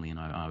her recently, and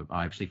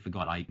I actually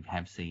forgot. I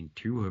have seen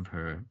two of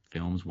her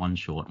films, one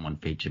short and one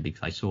feature,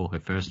 because I saw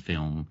her first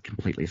film,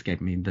 completely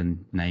escaped me the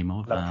name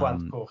of. La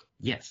Pointe Courte.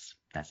 Yes,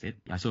 that's it.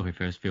 I saw her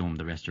first film,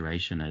 The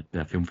Restoration, at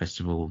the film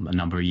festival a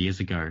number of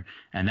years ago,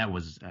 and that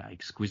was an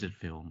exquisite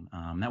film.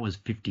 That was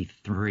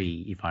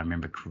 1953, if I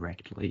remember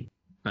correctly.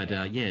 But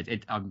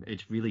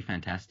it's really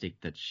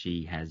fantastic that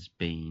she has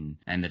been,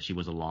 and that she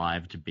was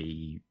alive to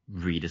be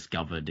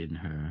rediscovered in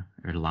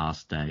her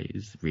last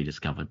days.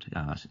 Rediscovered.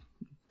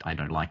 I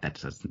don't like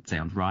that. Doesn't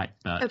sound right,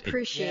 but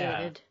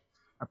appreciated.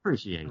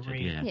 Appreciated,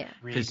 yeah.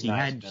 Because she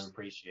had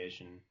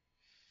appreciation.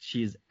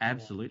 She is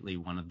absolutely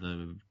one of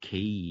the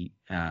key,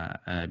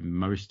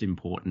 most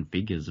important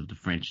figures of the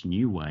French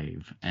New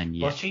Wave, and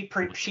yet, well, she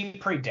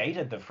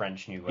predated the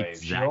French New Wave.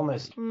 Exactly. She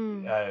almost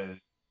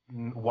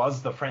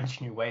was the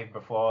French New Wave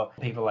before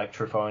people like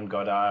Truffaut and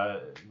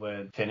Godard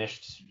were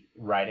finished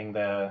writing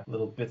their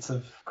little bits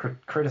of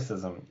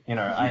criticism. You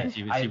know,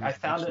 I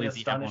found it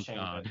astonishing.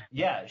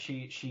 Yeah,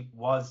 she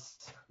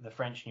was the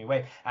French New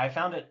Wave. I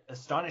found it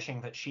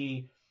astonishing that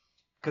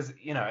because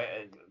you know,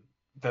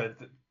 the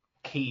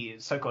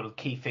so-called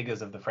key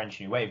figures of the French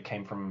New Wave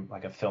came from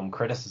like a film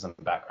criticism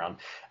background.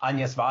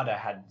 Agnès Varda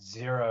had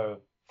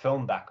zero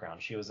film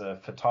background. She was a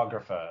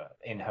photographer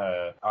in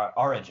her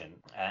origin,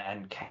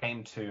 and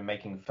came to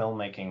making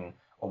filmmaking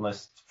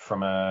almost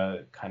from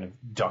a kind of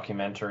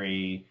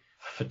documentary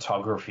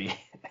photography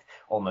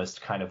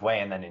almost kind of way,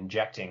 and then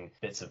injecting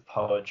bits of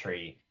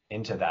poetry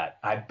into that.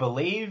 I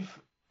believe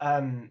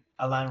Alain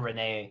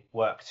Resnais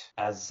worked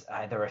as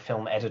either a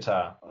film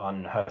editor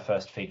on her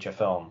first feature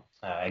film.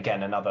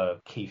 Again, another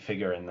key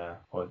figure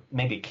or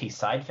maybe a key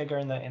side figure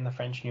in the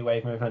French New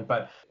Wave movement,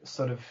 but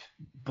sort of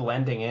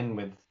blending in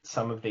with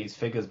some of these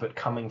figures, but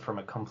coming from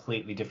a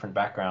completely different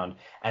background,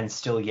 and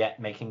still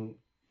yet making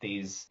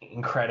these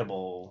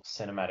incredible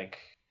cinematic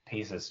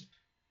pieces.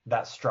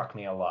 That struck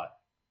me a lot,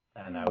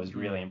 and I was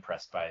really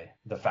impressed by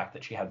the fact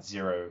that she had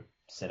zero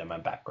cinema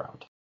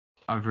background.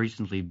 I've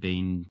recently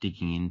been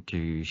digging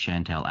into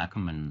Chantal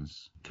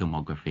Akerman's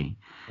filmography,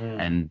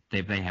 and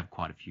they have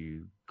quite a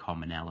few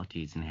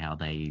commonalities in how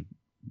they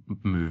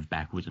move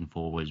backwards and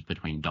forwards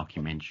between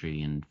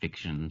documentary and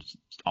fiction,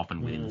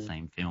 often within the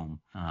same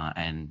film,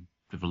 and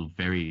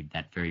very,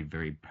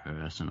 very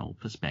personal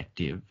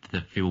perspective. The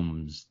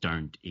films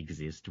don't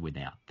exist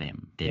without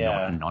them.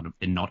 They're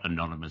not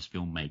anonymous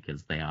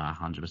filmmakers. They are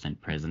 100%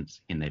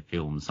 present in their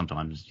films.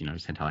 Sometimes, you know,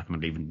 Chantal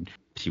Akerman,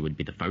 she would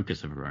be the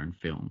focus of her own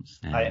films.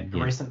 And, I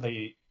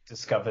recently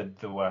discovered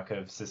the work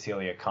of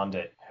Cecilia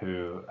Condit,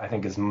 who I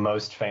think is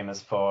most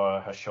famous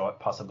for her short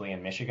Possibly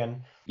in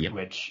Michigan,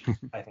 which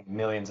I think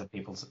millions of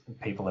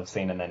people have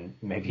seen, and then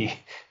maybe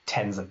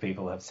tens of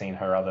people have seen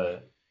her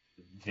other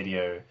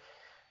video.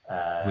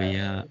 I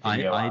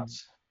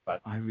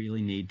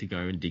really need to go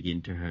and dig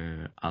into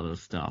her other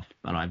stuff,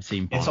 but I've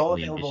seen it's all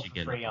Possibly available in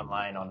Michigan for free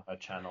online on her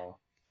channel.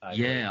 I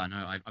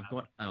know. I've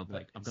got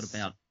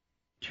about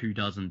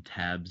 24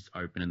 tabs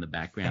open in the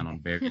background on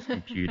various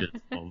computers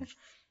of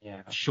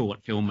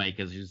short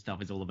filmmakers whose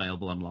stuff is all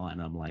available online.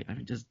 I'm like, I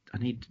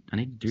need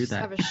to do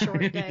that. Have a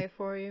short day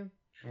for you.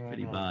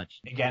 Pretty much.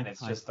 Again,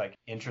 it's just like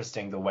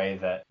interesting the way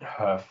that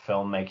her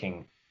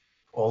filmmaking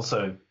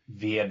also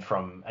veered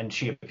from, and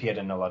she appeared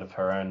in a lot of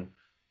her own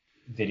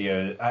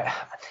video.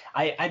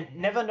 I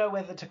never know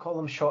whether to call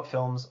them short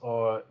films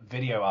or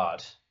video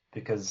art,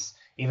 because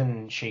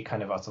even she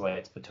kind of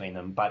oscillates between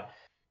them. But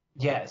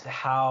yes,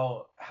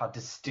 how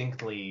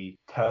distinctly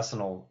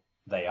personal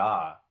they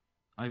are.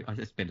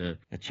 I spent a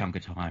chunk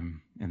of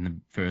time in the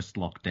first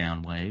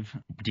lockdown wave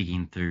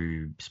digging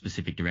through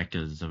specific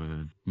directors of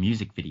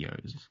music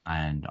videos,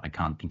 and I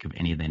can't think of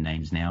any of their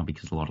names now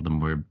because a lot of them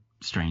were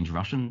strange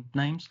Russian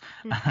names.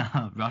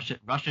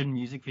 Russian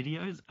music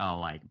videos are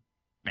like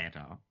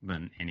better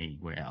than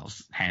anywhere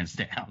else, hands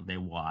down.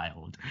 They're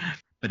wild.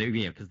 But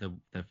yeah, because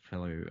the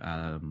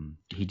fellow,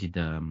 he did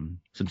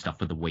some stuff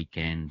for The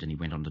Weeknd, and he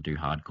went on to do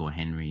Hardcore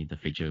Henry, the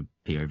feature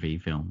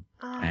POV film.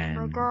 Oh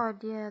my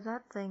god, yeah,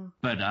 that thing.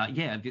 But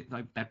yeah,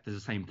 that's the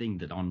same thing,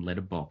 that on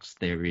Letterboxd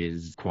there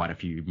is quite a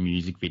few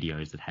music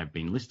videos that have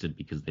been listed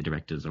because the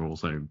directors are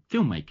also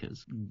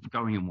filmmakers.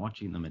 Going and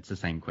watching them, it's the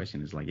same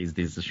question. It's like, is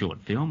this a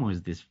short film or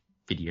is this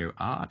video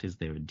art? Is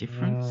there a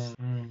difference?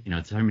 You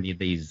know, so many of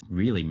these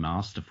really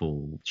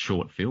masterful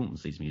short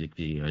films, these music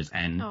videos,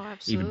 and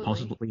even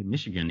possibly in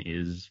Michigan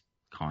is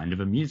kind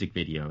of a music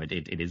video.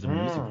 It is a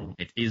musical.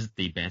 It is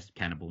the best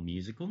Cannibal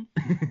musical.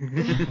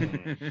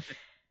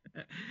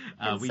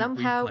 And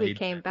somehow we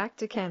came back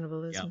to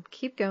cannibalism. Yep.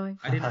 Keep going.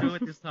 I didn't do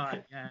it this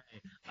time. Yay.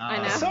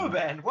 I know. So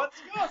Ben, what's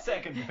your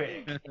second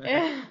pick?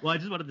 Well, I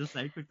just wanted to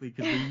say quickly,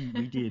 because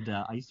we did,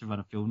 I used to run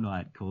a film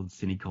night called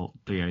Cinecult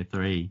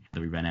 303 that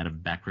we ran out of the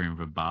back room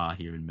of a bar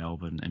here in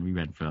Melbourne, and we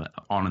ran for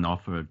on and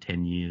off for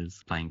 10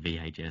 years playing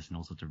VHS and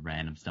all sorts of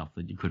random stuff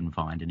that you couldn't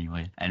find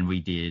anywhere. And we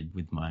did,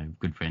 with my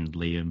good friend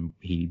Liam,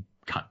 he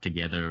cut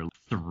together a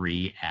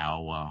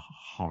 3-hour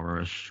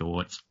horror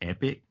shorts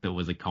epic that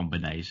was a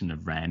combination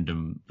of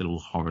random little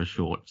horror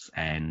shorts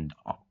and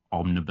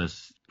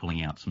omnibus,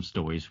 pulling out some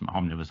stories from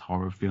omnibus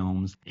horror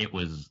films. It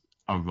was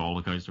a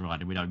roller coaster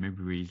ride, and I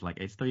remember he's like,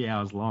 it's 3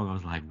 hours long. I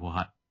was like,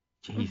 what?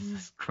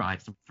 Jesus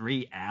Christ,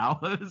 3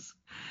 hours?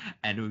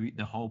 And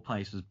the whole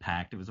place was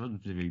packed. It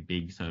wasn't very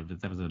big, so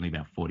there was only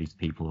about 40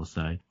 people or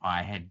so.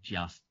 I had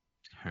just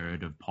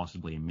heard of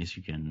possibly in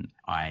Michigan.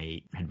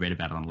 I had read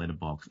about it on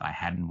Letterboxd. I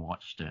hadn't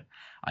watched it.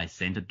 I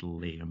sent it to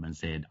Liam and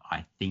said,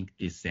 I think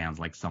this sounds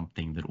like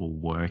something that will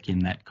work in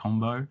that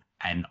combo,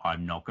 and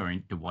I'm not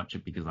going to watch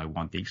it because I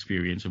want the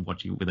experience of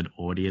watching it with an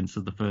audience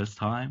for the first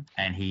time.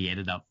 And he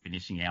ended up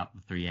finishing out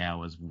the 3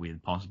 hours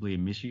with Possibly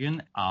in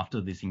Michigan after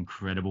this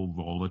incredible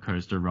roller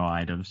coaster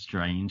ride of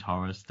strange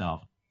horror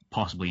stuff.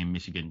 Possibly in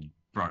Michigan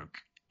broke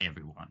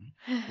everyone.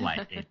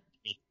 Like it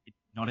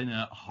not in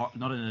a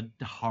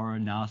horror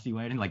nasty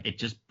way. Like, it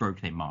just broke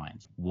their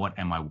minds. What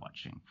am I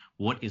watching?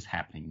 What is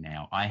happening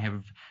now? I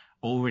have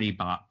already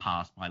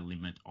passed my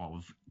limit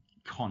of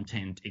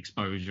content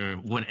exposure,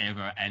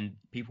 whatever, and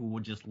people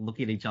would just look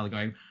at each other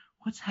going,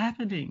 what's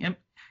happening? Have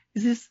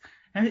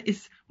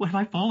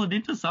I fallen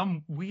into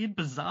some weird,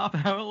 bizarre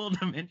parallel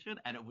dimension?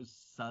 And it was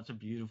such a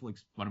beautiful,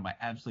 one of my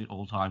absolute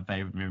all-time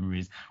favorite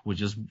memories was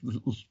just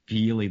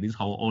feeling this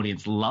whole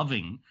audience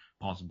loving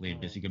Possibly in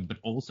Michigan, but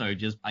also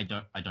just, I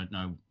don't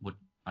know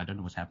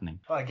what's happening.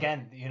 Well,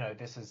 again, you know,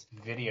 this is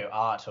video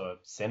art or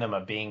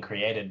cinema being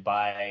created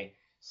by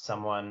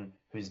someone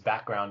whose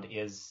background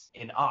is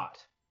in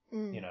art.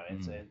 You know,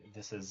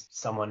 this is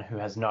someone who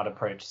has not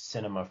approached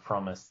cinema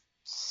from a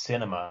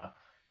cinema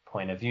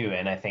point of view,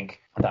 and I think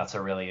that's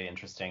a really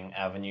interesting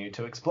avenue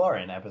to explore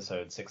in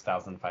episode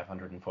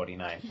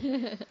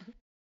 6549.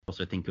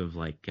 Also think of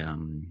like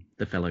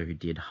the fellow who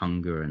did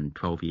Hunger and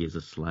 12 Years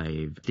a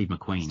Slave, Steve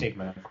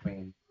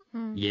McQueen.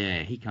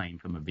 Yeah, he came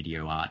from a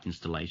video art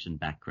installation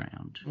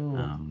background.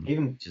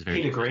 Even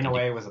Peter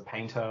Greenaway was a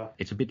painter.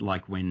 It's a bit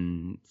like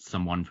when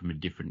someone from a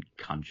different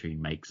country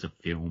makes a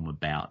film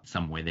about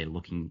somewhere they're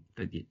looking,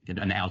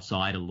 an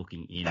outsider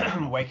looking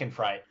in. Wake and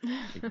Fright.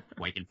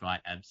 Wake and Fright,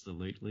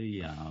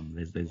 absolutely.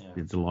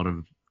 There's a lot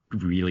of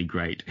really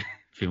great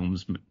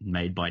films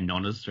made by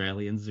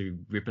non-Australians who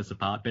rip us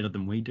apart better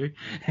than we do.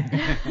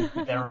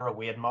 They're a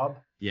weird mob.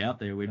 Yeah,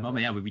 they're a weird mob.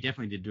 Yeah, we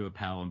definitely did do a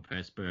Powell and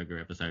Pressburger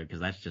episode because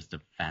that's just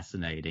a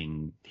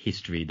fascinating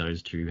history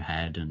those two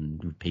had,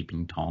 and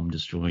Peeping Tom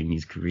destroying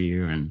his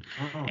career and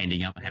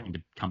ending up having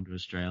to come to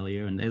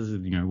Australia. And there's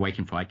a Wake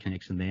and Fright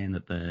connection there, and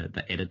that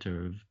the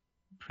editor of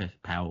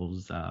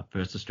Powell's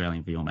first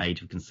Australian film,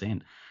 Age of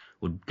Consent,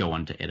 would go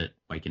on to edit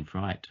Wake and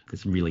Fright.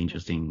 There's some really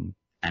interesting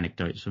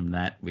anecdotes from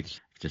that, which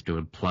just do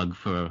a plug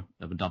for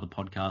another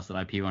podcast that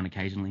I appear on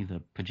occasionally,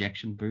 the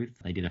Projection Booth.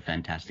 They did a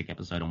fantastic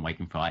episode on Wake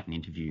and Fright and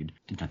interviewed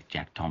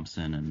Jack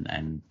Thompson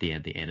and the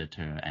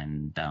editor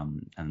and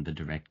the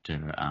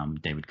director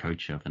David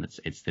Kochev, and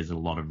there's a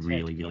lot of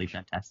really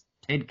fantastic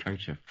Ted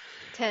Kochev.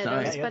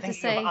 I was about to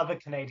say of other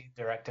Canadian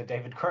director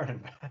David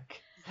Cronenberg.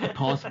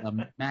 Possibly,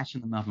 I'm mashing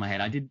them off my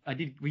head.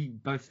 We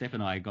both, Steph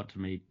and I, got to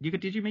meet.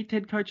 Did you meet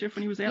Ted Kochev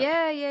when he was out?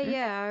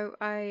 Yeah.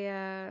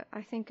 I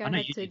think I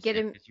had to get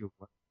him.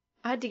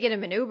 I had to get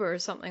him an Uber or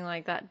something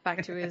like that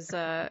back to his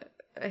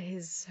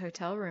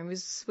hotel room. He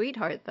was a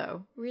sweetheart,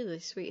 though, really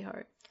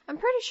sweetheart. I'm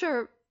pretty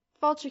sure,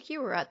 Valchik,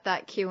 you were at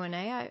that Q&A.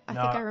 I think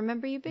I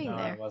remember you being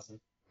there. No, I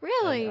wasn't.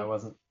 Really? I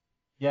wasn't.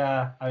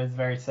 Yeah, I was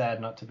very sad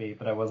not to be,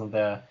 but I wasn't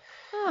there.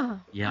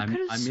 Yeah,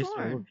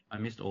 I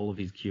missed all of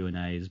his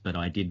Q&As, but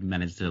I did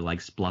manage to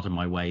like splutter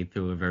my way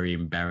through a very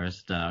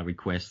embarrassed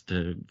request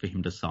for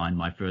him to sign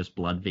my First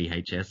Blood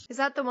VHS. Is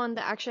that the one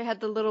that actually had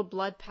the little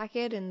blood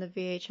packet in the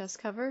VHS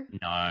cover?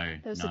 No,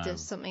 That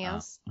was something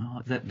else.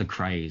 Is that The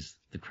Craze?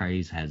 The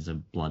Craze has a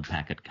blood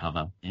packet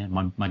cover. Yeah,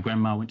 my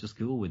grandma went to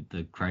school with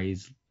the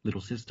Craze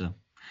little sister.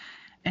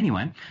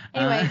 Anyway,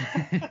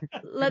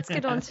 let's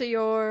get on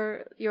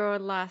to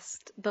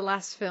the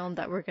last film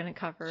that we're going to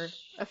cover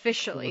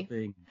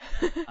officially.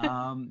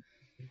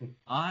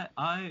 I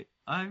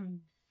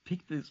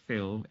picked this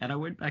film and I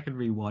went back and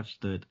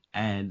rewatched it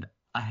and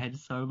I had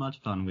so much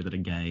fun with it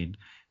again.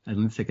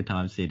 And the second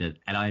time I seen it,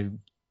 and I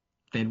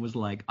then was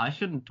like, I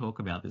shouldn't talk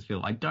about this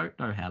film. I don't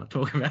know how to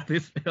talk about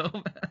this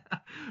film.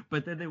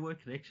 But then there were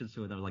connections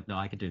to it. I was like, no,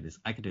 I could do this.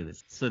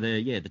 So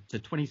the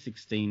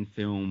 2016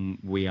 film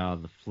We Are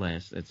the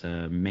Flesh, it's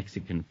a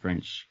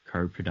Mexican-French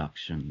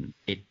co-production.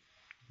 It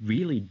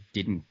really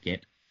didn't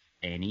get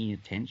any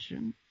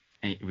attention.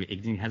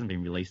 It hasn't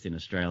been released in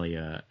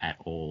Australia at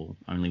all.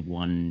 Only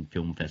one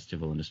film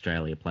festival in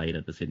Australia played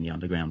at the Sydney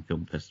Underground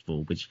Film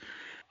Festival, which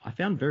I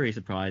found very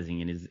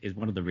surprising and is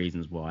one of the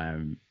reasons why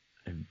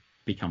I've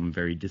become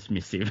very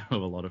dismissive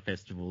of a lot of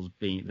festivals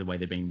being the way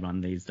they're being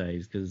run these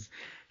days, because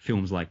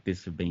films like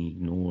this have been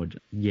ignored.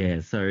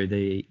 Yeah, so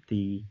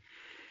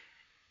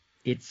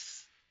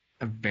it's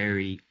a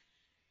very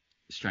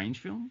strange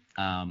film.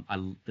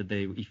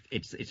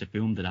 It's a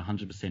film that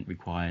 100%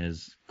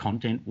 requires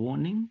content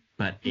warning,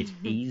 but it's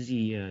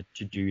easier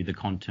to do the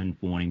content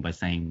warning by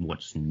saying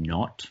what's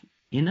not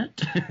in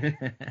it.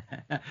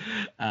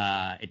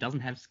 It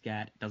doesn't have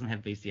scat, it doesn't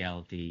have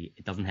bestiality,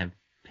 it doesn't have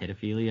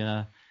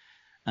pedophilia.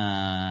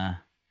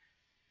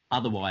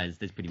 Otherwise,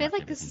 there's pretty much. I feel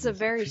like this is a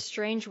very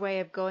strange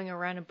way of going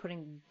around and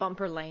putting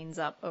bumper lanes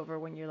up over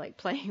when you're like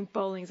playing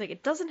bowling. It's like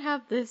it doesn't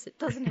have this, it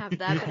doesn't have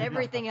that, but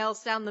everything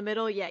else down the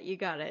middle, yeah, you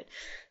got it.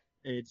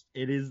 It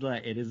is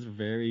a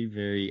very,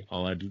 very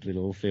odd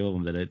little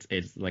film that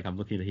it's like I'm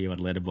looking at here on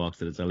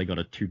Letterboxd and it's only got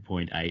a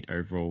 2.8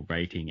 overall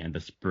rating and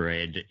the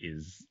spread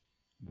is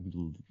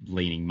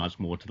leaning much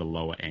more to the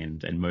lower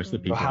end, and most of the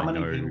people how many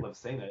people have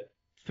seen it?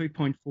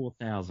 3.4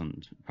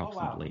 thousand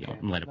approximately on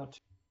Letterboxd.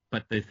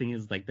 But the thing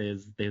is, like,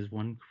 there's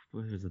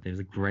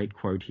a great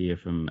quote here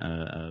from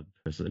a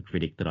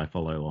critic that I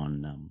follow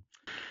on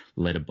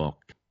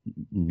Letterboxd,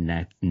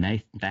 Nath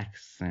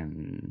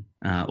Daxon.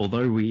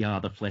 Although We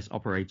Are the Flesh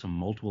operates on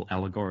multiple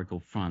allegorical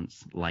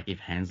fronts, like if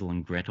Hansel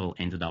and Gretel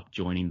ended up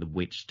joining the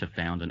witch to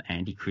found an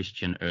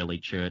anti-Christian early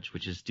church,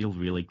 which is still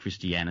really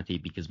Christianity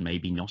because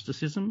maybe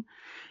Gnosticism,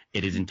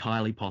 it is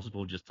entirely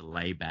possible just to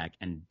lay back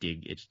and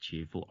dig its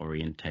cheerful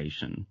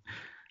orientation.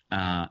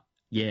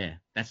 Yeah,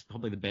 that's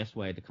probably the best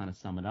way to kind of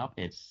sum it up.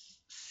 It's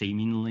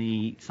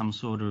seemingly some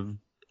sort of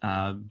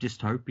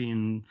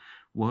dystopian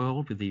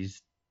world with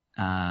these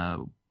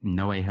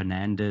Noé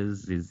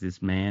Hernandez is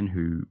this man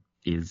who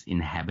is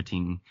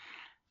inhabiting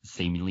a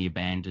seemingly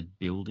abandoned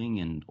building,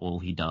 and all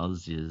he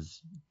does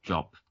is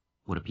drop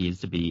what appears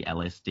to be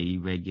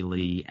LSD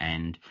regularly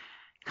and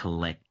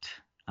collect,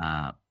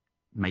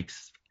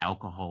 makes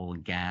alcohol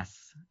and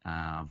gas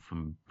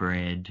from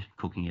bread,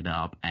 cooking it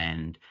up,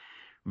 and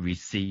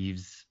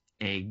receives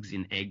eggs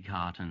in egg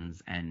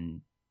cartons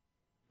and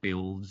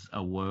builds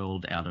a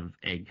world out of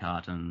egg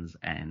cartons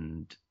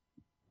and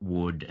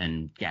wood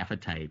and gaffer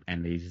tape,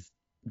 and these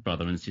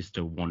brother and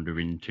sister wander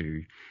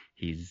into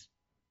his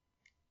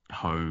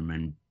home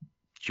and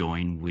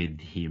join with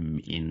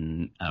him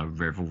in a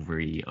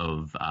revelry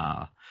of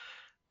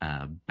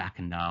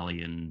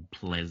bacchanalian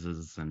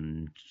pleasures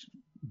and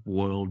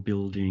world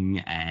building.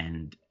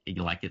 And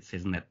like it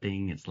says in that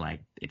thing, it's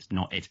like it's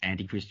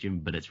anti-Christian,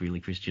 but it's really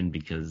Christian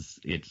because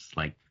it's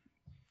like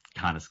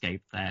can't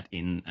escape that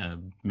in a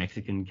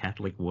Mexican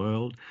Catholic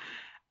world.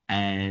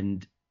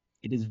 And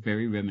it is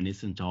very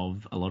reminiscent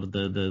of a lot of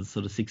the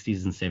sort of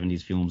 60s and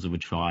 70s films that were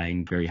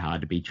trying very hard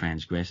to be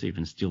transgressive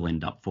and still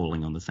end up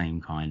falling on the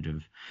same kind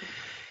of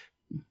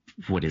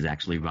what is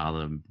actually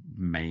rather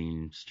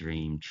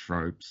mainstream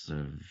tropes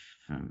of,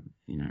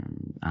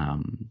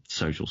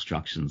 social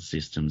structures,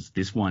 systems.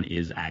 This one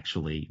is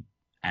actually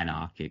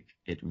anarchic.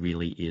 It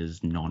really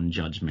is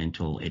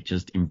non-judgmental. It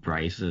just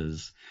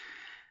embraces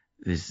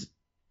this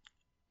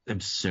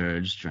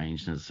absurd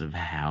strangeness of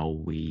how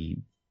we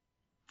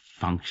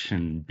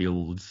function,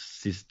 builds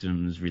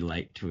systems,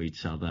 relate to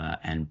each other,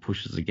 and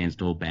pushes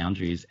against all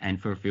boundaries.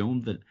 And for a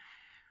film that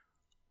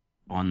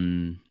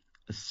on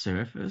the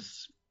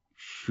surface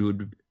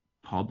should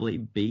probably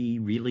be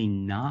really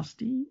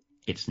nasty,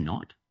 it's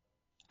not.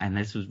 And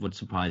this was what's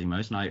surprising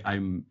most. And I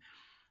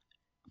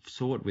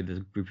saw it with a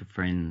group of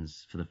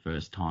friends for the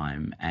first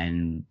time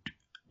and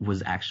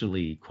was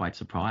actually quite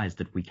surprised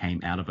that we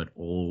came out of it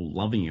all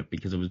loving it,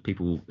 because the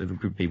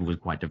group of people was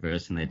quite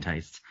diverse in their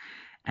tastes,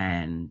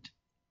 and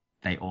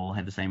they all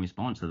had the same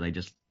response, that they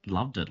just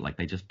loved it. Like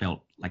they just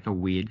felt like a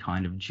weird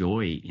kind of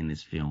joy in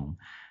this film.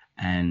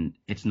 And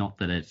it's not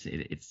that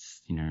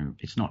it's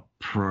not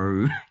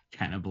pro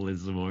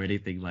cannibalism or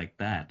anything like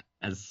that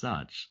as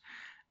such.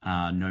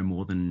 no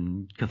more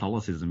than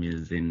Catholicism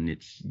is in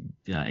its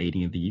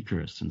eating of the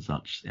Eucharist and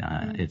such.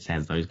 It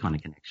has those kind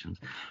of connections.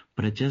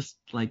 But it's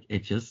like,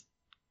 just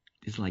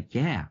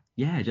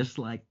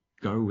like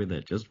go with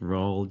it. Just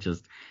roll,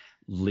 just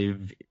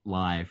live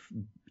life,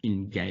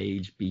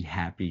 engage, be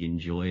happy,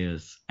 enjoy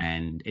us.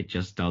 And it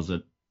just does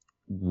it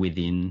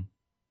within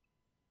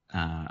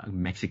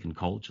Mexican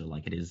culture.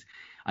 Like it is,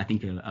 I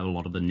think a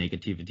lot of the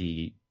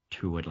negativity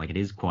to it, like it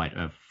is quite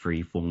a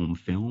free form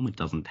film. It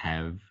doesn't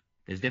have,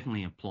 there's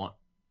definitely a plot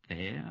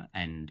there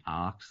and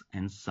arcs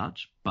and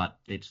such, but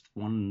it's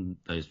one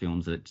of those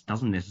films that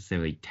doesn't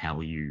necessarily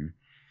tell you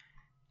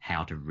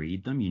how to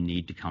read them. You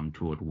need to come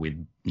to it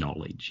with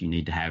knowledge. You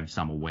need to have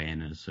some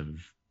awareness of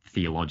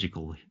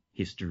theological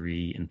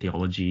history and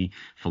theology,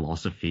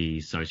 philosophy,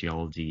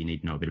 sociology. You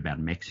need to know a bit about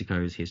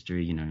Mexico's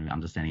history,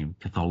 understanding of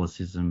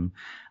Catholicism.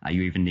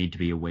 You even need to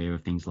be aware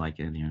of things like,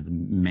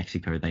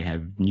 Mexico, they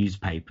have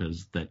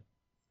newspapers that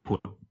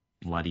put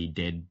bloody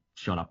dead,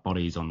 shot up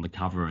bodies on the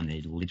cover, and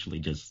they're literally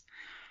just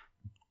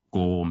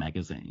gore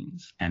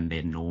magazines, and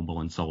they're normal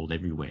and sold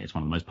everywhere. It's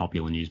one of the most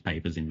popular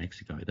newspapers in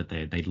Mexico, that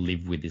they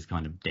live with this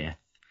kind of death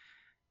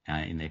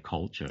in their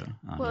culture.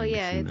 Well,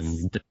 yeah,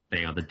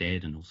 they are the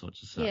dead and all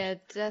sorts of stuff. Yeah,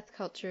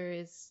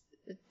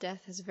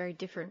 death has a very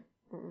different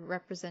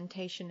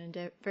representation and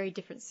a very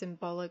different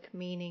symbolic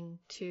meaning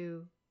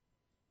to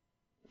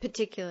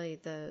particularly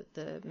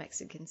the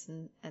Mexicans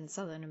and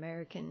Southern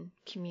American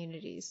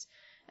communities.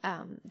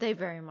 They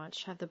very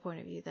much have the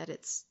point of view that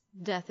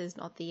death is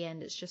not the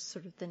end, it's just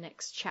sort of the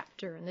next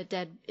chapter, and the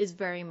dead is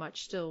very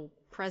much still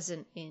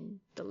present in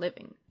the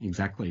living.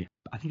 Exactly.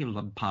 I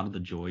think part of the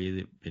joy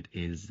of it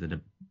is that it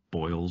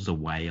boils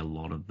away a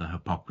lot of the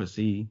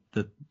hypocrisy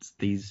that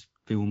these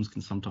films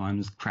can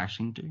sometimes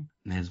crash into. And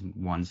there's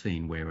one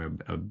scene where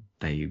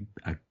they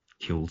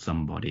kill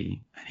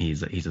somebody, and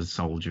he's a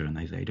soldier, and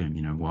they say to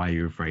him, why are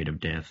you afraid of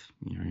death?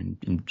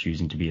 In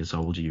choosing to be a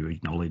soldier, you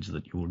acknowledge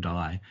that you will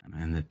die,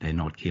 and that they're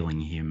not killing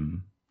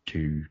him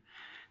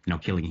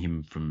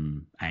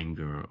from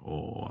anger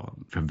or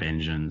for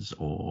vengeance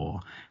or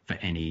for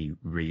any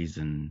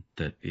reason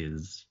that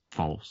is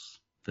false,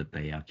 that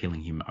they are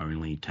killing him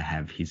only to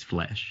have his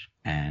flesh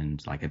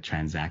and like a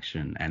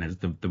transaction. And as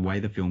the way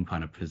the film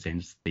kind of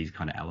presents these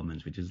kind of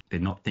elements, which is they're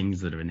not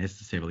things that are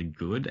necessarily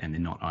good and they're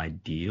not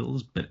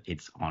ideals, but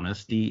it's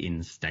honesty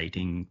in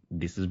stating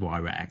this is why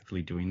we're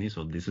actually doing this,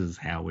 or this is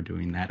how we're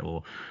doing that,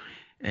 or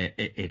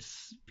it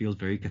feels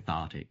very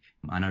cathartic.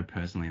 I know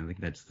personally, I think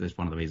that's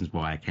one of the reasons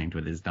why I came to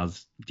it. It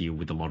does deal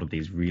with a lot of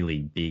these really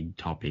big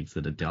topics,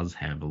 that it does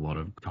have a lot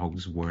of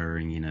cogs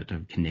whirring in it,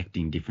 of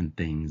connecting different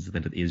things,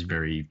 that it is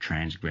very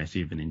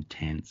transgressive and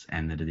intense,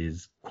 and that it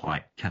is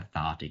quite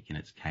cathartic in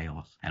its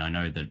chaos. And I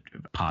know that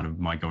part of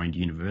my going to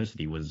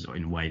university was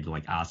in a way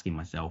like asking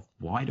myself,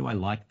 why do I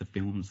like the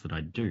films that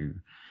I do?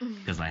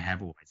 Because I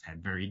have always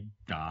had very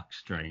dark,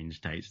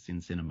 strange tastes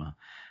in cinema.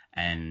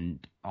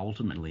 And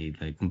ultimately,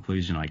 the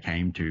conclusion I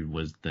came to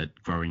was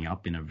that growing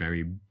up in a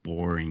very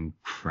boring,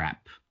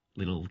 crap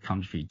little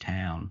country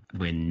town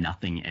where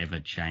nothing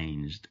ever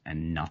changed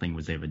and nothing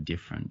was ever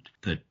different,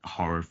 that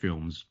horror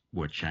films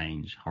were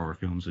change. Horror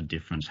films were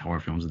different.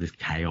 Horror films are this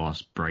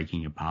chaos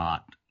breaking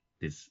apart,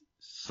 this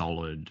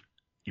solid,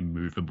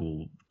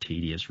 immovable,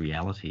 tedious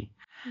reality.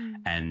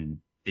 And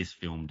this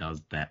film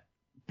does that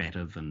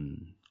better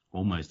than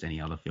almost any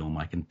other film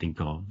I can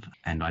think of.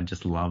 And I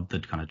just love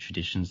the kind of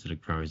traditions that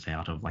it grows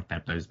out of, like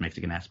those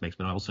Mexican aspects.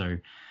 But also,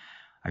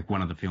 like,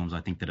 one of the films I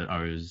think that it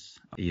owes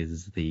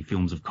is the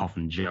films of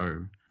Coffin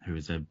Joe, who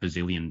is a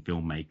Brazilian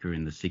filmmaker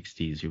in the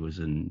 60s, who was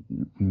a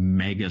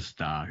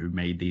megastar, who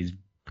made these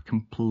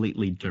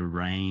completely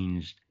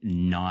deranged,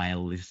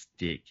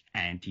 nihilistic,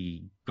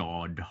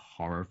 anti-God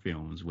horror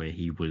films where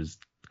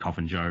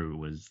Coffin Joe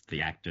was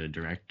the actor,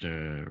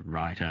 director,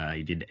 writer.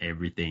 He did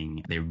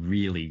everything. They're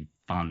really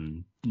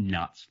fun,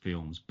 nuts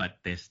films, but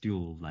they're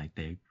still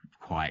they're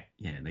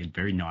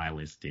very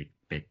nihilistic.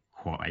 They're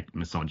quite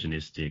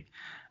misogynistic.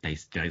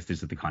 These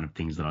are the kind of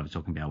things that I was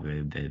talking about,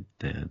 where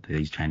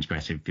these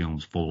transgressive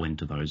films fall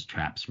into those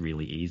traps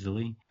really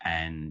easily.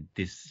 And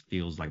this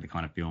feels like the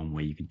kind of film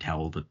where you can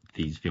tell that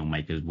these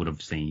filmmakers would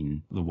have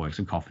seen the works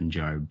of Coffin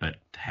Joe, but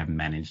have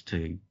managed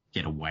to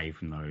get away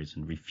from those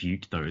and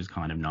refute those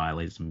kind of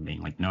nihilism,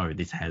 being like, no,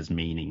 this has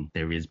meaning,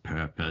 there is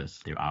purpose,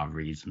 there are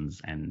reasons,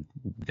 and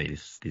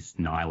this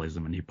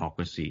nihilism and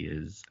hypocrisy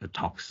is a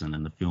toxin,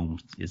 and the film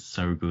is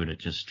so good at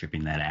just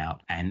stripping that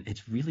out. And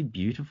it's really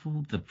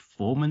beautiful. The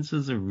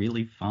performances are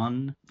really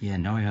fun. Yeah,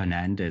 Noé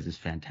Hernandez is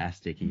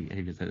fantastic. He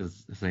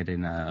was said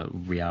in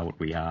We Are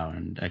What We Are,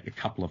 and a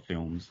couple of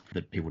films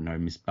that people know,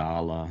 Miss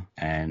Bala,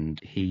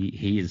 and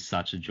he is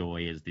such a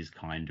joy as this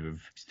kind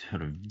of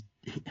sort of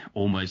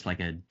almost like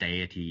a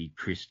deity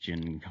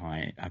Christian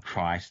a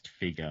Christ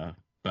figure,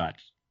 but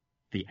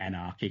the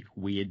anarchic,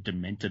 weird,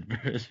 demented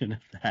version of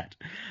that.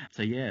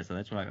 So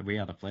that's why We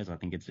Are the Flesh. I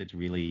think it's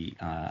really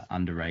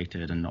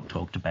underrated and not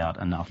talked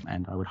about enough,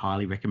 and I would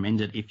highly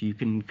recommend it if you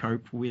can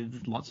cope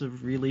with lots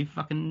of really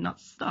fucking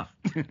nuts stuff.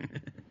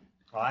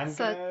 Well, I'm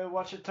gonna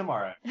watch it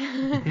tomorrow.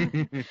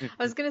 I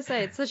was gonna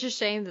say, it's such a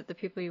shame that the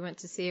people you went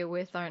to see it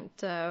with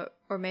aren't,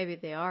 or maybe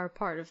they are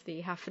part of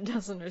the half a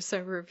dozen or so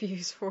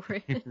reviews for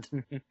it.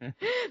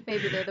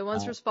 Maybe they're the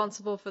ones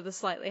responsible for the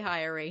slightly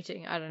higher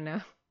rating. I don't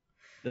know.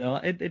 There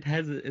are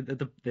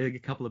a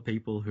couple of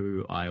people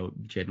who I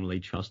generally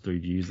trust the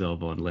reviews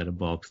of on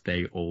Letterboxd.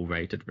 They all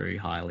rate it very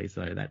highly,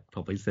 so that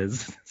probably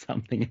says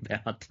something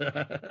about.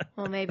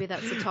 Well, maybe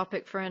that's a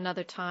topic for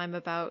another time,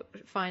 about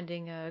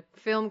finding a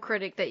film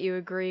critic that you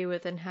agree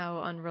with and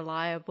how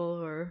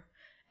unreliable or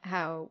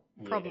how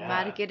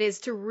problematic it is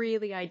to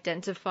really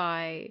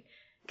identify.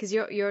 Because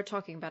you're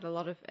talking about a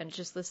lot of, and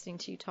just listening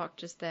to you talk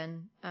just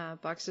then,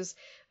 Bucks, was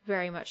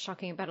very much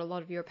talking about a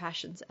lot of your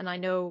passions. And I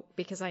know,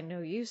 because I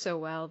know you so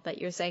well, that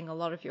you're saying a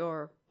lot of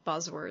your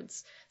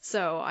buzzwords.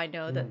 So I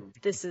know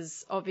that this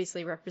is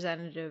obviously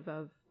representative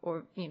of,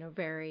 or, you know,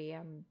 very,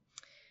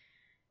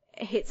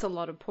 hits a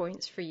lot of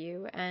points for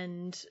you.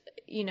 And,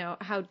 you know,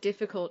 how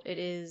difficult it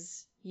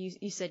is.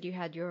 You said you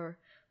had your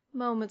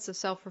moments of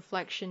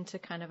self-reflection to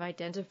kind of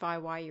identify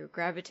why you're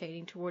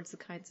gravitating towards the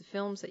kinds of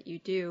films that you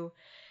do.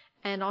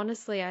 And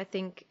honestly, I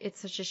think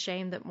it's such a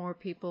shame that more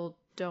people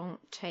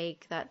don't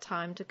take that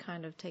time to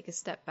kind of take a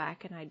step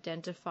back and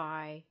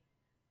identify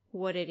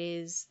what it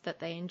is that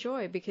they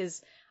enjoy.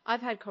 Because I've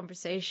had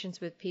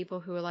conversations with people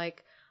who are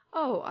like,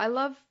 oh, I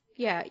love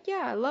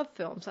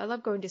films. I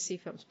love going to see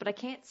films, but I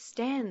can't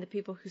stand the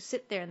people who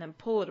sit there and then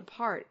pull it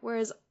apart.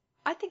 Whereas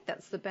I think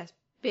that's the best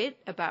bit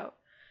about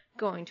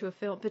going to a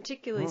film,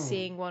 particularly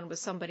seeing one with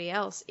somebody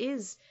else,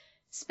 is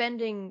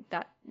spending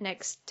that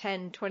next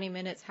 10, 20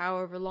 minutes,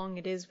 however long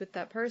it is, with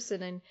that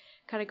person and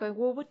kind of going,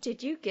 well, what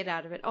did you get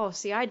out of it? Oh,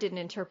 see, I didn't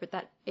interpret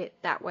it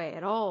that way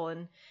at all.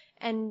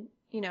 And,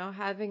 you know,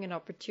 having an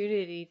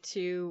opportunity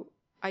to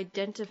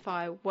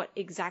identify what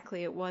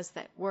exactly it was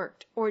that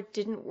worked or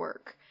didn't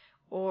work,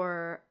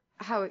 or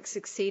how it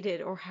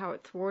succeeded or how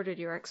it thwarted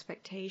your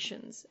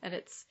expectations.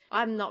 And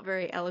I'm not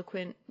very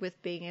eloquent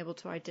with being able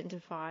to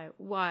identify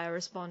why I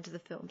respond to the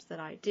films that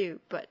I do,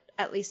 but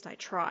at least I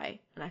try.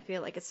 And I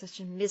feel like it's such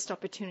a missed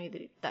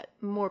opportunity that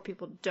more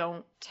people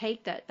don't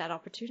take that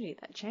opportunity,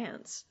 that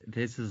chance.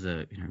 This is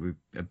a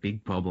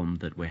big problem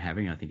that we're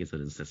having, I think, as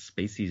a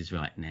species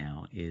right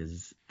now,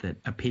 is that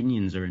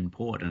opinions are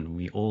important.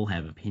 We all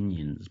have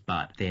opinions,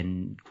 but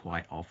then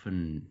quite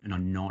often are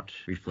not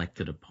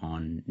reflected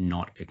upon,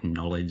 not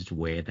acknowledged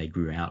where they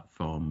grew out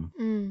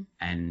from,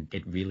 and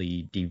it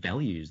really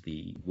devalues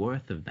the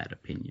worth of that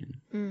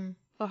opinion.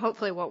 Well,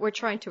 hopefully what we're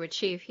trying to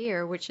achieve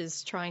here, which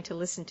is trying to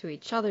listen to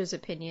each other's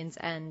opinions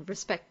and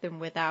respect them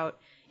without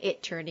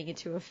it turning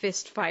into a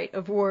fist fight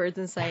of words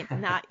and saying,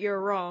 nah, you're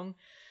wrong.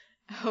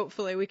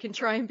 Hopefully we can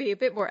try and be a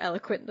bit more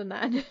eloquent than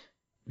that.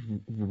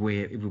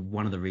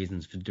 One of the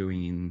reasons for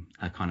doing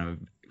a kind of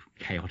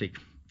chaotic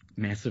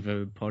mess of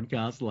a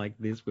podcast like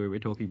this, where we're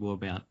talking more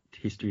about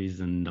histories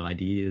and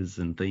ideas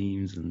and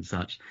themes and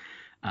such,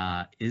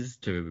 is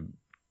to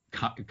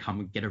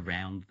get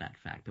around that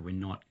fact that we're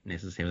not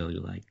necessarily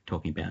like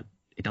talking about,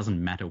 it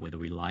doesn't matter whether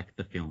we like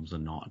the films or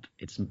not.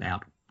 It's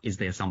about, is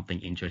there something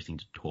interesting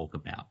to talk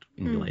about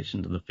in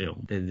relation to the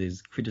film?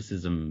 There's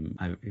criticism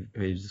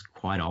has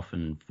quite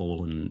often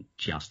fallen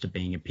just to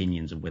being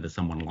opinions of whether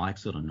someone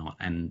likes it or not.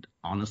 And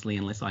honestly,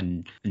 unless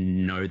I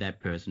know that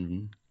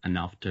person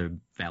enough to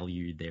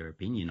value their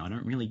opinion, I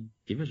don't really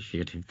give a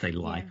shit if they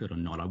like it or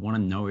not. I want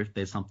to know if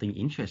there's something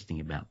interesting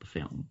about the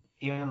film.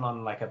 Even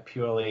on like a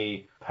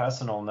purely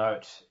personal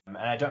note, and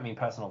I don't mean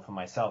personal for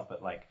myself,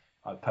 but like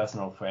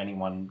personal for any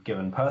one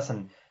given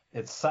person,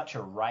 it's such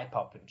a ripe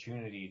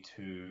opportunity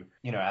to,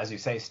 you know, as you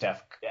say,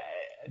 Steph,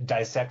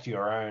 dissect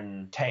your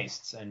own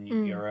tastes and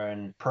your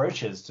own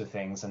approaches to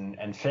things,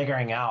 and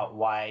figuring out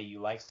why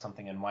you like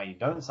something and why you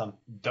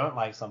don't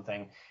like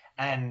something.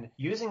 And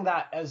using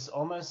that as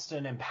almost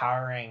an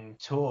empowering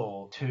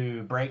tool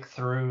to break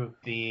through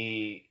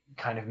the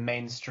kind of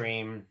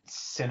mainstream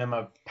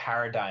cinema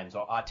paradigms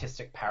or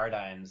artistic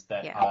paradigms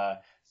that are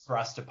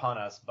thrust upon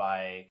us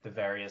by the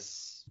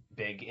various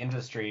big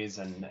industries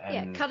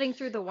and cutting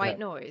through the white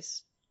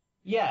noise.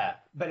 Yeah,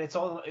 but it's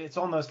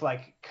almost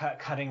like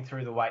cutting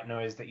through the white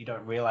noise that you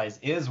don't realize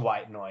is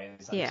white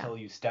noise until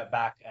you step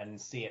back and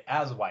see it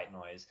as white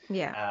noise.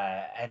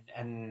 Yeah.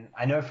 And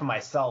I know for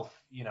myself,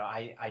 you know,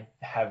 I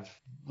have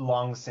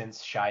long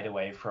since shied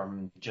away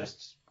from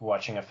just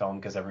watching a film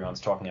because everyone's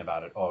talking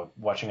about it, or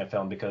watching a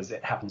film because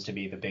it happens to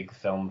be the big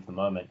film of the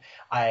moment.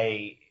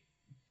 I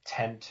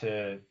tend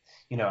to,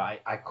 you know,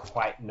 I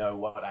quite know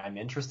what I'm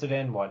interested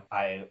in, what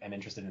I am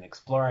interested in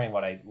exploring,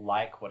 what I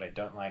like, what I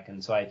don't like.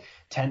 And so I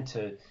tend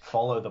to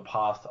follow the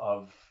path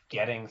of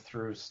getting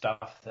through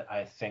stuff that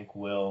I think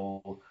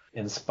will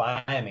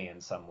inspire me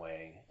in some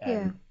way.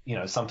 And, you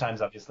know,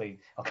 sometimes obviously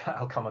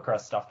I'll come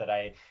across stuff that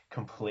I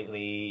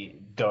completely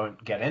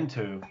don't get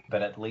into,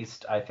 but at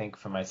least I think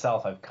for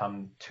myself, I've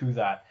come to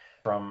that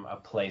from a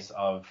place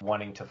of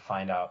wanting to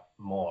find out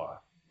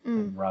more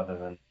rather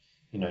than,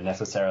 you know,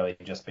 necessarily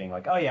just being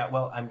like, oh yeah,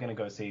 well, I'm going to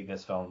go see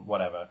this film,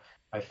 whatever.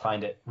 I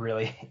find it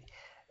really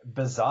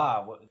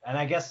bizarre. And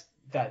I guess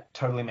that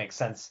totally makes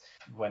sense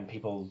when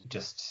people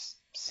just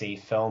see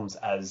films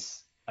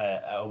as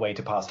a way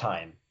to pass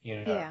time,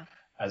 Yeah.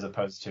 as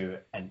opposed to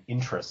an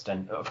interest.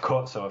 And of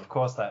course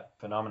that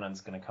phenomenon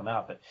is going to come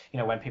out. But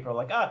when people are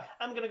like,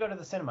 I'm going to go to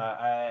the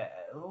cinema,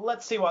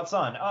 let's see what's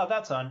on. Oh,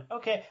 that's on.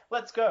 Okay,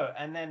 let's go.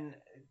 And then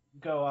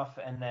go off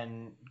and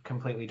then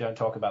completely don't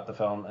talk about the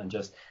film and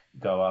just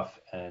go off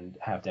and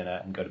have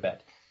dinner and go to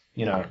bed.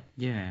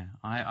 Yeah,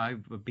 I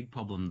a big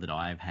problem that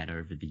I've had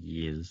over the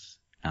years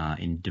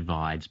in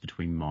divides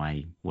between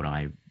what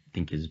I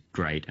think is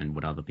great and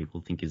what other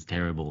people think is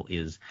terrible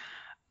is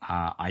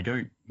I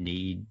don't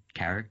need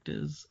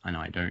characters and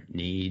I don't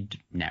need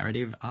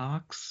narrative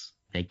arcs.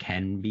 They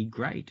can be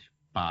great,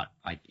 but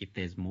if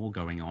there's more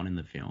going on in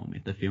the film,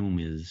 if the film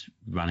is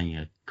running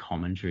a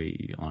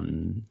commentary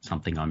on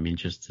something I'm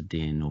interested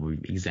in or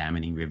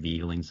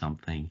revealing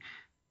something,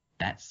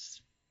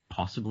 that's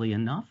possibly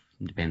enough.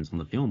 It depends on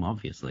the film,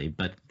 obviously,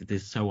 but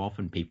there's so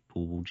often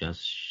people will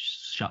just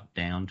shut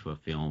down to a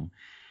film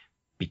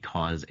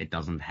because it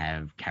doesn't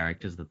have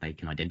characters that they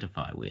can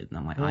identify with. And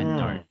I'm like, I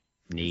don't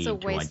need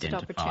to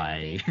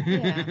identify.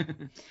 Yeah,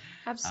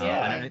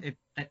 absolutely.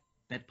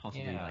 That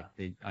possibly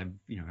I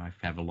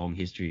have a long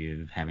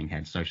history of having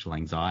had social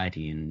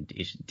anxiety and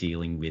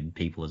dealing with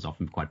people has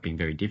often quite been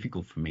very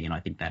difficult for me, and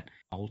I think that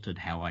altered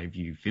how I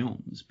view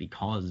films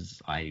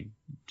because I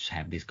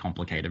have this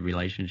complicated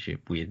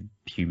relationship with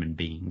human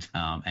beings,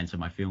 and so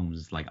my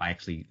films, I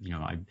actually,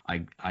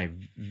 I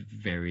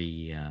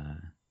very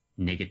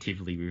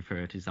negatively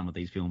refer to some of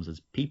these films as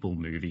people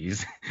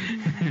movies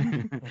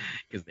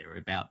because they're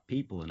about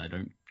people and I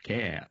don't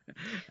care.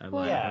 I don't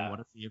want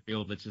to see a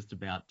film that's just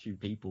about two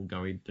people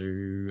going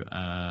through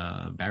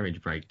a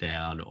marriage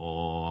breakdown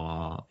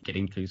or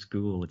getting through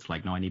school. It's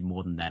like, no, I need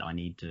more than that. I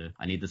need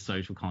the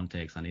social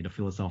context. I need a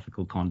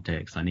philosophical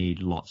context. I need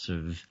lots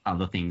of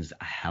other things,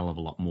 a hell of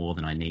a lot more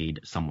than I need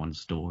someone's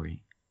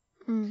story.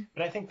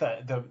 But I think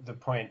that the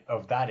point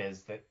of that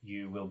is that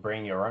you will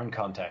bring your own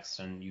context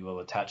and you will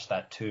attach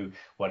that to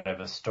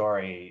whatever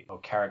story or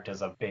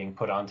characters are being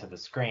put onto the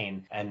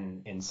screen,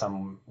 and in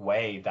some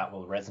way that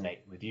will resonate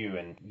with you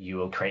and you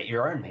will create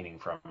your own meaning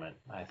from it.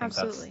 I think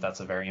that's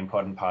a very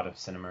important part of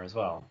cinema as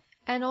well.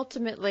 And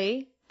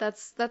ultimately,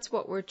 that's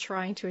what we're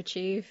trying to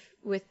achieve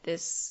with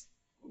this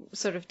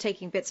sort of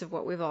taking bits of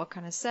what we've all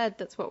kind of said.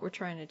 That's what we're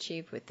trying to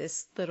achieve with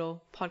this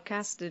little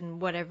podcast in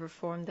whatever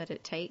form that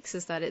it takes,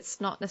 is that it's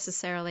not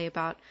necessarily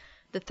about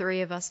the three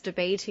of us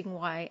debating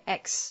why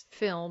X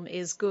film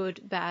is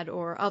good, bad,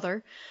 or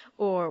other,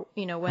 or,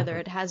 whether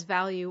it has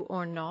value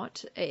or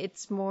not.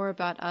 It's more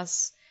about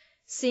us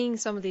seeing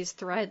some of these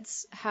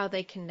threads, how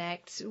they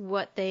connect,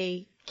 what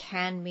they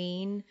can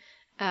mean.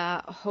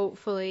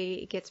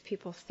 Hopefully it gets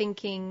people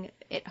thinking.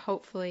 It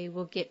hopefully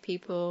will get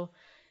people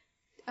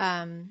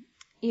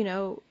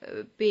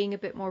being a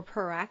bit more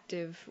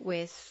proactive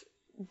with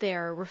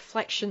their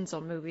reflections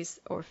on movies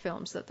or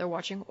films that they're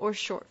watching, or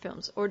short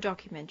films or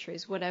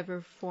documentaries,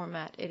 whatever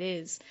format it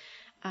is,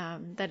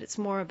 that it's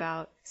more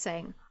about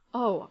saying,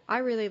 oh, I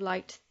really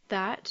liked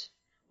that.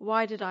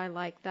 Why did I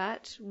like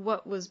that?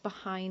 What was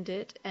behind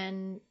it?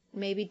 And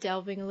maybe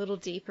delving a little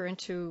deeper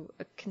into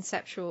a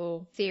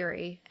conceptual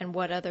theory and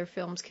what other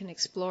films can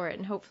explore it.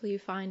 And hopefully you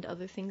find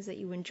other things that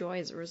you enjoy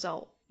as a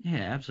result.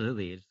 Yeah,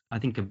 absolutely. I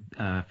think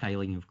a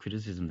failing of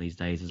criticism these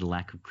days is a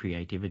lack of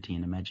creativity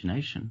and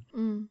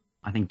imagination.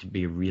 I think to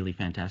be a really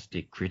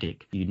fantastic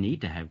critic, you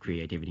need to have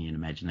creativity and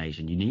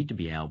imagination. You need to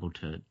be able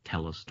to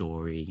tell a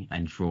story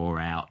and draw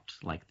out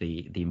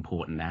the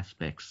important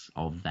aspects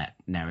of that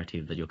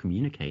narrative that you're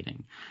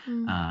communicating.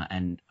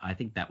 And I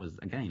think that was,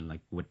 again,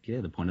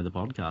 the point of the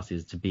podcast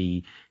is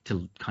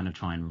to kind of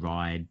try and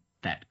ride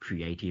that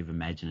creative,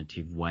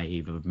 imaginative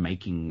wave of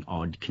making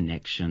odd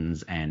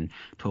connections and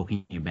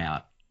talking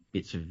about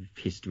bits of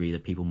history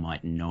that people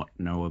might not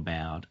know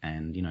about,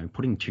 and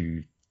putting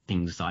two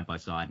things side by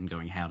side and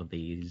going, how do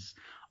these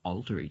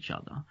alter each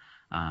other?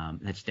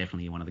 That's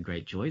definitely one of the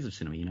great joys of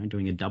cinema,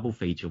 doing a double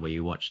feature where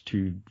you watch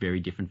two very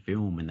different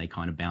films and they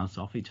kind of bounce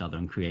off each other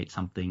and create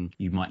something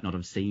you might not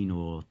have seen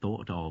or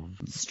thought of.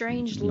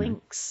 Strange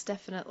links,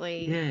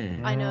 definitely.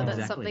 Yeah, I know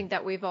that's something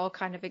that we've all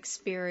kind of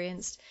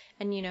experienced,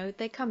 and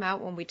they come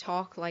out when we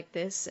talk like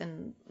this,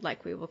 and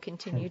we will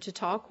continue to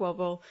talk. Well,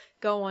 we'll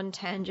go on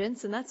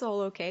tangents, and that's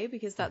all okay,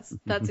 because that's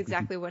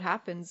exactly what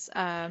happens.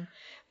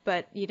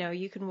 But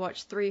you can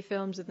watch 3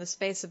 films in the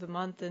space of a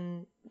month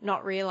and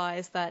not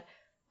realize that,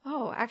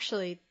 oh,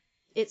 actually,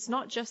 it's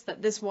not just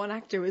that this one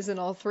actor is in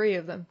all 3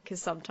 of them,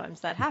 because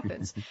sometimes that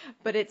happens,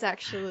 but it's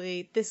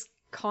actually this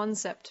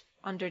concept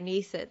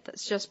underneath it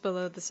that's just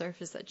below the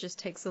surface that just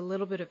takes a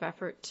little bit of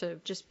effort to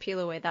just peel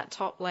away that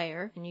top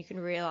layer, and you can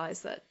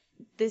realize that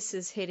this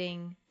is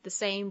hitting the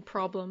same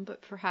problem,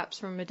 but perhaps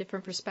from a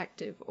different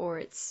perspective, or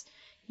it's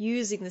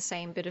using the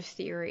same bit of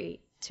theory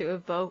to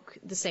evoke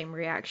the same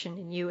reaction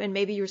in you, and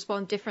maybe you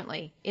respond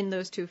differently in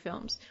those 2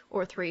 films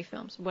or 3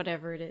 films,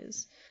 whatever it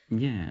is.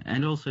 Yeah,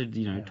 and also,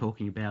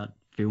 talking about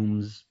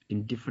films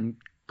in different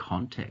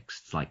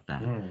contexts like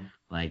that.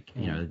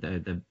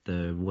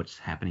 The what's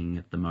happening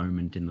at the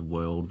moment in the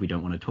world, we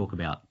don't want to talk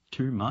about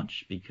too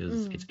much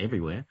because it's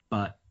everywhere,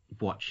 but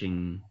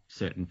watching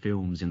certain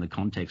films in the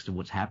context of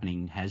what's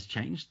happening has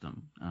changed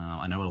them.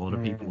 I know a lot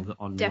of people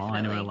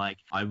online are like,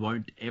 I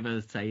won't ever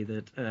say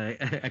that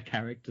a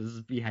character's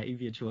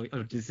behavior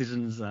or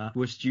decisions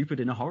were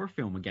stupid in a horror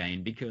film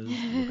again, because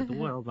look at the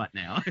world right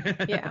now.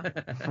 Yeah,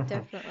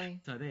 definitely.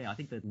 So I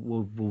think that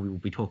we'll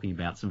be talking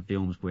about some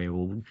films where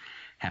we'll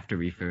have to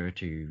refer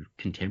to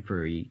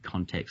contemporary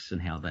contexts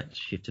and how that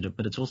shifted it.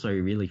 But it's also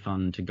really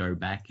fun to go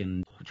back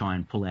and try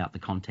and pull out the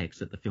context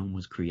that the film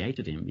was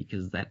created in,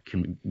 because that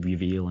can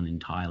reveal an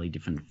entirely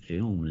different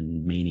film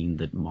and meaning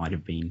that might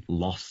have been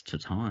lost to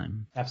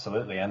time.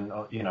 Absolutely. And,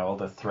 all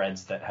the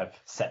threads that have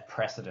set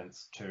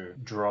precedents to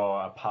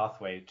draw a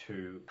pathway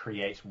to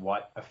create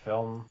what a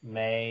film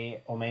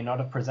may or may not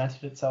have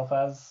presented itself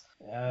as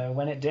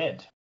when it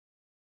did.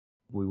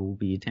 We will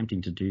be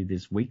attempting to do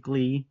this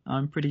weekly,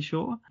 I'm pretty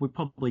sure. We're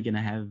probably going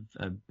to have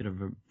a bit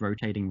of a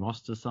rotating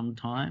roster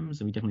sometimes,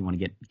 and we definitely want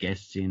to get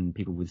guests in,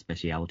 people with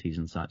specialities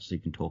and such, so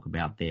you can talk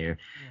about their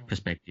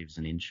perspectives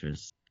and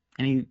interests.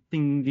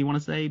 Anything you want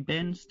to say,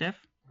 Ben, Steph?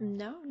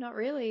 No, not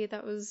really.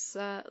 That was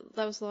a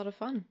lot of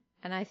fun.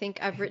 And I think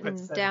I've written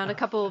down a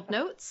couple of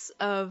notes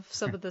of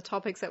some of the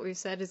topics that we've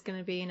said is going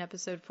to be in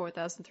episode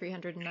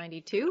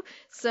 4392.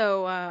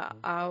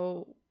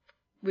 So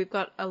we've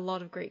got a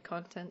lot of great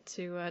content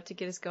to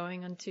get us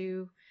going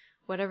onto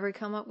whatever we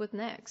come up with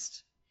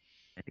next.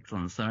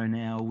 Excellent. So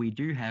now we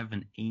do have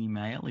an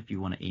email. If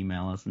you want to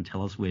email us and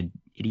tell us we're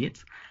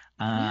idiots,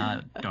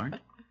 don't.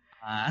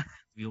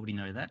 We already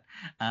know that.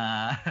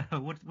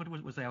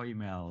 What was our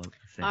email?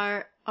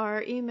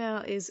 Our email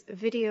is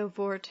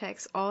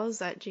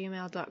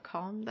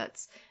videovortexoz@gmail.com.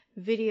 That's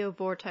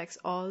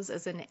videovortexoz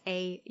as in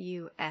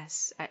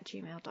AUS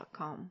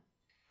 @gmail.com.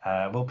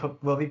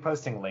 We'll be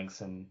posting links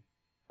and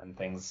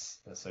things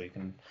so you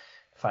can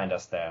find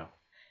us there.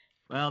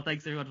 Well,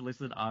 thanks everyone for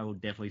listening. I will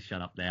definitely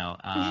shut up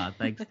now.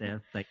 Thanks,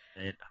 Steph. Thanks,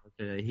 Ed. I hope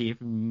to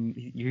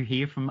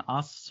hear from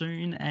us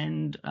soon,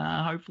 and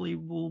hopefully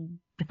we'll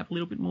have a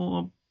little bit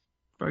more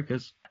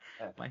focus.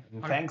 Bye.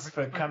 Thanks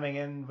for coming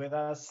in with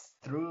us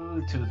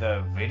through to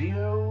the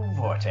Video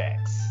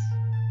Vortex.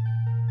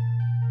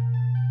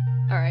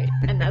 All right,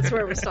 and that's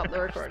where we stop the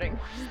recording.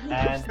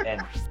 And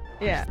end.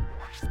 Yeah.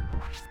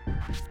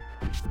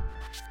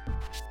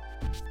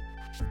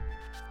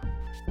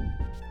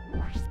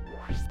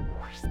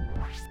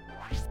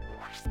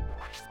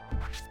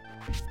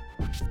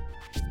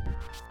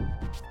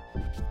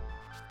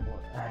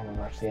 Hang on,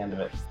 that's the end of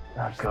it.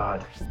 Oh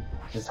God,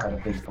 just had a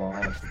big ball.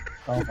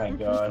 Oh my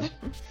God.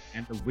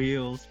 And the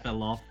wheels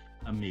fell off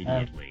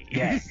immediately.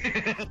 Yes.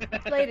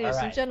 Ladies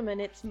and gentlemen,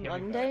 it's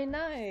Monday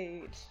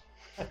night.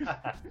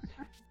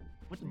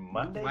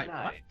 Monday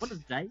night. What is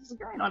days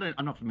again?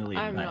 I'm not familiar with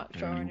that. I'm not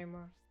sure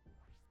anymore.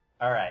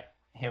 All right,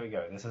 here we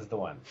go. This is the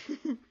one.